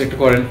করেন বা কিছু একটা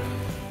করেন,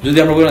 যদি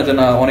আমরা বলি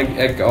না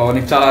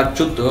অনেক চালাক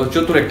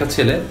চতুর একটা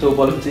ছেলে, তো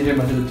বলেন যে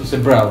tu sei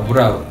bravo,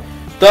 bravo।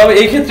 তবে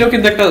এই ক্ষেত্রেও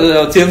কিন্তু একটা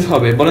চেঞ্জ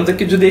হবে, বলেন তো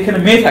কি, যদি এখানে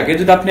মেয়ে থাকে,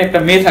 যদি আপনি একটা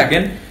মেয়ে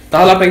থাকেন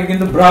তাহলে আপনাকে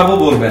কিন্তু ব্রাভো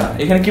বলবে না,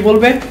 এখানে কি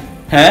বলবে?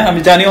 হ্যাঁ আমি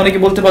জানি অনেকে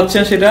বলতে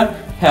পারছেন সেটা,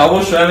 হ্যাঁ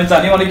অবশ্যই আমি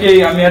জানি অনেকেই,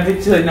 আমি আর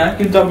দেখছি না,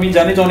 কিন্তু আমি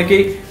জানি যে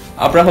অনেকেই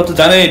আপনারা হয়তো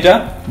জানেন এটা,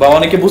 বা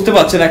অনেকে বুঝতে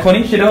পারছেন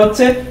এখনই, সেটা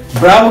হচ্ছে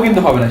ব্রাভো কিন্তু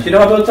হবে না, সেটা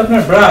হবে হচ্ছে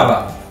আপনার ব্রাভা,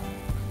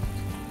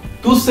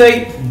 tu sei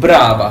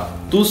brava,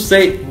 tu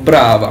sei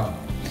brava।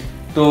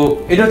 তো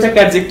এটা হচ্ছে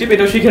একটা অ্যাডজেক্টিভ,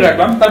 এটাও শিখে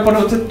রাখলাম। তারপরে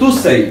হচ্ছে tu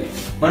sei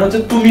মানে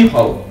হচ্ছে তুমি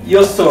হও,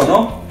 io sono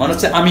মানে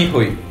হচ্ছে আমি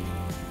হই।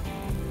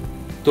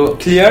 তো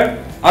ক্লিয়ার?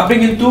 আপনি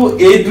কিন্তু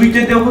এই দুইটা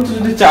দিয়ে হচ্ছে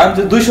যদি চান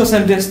যে 200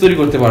 সেন্টেন্স তৈরি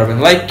করতে পারবেন।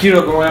 লাইক কি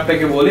রকম, আমি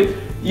আপনাকে বলি,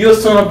 io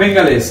sono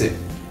bengalese,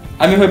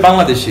 আমি হই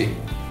বাংলাদেশী।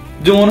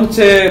 যেমন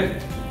হচ্ছে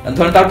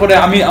ধরেন তারপরে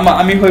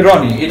আমি হই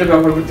রনি, এটা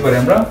ব্যবহার করতে পারি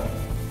আমরা,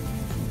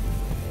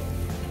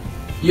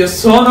 io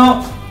sono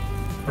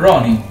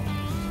Roni,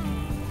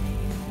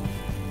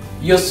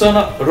 io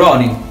sono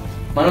Roni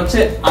মানে হচ্ছে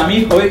আমি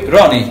হই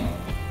রনি।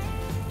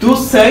 tu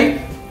sei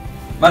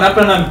মানে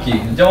আপনার নাম কি,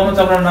 যেমন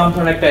হচ্ছে আপনার নাম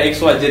ধরেন একটা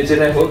XYZ,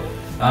 যেটাই হোক,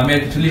 আমি আর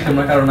কিছু লিখলাম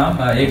না কারো নাম,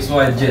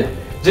 XYZ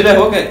যেটা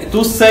হোক, tu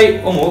sei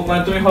অমুক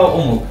মানে তুমি হও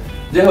অমুক,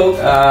 যাই হোক।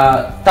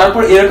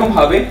 তারপর এরকম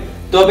ভাবে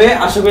তবে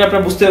আশা করি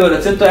আপনারা বুঝতে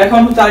পেরেছেন। তো এখন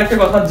হচ্ছে আরেকটা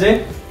কথা যে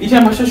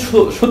ইটালিয়ান ভাষায়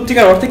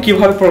সত্যিকার অর্থে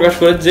কিভাবে প্রকাশ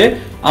করে যে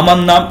আমার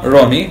নাম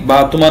রনি বা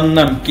তোমার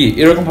নাম কি,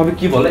 এরকম ভাবে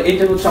কি বলে,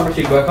 এটা হচ্ছে আমরা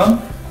শিখবো এখন।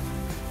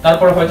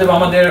 তারপর হয়তো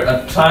আমাদের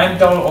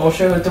টাইমটা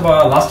অবশ্যই হয়তো বা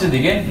লাস্টের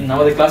দিকে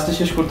আমাদের ক্লাসটা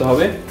শেষ করতে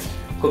হবে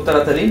খুব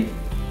তাড়াতাড়ি।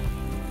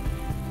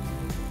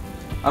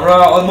 আমরা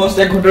অলমোস্ট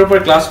 1 ঘন্টার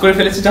উপরে ক্লাস করে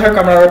ফেলেছি। যাই হোক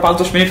আমরা আরো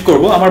 5-10 মিনিট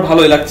করব, আমার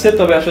ভালোই লাগছে।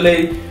 তবে আসলে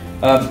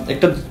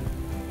একটা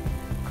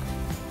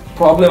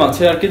প্রবলেম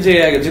আছে আর কি,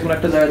 যে কোনো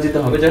একটা জায়গায় যেতে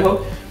হবে। যাই হোক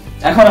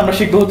এখন আমরা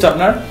শিখবো হচ্ছে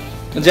আপনার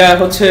যা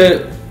হচ্ছে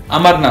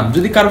আমার নাম।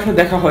 যদি কারোর সাথে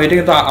দেখা হয়, এটা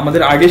কিন্তু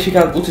আমাদের আগে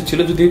শেখা উচিত ছিল,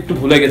 যদি একটু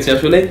ভুলে গেছে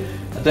আসলে,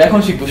 তো এখন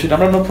শিখবো সেটা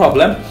আমরা, নো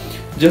প্রবলেম।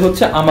 যে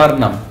হচ্ছে আমার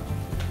নাম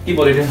কি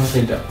বলে এটা হচ্ছে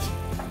এটা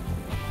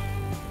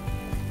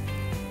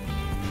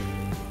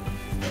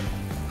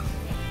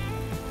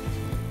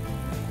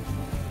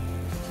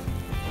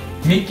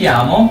Mi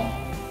chiamo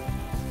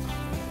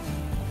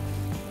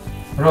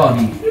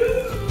Ronny.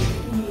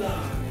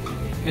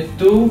 E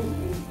tu?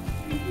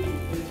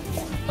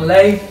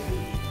 Lei?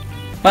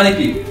 মানে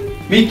কি?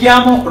 Mi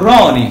chiamo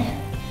Ronny.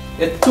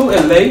 E tu e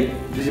lei?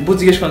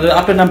 জিজ্ঞেস করেন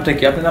আপনার নামটা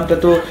কি? আপনার নামটা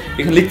তো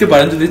এখানে লিখতে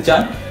পারেন যদি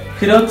চান।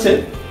 সেটা হচ্ছে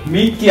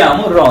Mi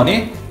chiamo Ronny.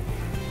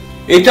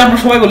 এটা আমরা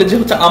সবাই বলি যে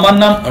হচ্ছে আমার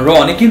নাম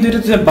রনি, কিন্তু এটা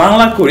যদি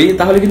বাংলা করি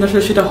তাহলে কিন্তু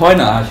আসলে সেটা হয়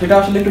না, সেটা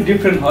আসলে একটু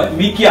ডিফারেন্ট হয়।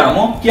 Mi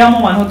chiamo, chiamo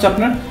মানে হচ্ছে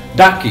আপনার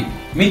ডাকি।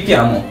 Mi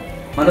chiamo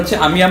মানে হচ্ছে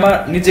আমি আমার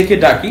নিজেকে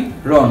ডাকি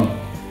রনি,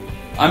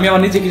 আমি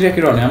আমার নিজেকে ডাকি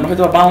রনি। আমরা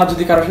হয়তো বাংলা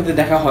যদি কারোর সাথে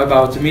দেখা হয় বা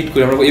হচ্ছে মিট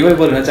করি, আমরা এইভাবে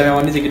বলি না যে আমি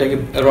আমার নিজেকে ডাকি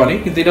রনি।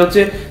 কিন্তু এটা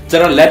হচ্ছে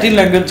যারা ল্যাটিন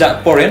ল্যাঙ্গুয়েজ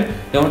পড়েন,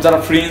 যেমন যারা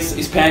ফ্রেঞ্চ,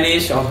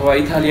 স্প্যানিশ অথবা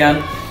ইতালিয়ান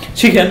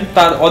শিখেন,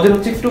 তার ওদের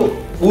হচ্ছে একটু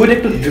ওয়েট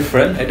একটু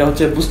ডিফারেন্ট, এটা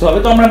হচ্ছে বুঝতে হবে।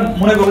 তো আমরা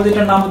মনে করবো যে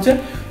এটার নাম হচ্ছে,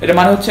 এটা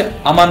মানে হচ্ছে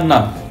আমার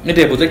নাম,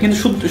 এটাই বোঝায়। কিন্তু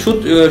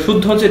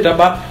শুদ্ধ হচ্ছে এটা,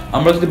 বা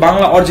আমরা যদি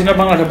বাংলা অরিজিনাল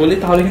বাংলাটা বলি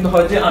তাহলে কিন্তু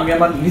হয় যে আমি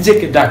আমার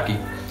নিজেকে ডাকি।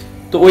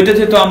 তো ওইটা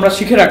যেহেতু আমরা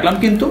শিখে রাখলাম,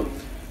 কিন্তু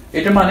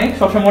এটা মানে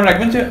সবসময় মনে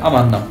রাখবেন যে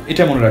আমার নাম,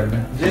 এটা মনে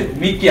রাখবেন যে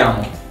mi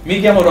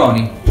chiamo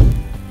Ronny.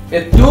 E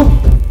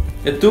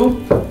tu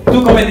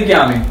come ti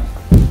chiami?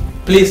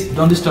 Please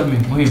don't disturb me,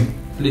 Muhim,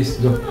 please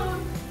don't.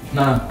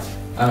 No.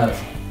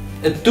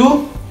 E tu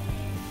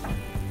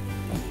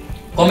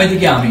come ti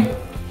chiami?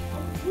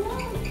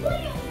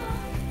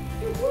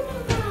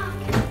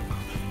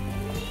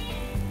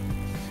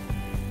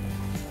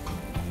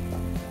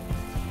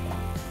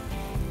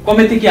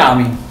 Come ti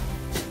chiami?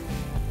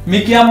 Mi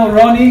chiamo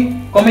Ronny,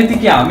 come ti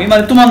chiami?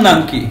 মানে তোমার নাম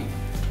কি?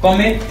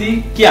 Come ti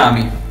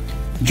chiami?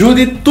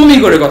 যদি তুমি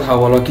করে কথা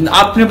বলো, কিন্তু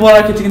আপনি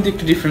বলার ক্ষেত্রে কিন্তু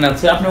একটু ডিফারেন্ট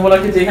আছে। আপনি বলার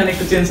ক্ষেত্রে এখানে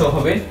একটু চেঞ্জ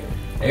হবে।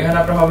 এখানে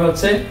আপনার হবে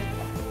হচ্ছে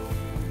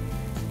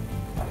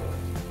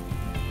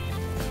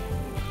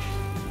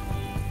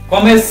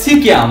come si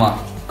chiama,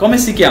 come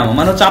si chiama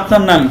মানে হচ্ছে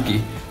আপনার নাম কি,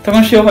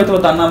 তখন সে হয়তো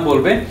তার নাম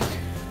বলবে।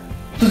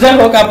 তো যাই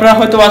হোক, আপনারা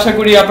হয়তো আশা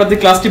করি আপনাদের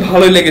ক্লাসটি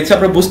ভালোই লেগেছে,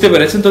 আপনারা বুঝতে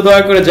পেরেছেন। তো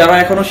দয়া করে যারা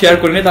এখনো শেয়ার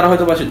করেনি তারা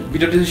হয়তো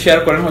ভিডিওটি শেয়ার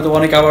করেন, হয়তো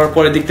অনেকে আবার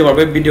পরে দেখতে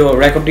পারবে ভিডিও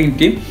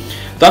রেকর্ডিংটি।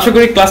 তো আশা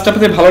করি ক্লাসটা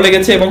আপনাদের ভালো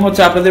লেগেছে, এবং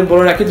হচ্ছে আপনাদের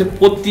বলে রাখি যে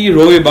প্রতি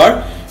রবিবার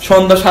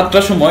সন্ধ্যা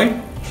 7টার সময়,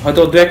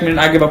 হয়তো 2-1 মিনিট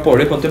আগে বা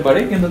পরে হতে পারে,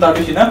 কিন্তু তার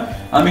বেশি না,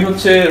 আমি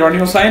হচ্ছে রনি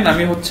হোসাইন,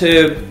 আমি হচ্ছে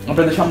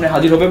আপনাদের সামনে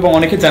হাজির হবে। এবং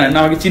অনেকে জানেন না,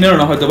 আমাকে চিনেনও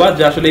না হয়তো বা,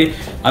 যে আসলে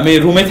আমি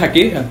রুমে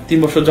থাকি, 3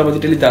 বছর যাবত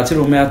ইটালিতে আছি,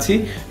 রুমে আছি।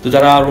 তো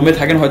যারা রুমে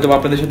থাকেন হয়তো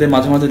আপনাদের সাথে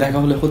মাঝে মাঝে দেখা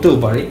হলে হতেও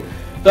পারে।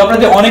 তো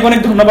আপনাদের অনেক অনেক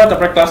ধন্যবাদ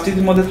আপনার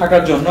ক্লাসটির মধ্যে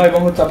থাকার জন্য, এবং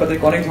হচ্ছে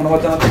আপনাদেরকে অনেক ধন্যবাদ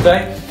জানাতে চাই।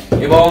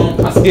 এবং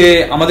আজকে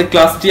আমাদের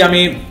ক্লাসটি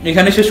আমি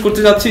এখানে শেষ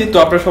করতে যাচ্ছি। তো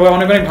আপনারা সবাই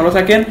অনেক অনেক ভালো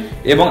থাকেন,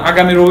 এবং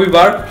আগামী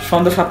রবিবার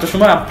সন্ধ্যা 7টার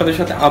সময় আপনাদের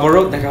সাথে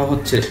আবারও দেখা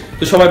হচ্ছে।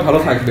 তো সবাই ভালো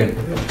থাকবেন।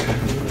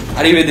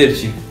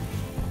 Arrivederci.